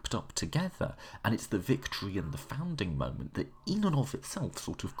of wrapped up together, and it's the victory and the founding moment that in and of itself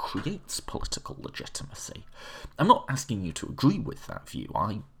sort of creates political legitimacy. I'm not asking you to agree with that view,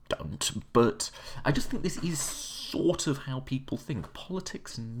 I don't, but I just think this is sort of how people think.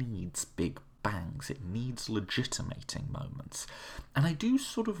 Politics needs big bangs, it needs legitimating moments, and I do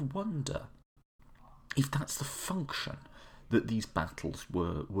sort of wonder if that's the function that these battles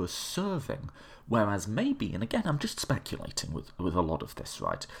were serving, whereas maybe, and again I'm just speculating with a lot of this,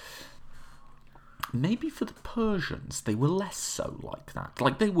 right, maybe for the Persians they were less so like that,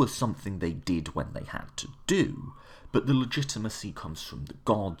 like they were something they did when they had to do, but the legitimacy comes from the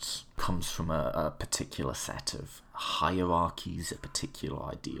gods, comes from a particular set of hierarchies, a particular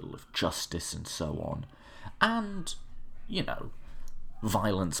ideal of justice and so on, and,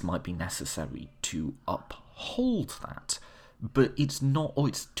 violence might be necessary to uphold that, but it's not, or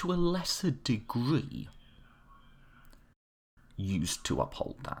it's to a lesser degree used to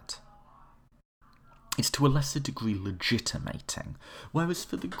uphold that. It's to a lesser degree legitimating. Whereas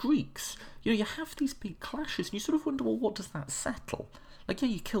for the Greeks, you have these big clashes, and you sort of wonder, well, what does that settle? Like, yeah,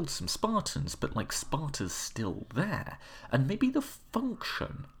 you killed some Spartans, but, like, Sparta's still there. And maybe the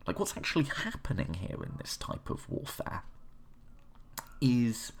function, like, what's actually happening here in this type of warfare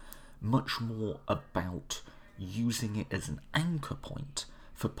is much more about using it as an anchor point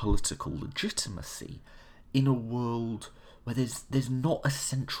for political legitimacy in a world where there's not a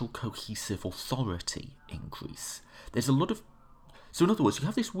central cohesive authority in Greece. There's a lot of... So in other words, you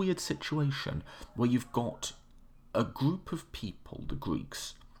have this weird situation where you've got a group of people, the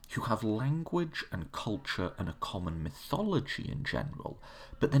Greeks, who have language and culture and a common mythology in general,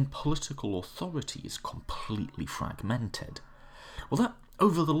 but then political authority is completely fragmented. Well, that,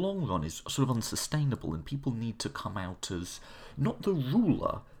 over the long run, is sort of unsustainable, and people need to come out as not the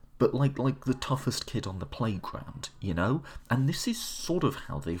ruler, but like the toughest kid on the playground, you know? And this is sort of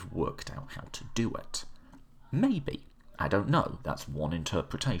how they've worked out how to do it. Maybe. I don't know. That's one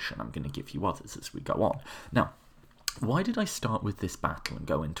interpretation. I'm going to give you others as we go on. Now, why did I start with this battle and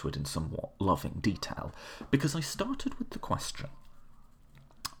go into it in somewhat loving detail? Because I started with the question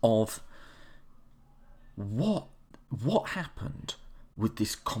of what happened with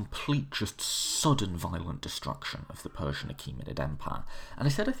this complete, just sudden violent destruction of the Persian Achaemenid Empire. And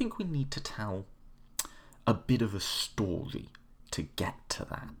I said I think we need to tell a bit of a story to get to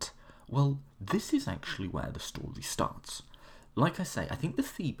that. Well, this is actually where the story starts. Like I say, I think the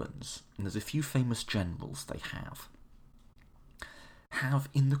Thebans, and there's a few famous generals they have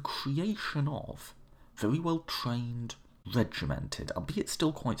in the creation of very well trained, regimented, albeit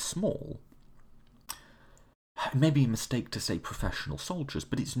still quite small, it may be a mistake to say professional soldiers,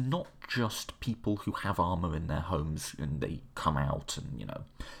 but it's not just people who have armour in their homes and they come out and, you know,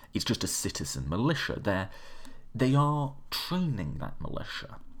 it's just a citizen militia. They are training that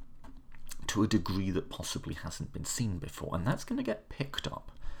militia to a degree that possibly hasn't been seen before, and that's going to get picked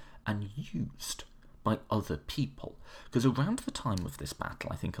up and used by other people. Because around the time of this battle,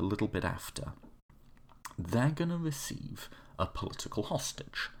 I think a little bit after, they're going to receive a political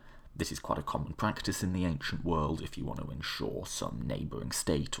hostage. This is quite a common practice in the ancient world. If you want to ensure some neighbouring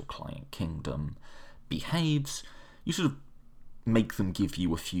state or client kingdom behaves, you sort of make them give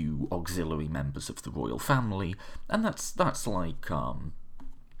you a few auxiliary members of the royal family, and that's like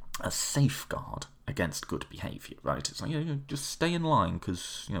a safeguard against good behaviour, right? It's like, just stay in line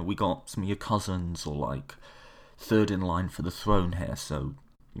because, we got some of your cousins or like third in line for the throne here, so,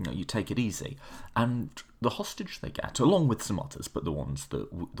 you take it easy. And the hostage they get, along with some others, but the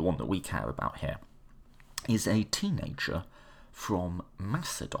one that we care about here, is a teenager from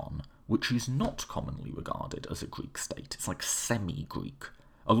Macedon, which is not commonly regarded as a Greek state. It's like semi-Greek.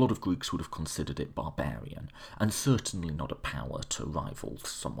 A lot of Greeks would have considered it barbarian, and certainly not a power to rival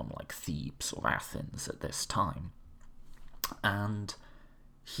someone like Thebes or Athens at this time. And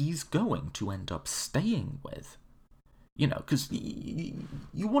he's going to end up staying with, because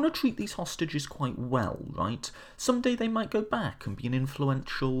you want to treat these hostages quite well, right? Someday they might go back and be an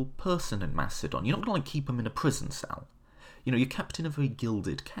influential person in Macedon. You're not going to keep them in a prison cell. You're kept in a very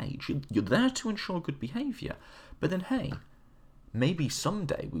gilded cage. You're there to ensure good behaviour, but then, hey, maybe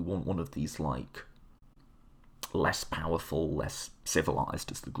someday we want one of these, less powerful, less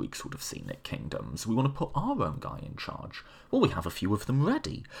civilised, as the Greeks would have seen it, kingdoms. We want to put our own guy in charge. Well, we have a few of them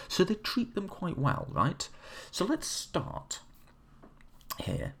ready, so they treat them quite well, right? So let's start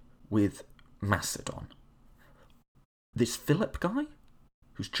here with Macedon. This Philip guy,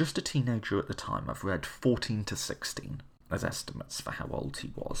 who's just a teenager at the time, I've read 14 to 16 as estimates for how old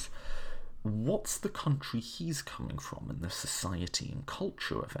he was. What's the country he's coming from and the society and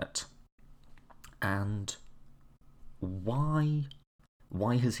culture of it? And why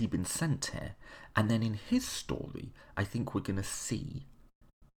has he been sent here? And then in his story, I think we're going to see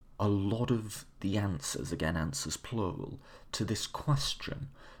a lot of the answers, again answers plural, to this question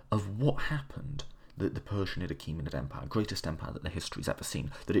of what happened that the Persian Achaemenid Empire, greatest empire that the history's ever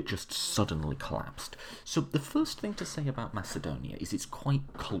seen, that it just suddenly collapsed. So the first thing to say about Macedonia is it's quite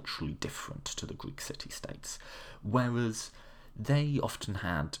culturally different to the Greek city-states. Whereas they often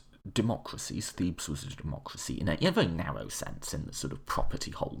had democracies, Thebes was a democracy in a very narrow sense, in the sort of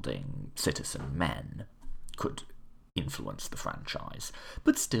property-holding citizen men could influence the franchise.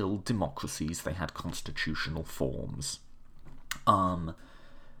 But still, democracies, they had constitutional forms.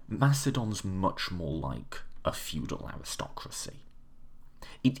 Macedon's much more like a feudal aristocracy.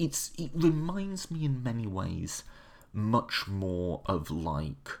 It reminds me in many ways much more of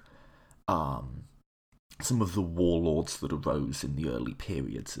some of the warlords that arose in the early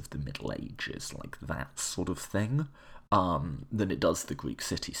periods of the Middle Ages, like that sort of thing, than it does the Greek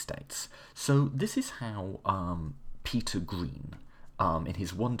city-states. So this is how Peter Green, in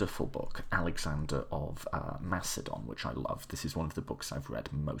his wonderful book, Alexander of Macedon, which I love. This is one of the books I've read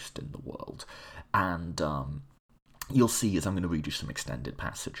most in the world. And you'll see, as I'm going to read you some extended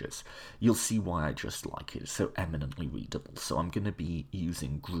passages, you'll see why I just like it. It's so eminently readable. So I'm going to be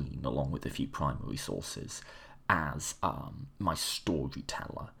using Green, along with a few primary sources, as my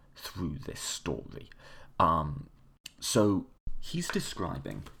storyteller through this story. So he's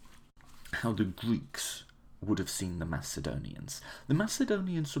describing how the Greeks would have seen the Macedonians. The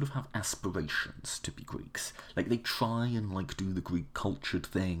Macedonians sort of have aspirations to be Greeks. Like, they try and, like, do the Greek cultured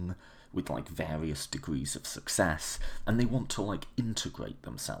thing with, like, various degrees of success, and they want to, like, integrate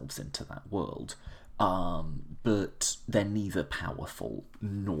themselves into that world. But they're neither powerful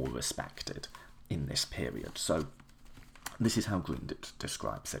nor respected in this period. So this is how Green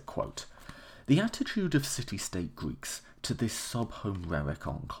describes it, quote, "The attitude of city-state Greeks to this sub-Homeric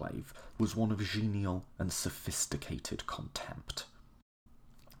enclave was one of genial and sophisticated contempt.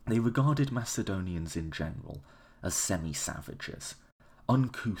 They regarded Macedonians in general as semi-savages,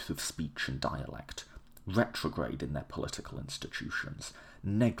 uncouth of speech and dialect, retrograde in their political institutions,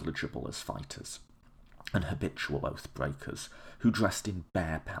 negligible as fighters, and habitual oath-breakers, who dressed in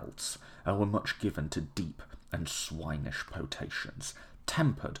bear pelts and were much given to deep and swinish potations,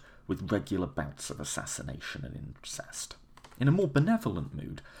 tempered with regular bouts of assassination and incest. In a more benevolent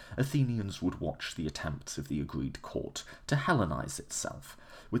mood, Athenians would watch the attempts of the agreed court to Hellenize itself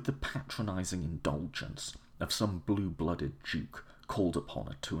with the patronizing indulgence of some blue-blooded duke called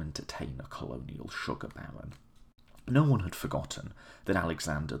upon to entertain a colonial sugar baron. No one had forgotten that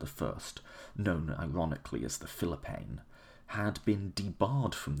Alexander I, known ironically as the Philippine, had been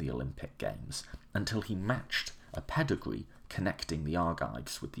debarred from the Olympic Games until he matched a pedigree connecting the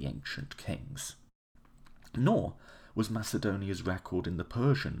Argives with the ancient kings. Nor was Macedonia's record in the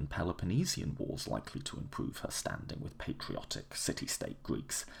Persian and Peloponnesian wars likely to improve her standing with patriotic city-state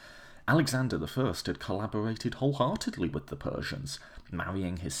Greeks. Alexander I had collaborated wholeheartedly with the Persians,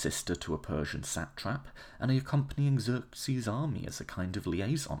 marrying his sister to a Persian satrap and accompanying Xerxes' army as a kind of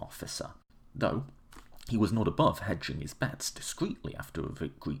liaison officer, though he was not above hedging his bets discreetly after a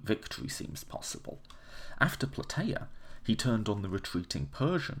Greek victory seems possible. After Plataea, he turned on the retreating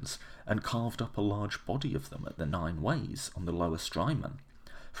Persians and carved up a large body of them at the Nine Ways on the lower Strymon.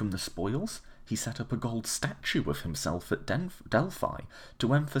 From the spoils, he set up a gold statue of himself at Delphi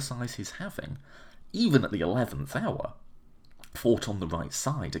to emphasize his having, even at the 11th hour, fought on the right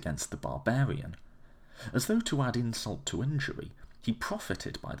side against the barbarian. As though to add insult to injury, he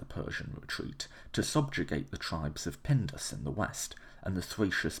profited by the Persian retreat to subjugate the tribes of Pindus in the west and the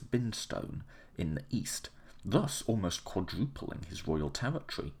Thracian Bindstone in the east, thus almost quadrupling his royal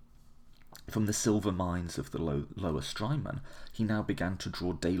territory. From the silver mines of the lower Strymon, he now began to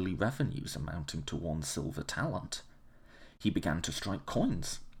draw daily revenues amounting to 1 silver talent. He began to strike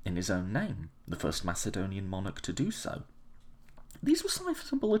coins in his own name, the first Macedonian monarch to do so. These were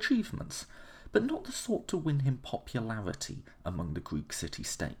sizable achievements, but not the sort to win him popularity among the Greek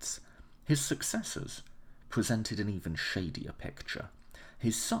city-states. His successors presented an even shadier picture.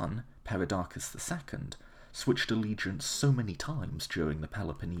 His son, Perdiccas II, switched allegiance so many times during the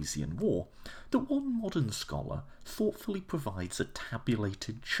Peloponnesian War that one modern scholar thoughtfully provides a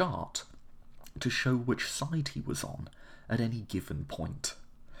tabulated chart to show which side he was on at any given point.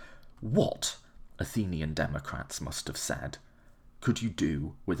 What, Athenian Democrats must have said, could you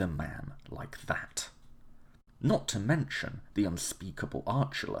do with a man like that? Not to mention the unspeakable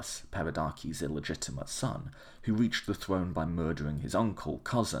Archelaus, Perdiccas' illegitimate son, who reached the throne by murdering his uncle,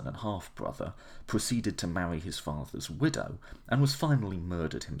 cousin, and half-brother, proceeded to marry his father's widow, and was finally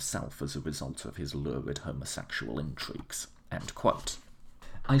murdered himself as a result of his lurid homosexual intrigues." End quote.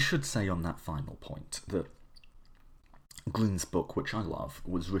 I should say on that final point that Green's book, which I love,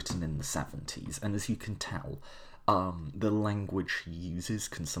 was written in the 70s, and as you can tell, the language he uses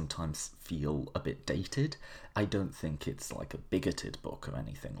can sometimes feel a bit dated. I don't think it's like a bigoted book or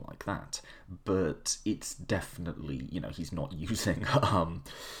anything like that, but it's definitely, he's not using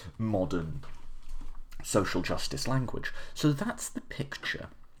modern social justice language. So that's the picture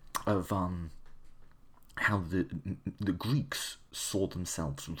of how the Greeks saw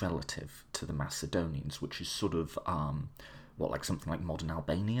themselves relative to the Macedonians, which is sort of like something like modern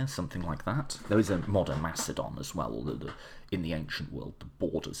Albania, something like that. There is a modern Macedon as well, although in the ancient world the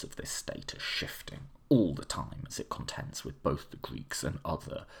borders of this state are shifting all the time as it contends with both the Greeks and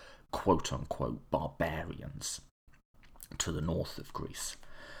other quote-unquote barbarians to the north of Greece.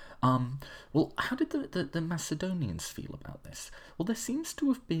 Well, how did the Macedonians feel about this? Well, there seems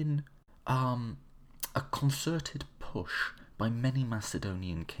to have been a concerted push by many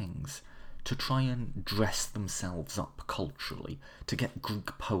Macedonian kings to try and dress themselves up culturally, to get Greek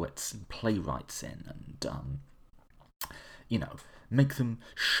poets and playwrights in and, make them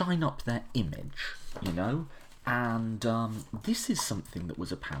shine up their image, And this is something that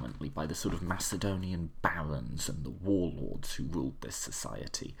was apparently by the sort of Macedonian barons and the warlords who ruled this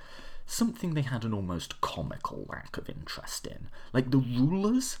society. something they had an almost comical lack of interest in. Like, the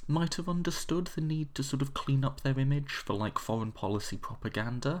rulers might have understood the need to sort of clean up their image for, like, foreign policy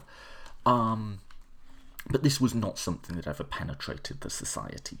propaganda, but this was not something that ever penetrated the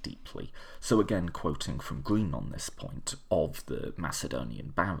society deeply. So again, quoting from Green on this point of the Macedonian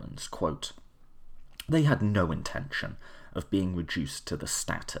barons, quote, "They had no intention of being reduced to the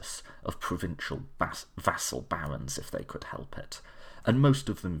status of provincial vassal barons if they could help it, and most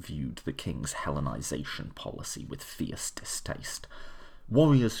of them viewed the king's Hellenization policy with fierce distaste.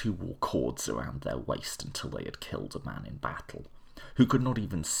 Warriors who wore cords around their waist until they had killed a man in battle, who could not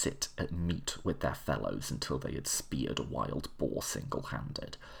even sit at meat with their fellows until they had speared a wild boar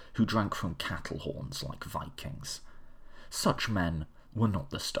single-handed, who drank from cattle horns like Vikings. Such men were not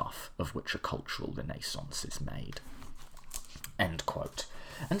the stuff of which a cultural renaissance is made." End quote.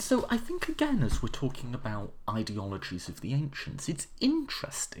 And so I think, again, as we're talking about ideologies of the ancients, it's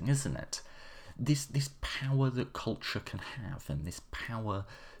interesting, isn't it? This power that culture can have, and this power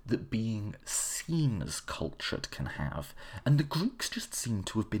that being seen as cultured can have. And the Greeks just seem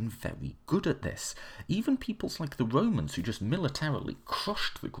to have been very good at this. Even peoples like the Romans, who just militarily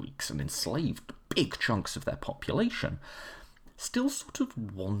crushed the Greeks and enslaved big chunks of their population, still sort of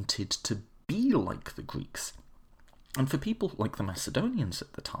wanted to be like the Greeks. And for people like the Macedonians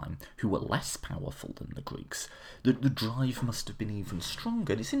at the time, who were less powerful than the Greeks, the drive must have been even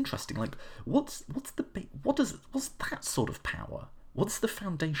stronger. And it's interesting, like, what's that sort of power? What's the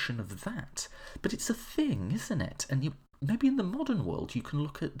foundation of that? But it's a thing, isn't it? And maybe in the modern world, you can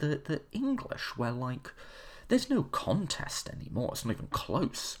look at the English, where, like, there's no contest anymore. It's not even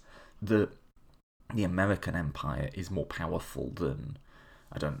close. The American Empire is more powerful than...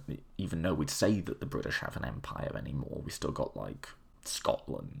 I don't even know we'd say that the British have an empire anymore. We still got, like,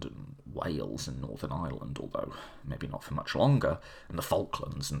 Scotland and Wales and Northern Ireland, although maybe not for much longer, and the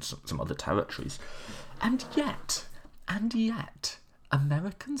Falklands and some other territories. And yet,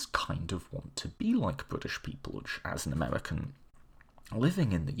 Americans kind of want to be like British people, which, as an American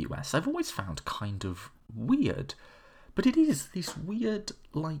living in the US, I've always found kind of weird. But it is this weird,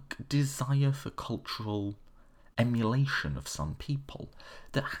 like, desire for cultural emulation of some people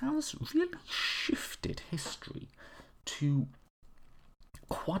that has really shifted history to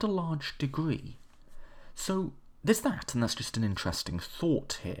quite a large degree. So there's that, and that's just an interesting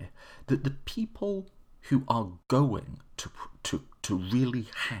thought here, that the people who are going to really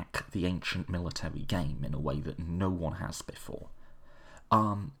hack the ancient military game in a way that no one has before,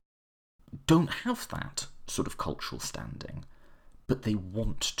 don't have that sort of cultural standing, but they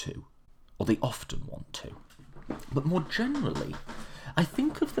want to, or they often want to. But more generally, I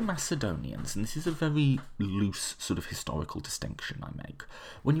think of the Macedonians, and this is a very loose sort of historical distinction I make.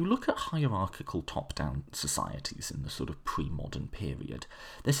 When you look at hierarchical top-down societies in the sort of pre-modern period,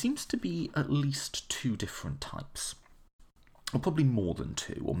 there seems to be at least two different types. Or probably more than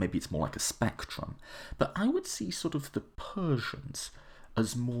two, or maybe it's more like a spectrum. But I would see sort of the Persians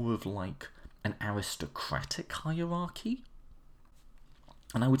as more of like an aristocratic hierarchy.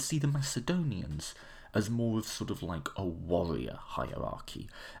 And I would see the Macedonians as more of sort of like a warrior hierarchy.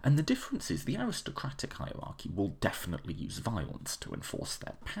 And the difference is the aristocratic hierarchy will definitely use violence to enforce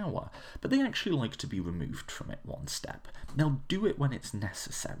their power, but they actually like to be removed from it one step. They'll do it when it's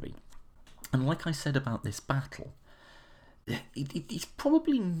necessary. And like I said about this battle, it's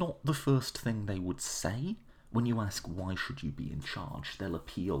probably not the first thing they would say when you ask why should you be in charge. They'll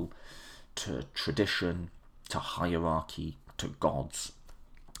appeal to tradition, to hierarchy, to gods.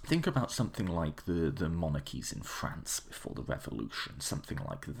 Think about something like the monarchies in France before the Revolution, something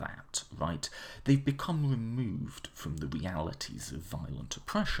like that, right? They've become removed from the realities of violent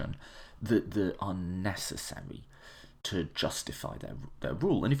oppression that are necessary to justify their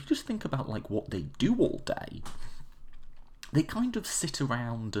rule. And if you just think about like what they do all day, they kind of sit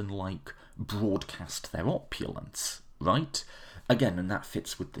around and like broadcast their opulence, right? Again, and that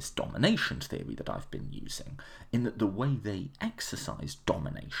fits with this domination theory that I've been using, in that the way they exercise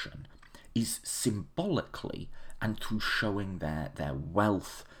domination is symbolically and through showing their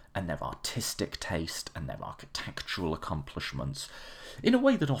wealth and their artistic taste and their architectural accomplishments in a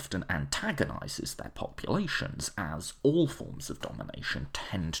way that often antagonizes their populations, as all forms of domination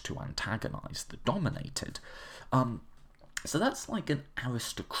tend to antagonize the dominated. So that's like an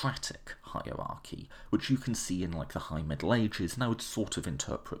aristocratic hierarchy, which you can see in like the High Middle Ages, and I would sort of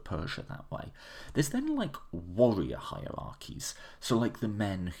interpret Persia that way. There's then like warrior hierarchies, so like the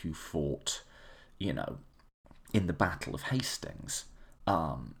men who fought, you know, in the Battle of Hastings.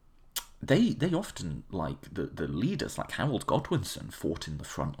 They often, like, the leaders, like Harold Godwinson, fought in the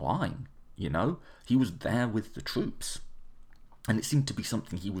front line, you know? He was there with the troops. And it seemed to be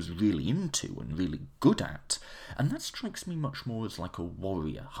something he was really into and really good at. And that strikes me much more as like a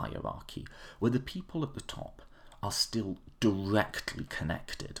warrior hierarchy, where the people at the top are still directly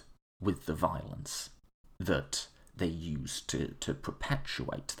connected with the violence that they use to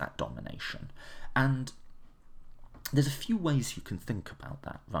perpetuate that domination. And there's a few ways you can think about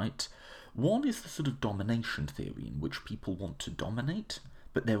that, right? One is the sort of domination theory in which people want to dominate,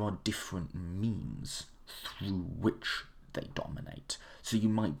 but there are different means through which they dominate. So you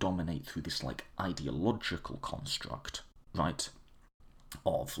might dominate through this like ideological construct, right?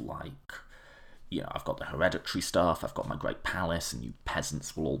 Of like, I've got the hereditary stuff, I've got my great palace, and you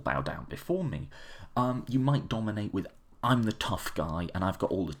peasants will all bow down before me. You might dominate with, I'm the tough guy, and I've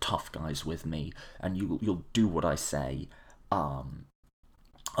got all the tough guys with me, and you'll do what I say.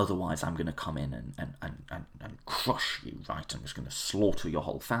 Otherwise, I'm going to come in and crush you, right? I'm just going to slaughter your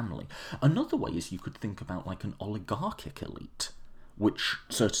whole family. Another way is you could think about like an oligarchic elite, which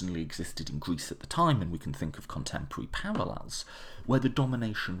certainly existed in Greece at the time, and we can think of contemporary parallels, where the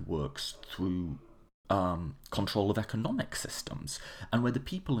domination works through control of economic systems, and where the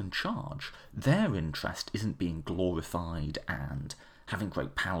people in charge, their interest isn't being glorified and having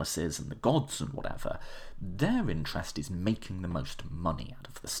great palaces and the gods and whatever. Their interest is making the most money out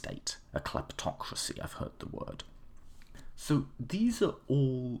of the state. A kleptocracy, I've heard the word. So these are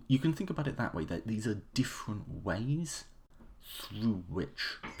all, you can think about it that way, that these are different ways through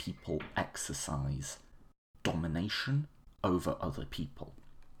which people exercise domination over other people.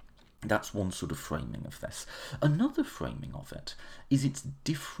 That's one sort of framing of this. Another framing of it is its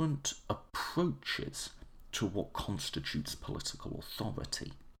different approaches to what constitutes political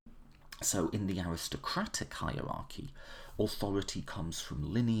authority. So in the aristocratic hierarchy, authority comes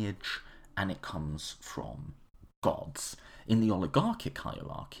from lineage and it comes from gods. In the oligarchic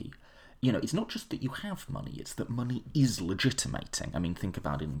hierarchy, it's not just that you have money, it's that money is legitimating. I mean, think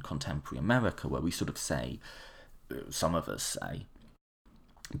about it in contemporary America, where we sort of say, some of us say,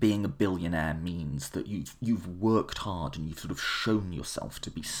 being a billionaire means that you've worked hard and you've sort of shown yourself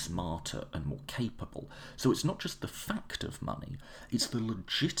to be smarter and more capable. So it's not just the fact of money, it's the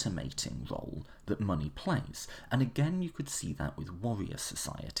legitimating role that money plays. And again, you could see that with warrior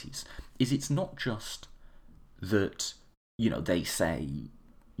societies. It's not just that, they say,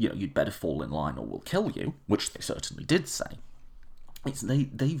 you'd better fall in line or we'll kill you, which they certainly did say. It's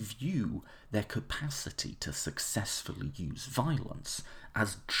they view their capacity to successfully use violence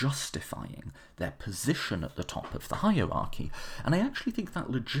as justifying their position at the top of the hierarchy. And I actually think that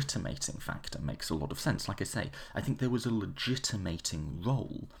legitimating factor makes a lot of sense. Like I say, I think there was a legitimating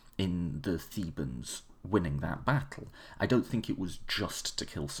role in the Thebans winning that battle. I don't think it was just to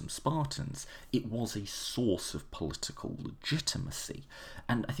kill some Spartans. It was a source of political legitimacy.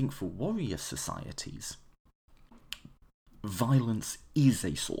 And I think for warrior societies, violence is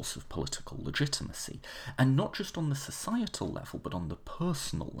a source of political legitimacy, and not just on the societal level, but on the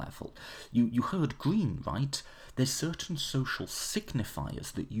personal level. You heard Green, right? There's certain social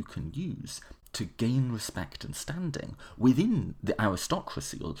signifiers that you can use to gain respect and standing within the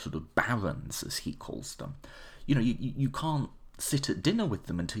aristocracy, or sort of barons, as he calls them. You can't sit at dinner with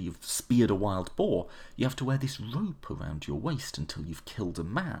them until you've speared a wild boar. You have to wear this rope around your waist until you've killed a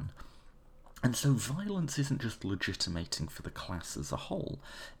man. And so violence isn't just legitimating for the class as a whole,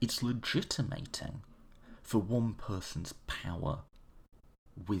 it's legitimating for one person's power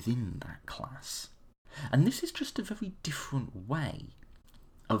within that class. And this is just a very different way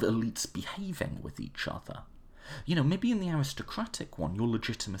of elites behaving with each other. Maybe in the aristocratic one, your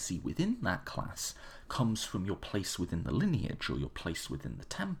legitimacy within that class comes from your place within the lineage or your place within the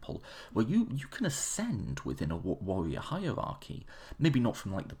temple, where you can ascend within a warrior hierarchy, maybe not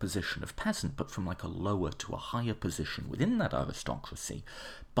from like the position of peasant, but from like a lower to a higher position within that aristocracy,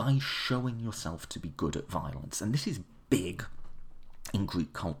 by showing yourself to be good at violence. And this is big in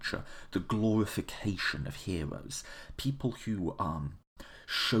Greek culture, the glorification of heroes, people who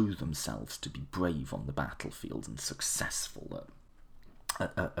show themselves to be brave on the battlefield and successful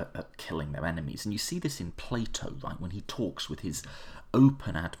at killing their enemies. And you see this in Plato, right, when he talks with his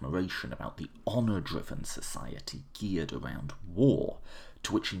open admiration about the honour-driven society geared around war,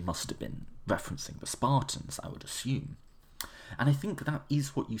 to which he must have been referencing the Spartans, I would assume. And I think that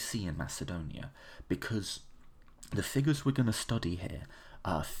is what you see in Macedonia, because the figures we're going to study here,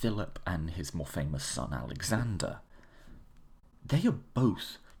 Philip and his more famous son Alexander, they are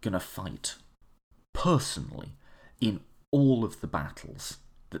both going to fight personally in all of the battles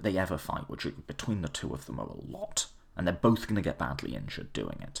that they ever fight, which between the two of them are a lot, and they're both going to get badly injured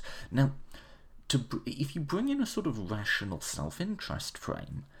doing it. Now, if you bring in a sort of rational self-interest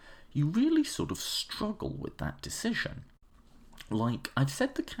frame, you really sort of struggle with that decision. Like, I've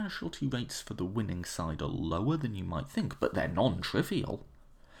said the casualty rates for the winning side are lower than you might think, but they're non-trivial.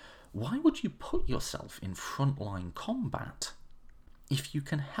 Why would you put yourself in frontline combat if you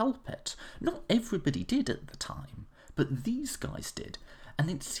can help it? Not everybody did at the time, but these guys did, and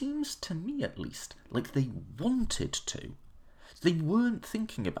it seems to me at least like they wanted to. They weren't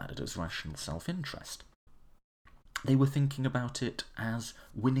thinking about it as rational self-interest. They were thinking about it as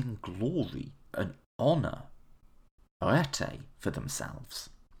winning glory and honour, arete, for themselves.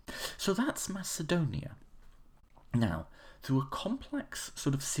 So that's Macedonia. Now, through a complex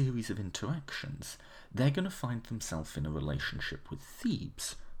sort of series of interactions, they're going to find themselves in a relationship with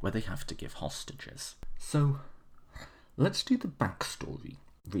Thebes, where they have to give hostages. So, let's do the backstory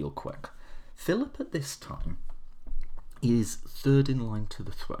real quick. Philip at this time is third in line to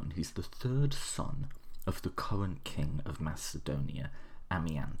the throne. He's the third son of the current king of Macedonia,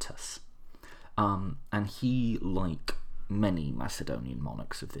 Ammiantus. And he, like many Macedonian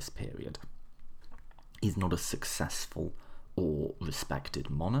monarchs of this period, is not a successful or respected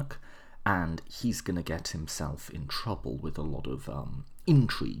monarch, and he's going to get himself in trouble with a lot of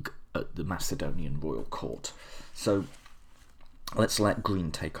intrigue at the Macedonian royal court. So let's let Green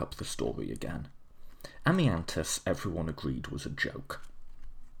take up the story again. Ammiantus, everyone agreed, was a joke.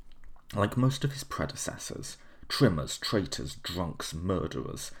 Like most of his predecessors, trimmers, traitors, drunks,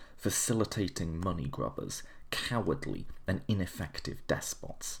 murderers, facilitating money grubbers, cowardly and ineffective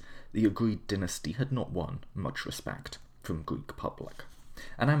despots, the agreed dynasty had not won much respect from Greek public,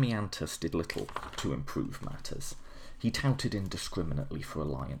 and Ammiantus did little to improve matters. He touted indiscriminately for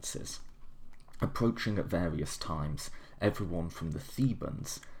alliances, approaching at various times everyone from the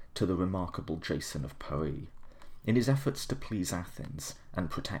Thebans to the remarkable Jason of Paris. In his efforts to please Athens and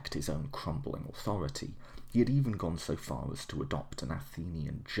protect his own crumbling authority, he had even gone so far as to adopt an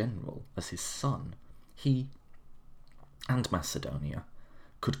Athenian general as his son. He, and Macedonia,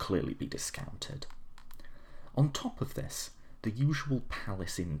 could clearly be discounted. On top of this, the usual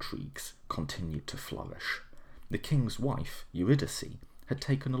palace intrigues continued to flourish. The king's wife, Eurydice, had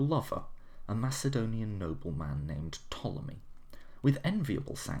taken a lover, a Macedonian nobleman named Ptolemy. With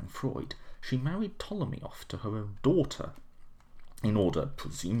enviable sang-froid, she married Ptolemy off to her own daughter, in order,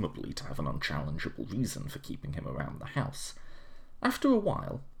 presumably, to have an unchallengeable reason for keeping him around the house. After a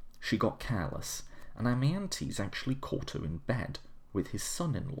while, she got careless, and Ammiantes actually caught her in bed with his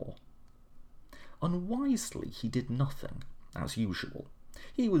son-in-law. Unwisely, he did nothing, as usual.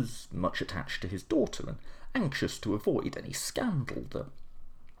 He was much attached to his daughter and anxious to avoid any scandal that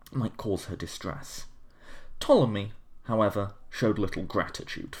might cause her distress. Ptolemy, however, showed little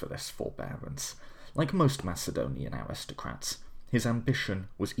gratitude for this forbearance. Like most Macedonian aristocrats, his ambition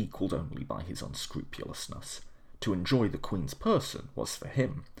was equalled only by his unscrupulousness. To enjoy the queen's person was for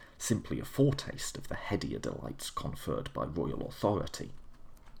him simply a foretaste of the headier delights conferred by royal authority.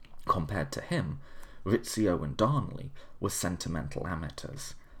 Compared to him, Rizzio and Darnley were sentimental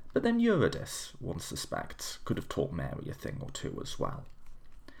amateurs, but then Eurydice, one suspects, could have taught Mary a thing or two as well.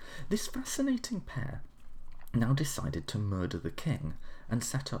 This fascinating pair now decided to murder the king and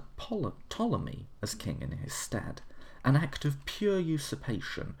set up Ptolemy as king in his stead, an act of pure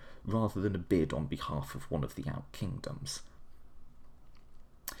usurpation rather than a bid on behalf of one of the out-kingdoms.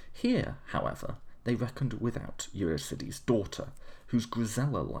 Here, however, they reckoned without Eurydice's daughter, whose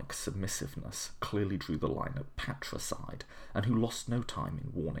Grisella-like submissiveness clearly drew the line at patricide, and who lost no time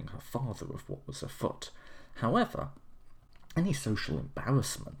in warning her father of what was afoot. However, any social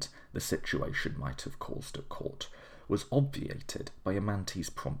embarrassment the situation might have caused at court was obviated by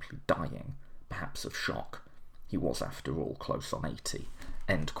Ammiantes promptly dying, perhaps of shock. He was, after all, close on 80.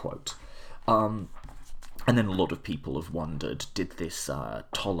 End quote. And then a lot of people have wondered, did this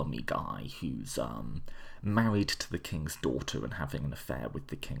Ptolemy guy, who's married to the king's daughter and having an affair with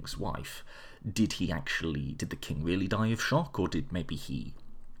the king's wife, did the king really die of shock, or did maybe he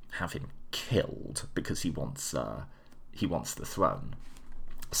have him killed because he wants the throne?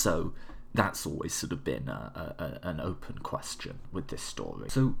 So that's always sort of been an open question with this story.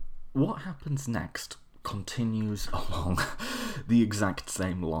 So what happens next continues along the exact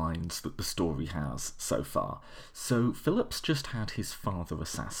same lines that the story has so far. So Philip's just had his father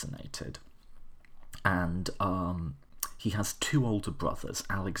assassinated, and he has two older brothers,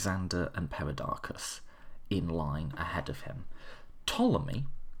 Alexander and Peridarchus, in line ahead of him. Ptolemy,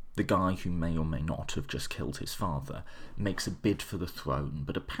 the guy who may or may not have just killed his father, makes a bid for the throne,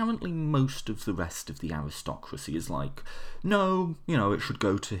 but apparently most of the rest of the aristocracy is like, no, it should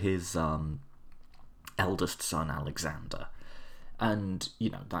go to his eldest son Alexander. And,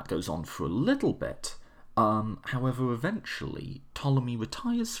 that goes on for a little bit. However, eventually, Ptolemy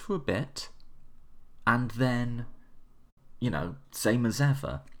retires for a bit, and then same as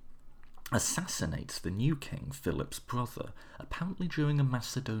ever, assassinates the new king, Philip's brother, apparently during a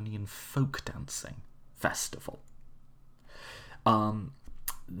Macedonian folk dancing festival.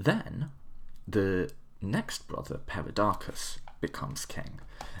 Then the next brother, Peridacus, becomes king.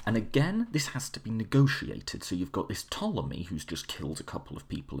 And again, this has to be negotiated. So you've got this Ptolemy who's just killed a couple of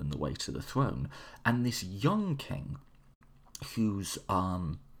people in the way to the throne, and this young king who's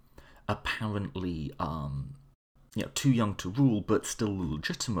apparently too young to rule, but still a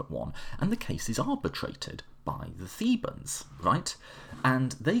legitimate one. And the case is arbitrated by the Thebans, right?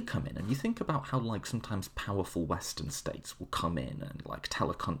 And they come in, and you think about how, like, sometimes powerful Western states will come in and, like,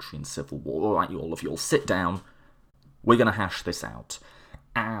 tell a country in civil war, all right, all of you all sit down, we're going to hash this out.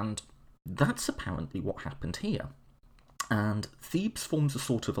 And that's apparently what happened here. And Thebes forms a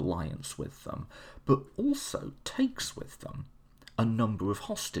sort of alliance with them, but also takes with them a number of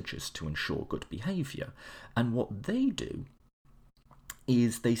hostages to ensure good behaviour. And what they do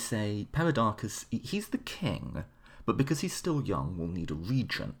is they say, Peridacus, he's the king, but because he's still young, we'll need a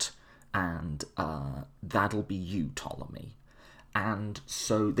regent, and that'll be you, Ptolemy. And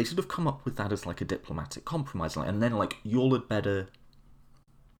so they sort of come up with that as like a diplomatic compromise, and then like, you'll had better,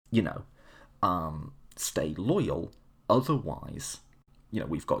 stay loyal, otherwise,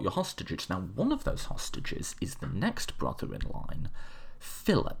 we've got your hostages. Now, one of those hostages is the next brother in line,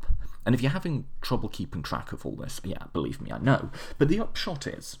 Philip. And if you're having trouble keeping track of all this, yeah, believe me, I know. But the upshot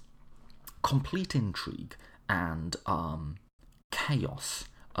is, complete intrigue and chaos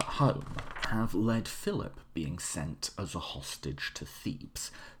at home have led Philip being sent as a hostage to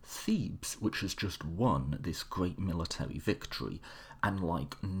Thebes. Thebes, which has just won this great military victory and,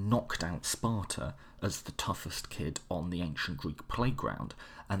 like, knocked out Sparta as the toughest kid on the ancient Greek playground,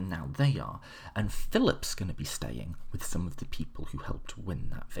 and now they are. And Philip's going to be staying with some of the people who helped win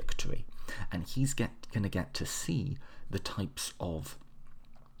that victory. And he's going to get to see the types of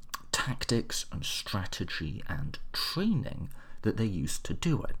tactics and strategy and training that they used to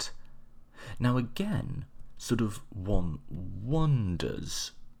do it. Now again, sort of one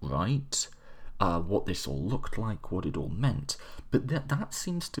wonders, right, what this all looked like, what it all meant, but that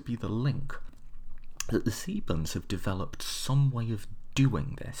seems to be the link, that the Thebans have developed some way of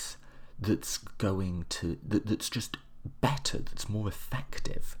doing this that's just better, that's more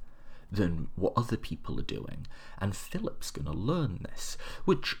effective than what other people are doing, and Philip's going to learn this,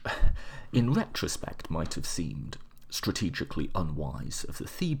 which in retrospect might have seemed strategically unwise of the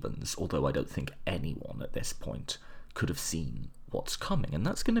Thebans, although I don't think anyone at this point could have seen what's coming, and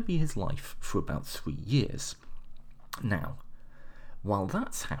that's going to be his life for about 3 years. Now, while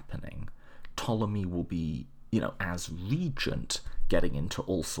that's happening, Ptolemy will be, as regent, getting into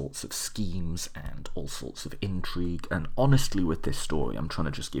all sorts of schemes and all sorts of intrigue, and honestly with this story, I'm trying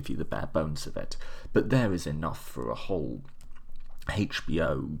to just give you the bare bones of it, but there is enough for a whole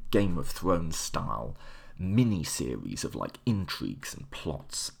HBO Game of Thrones style mini-series of, like, intrigues and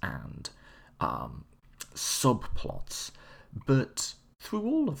plots and subplots. But through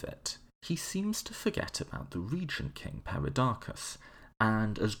all of it, he seems to forget about the regent king, Peridacus,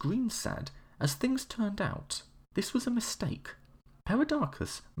 and as Green said, as things turned out, this was a mistake.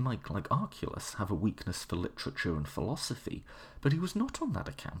 Peridacus might, like Archelaus, have a weakness for literature and philosophy, but he was not on that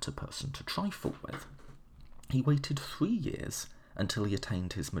account a person to trifle with. He waited 3 years until he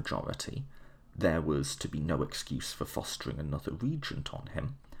attained his majority. There was to be no excuse for fostering another regent on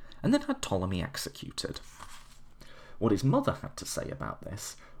him, and then had Ptolemy executed. What his mother had to say about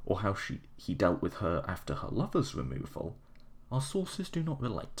this, or how he dealt with her after her lover's removal, our sources do not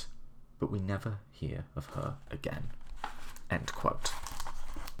relate, but we never hear of her again. End quote.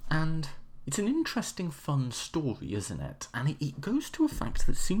 And it's an interesting, fun story, isn't it? And it goes to a fact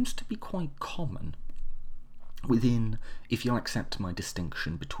that seems to be quite common within, if you'll accept my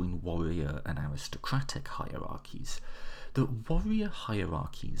distinction between warrior and aristocratic hierarchies, that warrior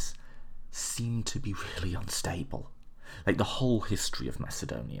hierarchies seem to be really unstable. Like, the whole history of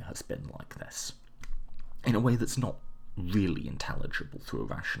Macedonia has been like this, in a way that's not really intelligible through a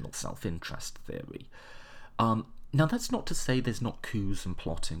rational self-interest theory. Now, that's not to say there's not coups and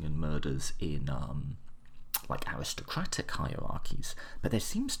plotting and murders in, like, aristocratic hierarchies, but there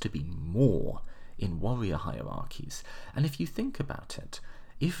seems to be more in warrior hierarchies. And if you think about it,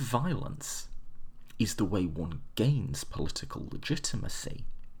 if violence is the way one gains political legitimacy,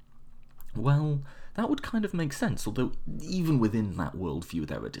 well, that would kind of make sense, although even within that worldview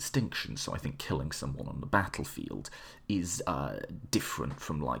there are distinctions. So I think killing someone on the battlefield is different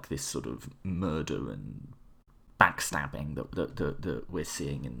from, like, this sort of murder and backstabbing that we're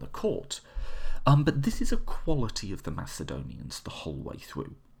seeing in the court. But this is a quality of the Macedonians the whole way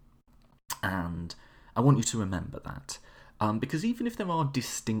through. And I want you to remember that. Because even if there are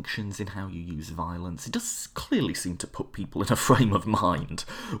distinctions in how you use violence, it does clearly seem to put people in a frame of mind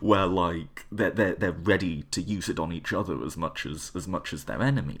where, like, they're ready to use it on each other as much as their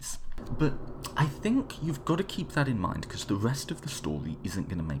enemies. But I think you've got to keep that in mind, because the rest of the story isn't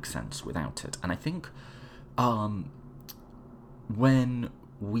going to make sense without it. And I think when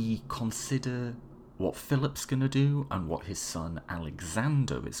we consider what Philip's going to do and what his son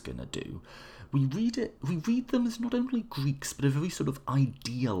Alexander is going to do, we read them as not only Greeks, but a very sort of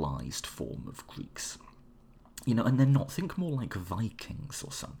idealised form of Greeks. You know, and they're not, think more like Vikings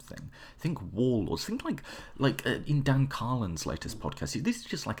or something. Think warlords. Think like in Dan Carlin's latest podcast, this is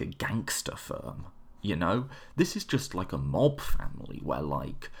just like a gangster firm, you know? This is just like a mob family where,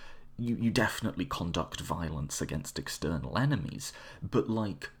 like, you definitely conduct violence against external enemies, but,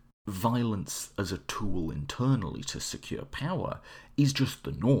 like, violence as a tool internally to secure power is just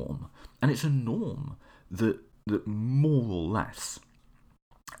the norm. And it's a norm that more or less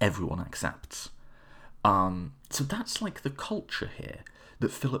everyone accepts. So that's like the culture here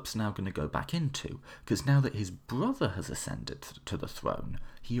that Philip's now going to go back into, because now that his brother has ascended to the throne,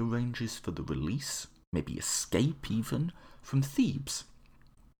 he arranges for the release, maybe escape even, from Thebes.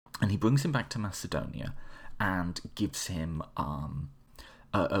 And he brings him back to Macedonia and gives him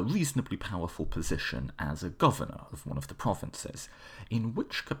a reasonably powerful position as a governor of one of the provinces, in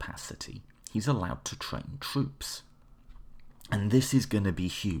which capacity he's allowed to train troops. And this is going to be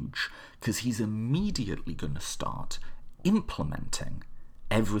huge, because he's immediately going to start implementing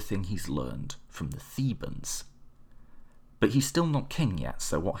everything he's learned from the Thebans. But he's still not king yet,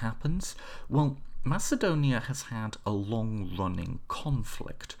 so what happens? Well, Macedonia has had a long-running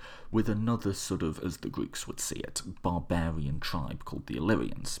conflict with another sort of, as the Greeks would see it, barbarian tribe called the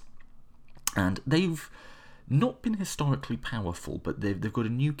Illyrians. And they've not been historically powerful, but they've got a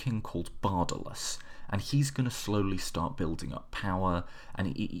new king called Bardalus, and he's going to slowly start building up power.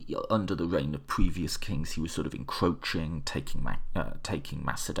 And under the reign of previous kings, he was sort of encroaching, taking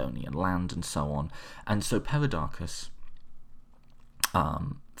Macedonian land and so on. And so Perdiccas,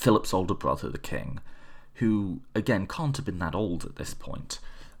 Philip's older brother, the king, who, again, can't have been that old at this point,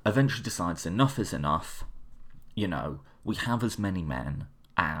 eventually decides enough is enough. You know, we have as many men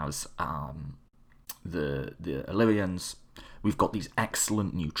as the Illyrians. We've got these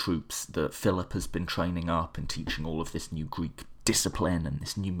excellent new troops that Philip has been training up and teaching all of this new Greek discipline and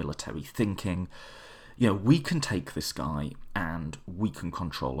this new military thinking. You know, we can take this guy and we can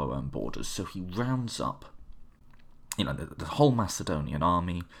control our own borders. So he rounds up, you know, the whole Macedonian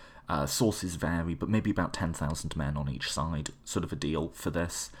army. Sources vary, but maybe about 10,000 men on each side, sort of a deal for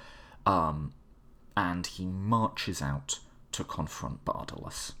this. And he marches out to confront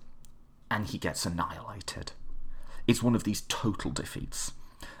Bardalus, and he gets annihilated. It's one of these total defeats,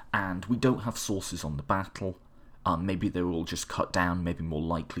 and we don't have sources on the battle. Maybe they were all just cut down, maybe more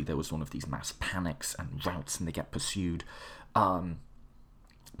likely there was one of these mass panics and routs and they get pursued.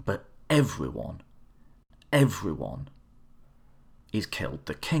 But everyone is killed.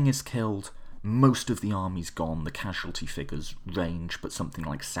 The king is killed, most of the army's gone, the casualty figures range, but something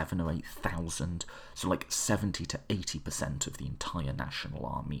like 7,000 or 8,000, so like 70 to 80% of the entire national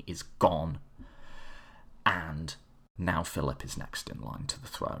army is gone. And now Philip is next in line to the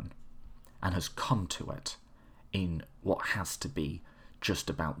throne, and has come to it in what has to be just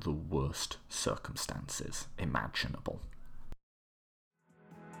about the worst circumstances imaginable.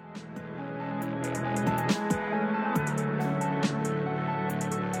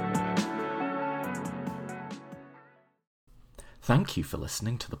 Thank you for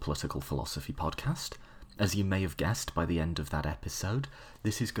listening to the Political Philosophy Podcast. As you may have guessed by the end of that episode,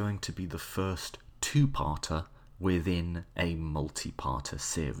 this is going to be the first two-parter within a multi-parter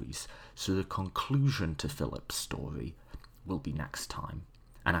series. So the conclusion to Philip's story will be next time.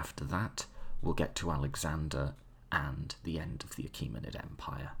 And after that, we'll get to Alexander and the end of the Achaemenid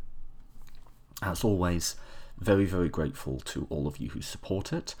Empire. As always, very, very grateful to all of you who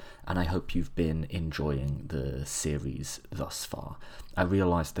support it, and I hope you've been enjoying the series thus far. I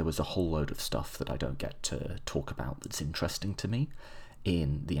realised there was a whole load of stuff that I don't get to talk about that's interesting to me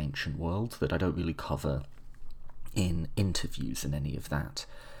in the ancient world, that I don't really cover in interviews and any of that.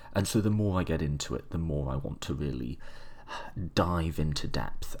 And so the more I get into it, the more I want to really dive into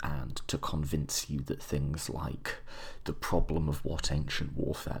depth and to convince you that things like the problem of what ancient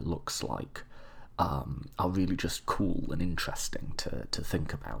warfare looks like are really just cool and interesting to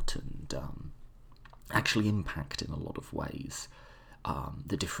think about, and actually impact in a lot of ways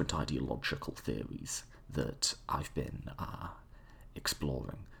the different ideological theories that I've been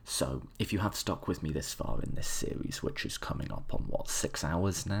exploring. So if you have stuck with me this far in this series, which is coming up on 6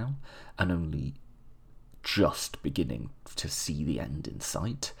 hours now, and only just beginning to see the end in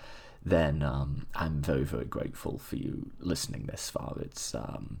sight, then I'm very, very grateful for you listening this far. It's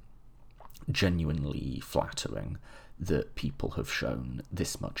genuinely flattering that people have shown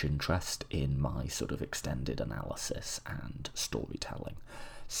this much interest in my sort of extended analysis and storytelling.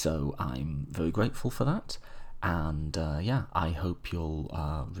 So I'm very grateful for that, and I hope you'll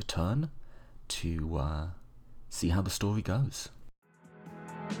return to see how the story goes.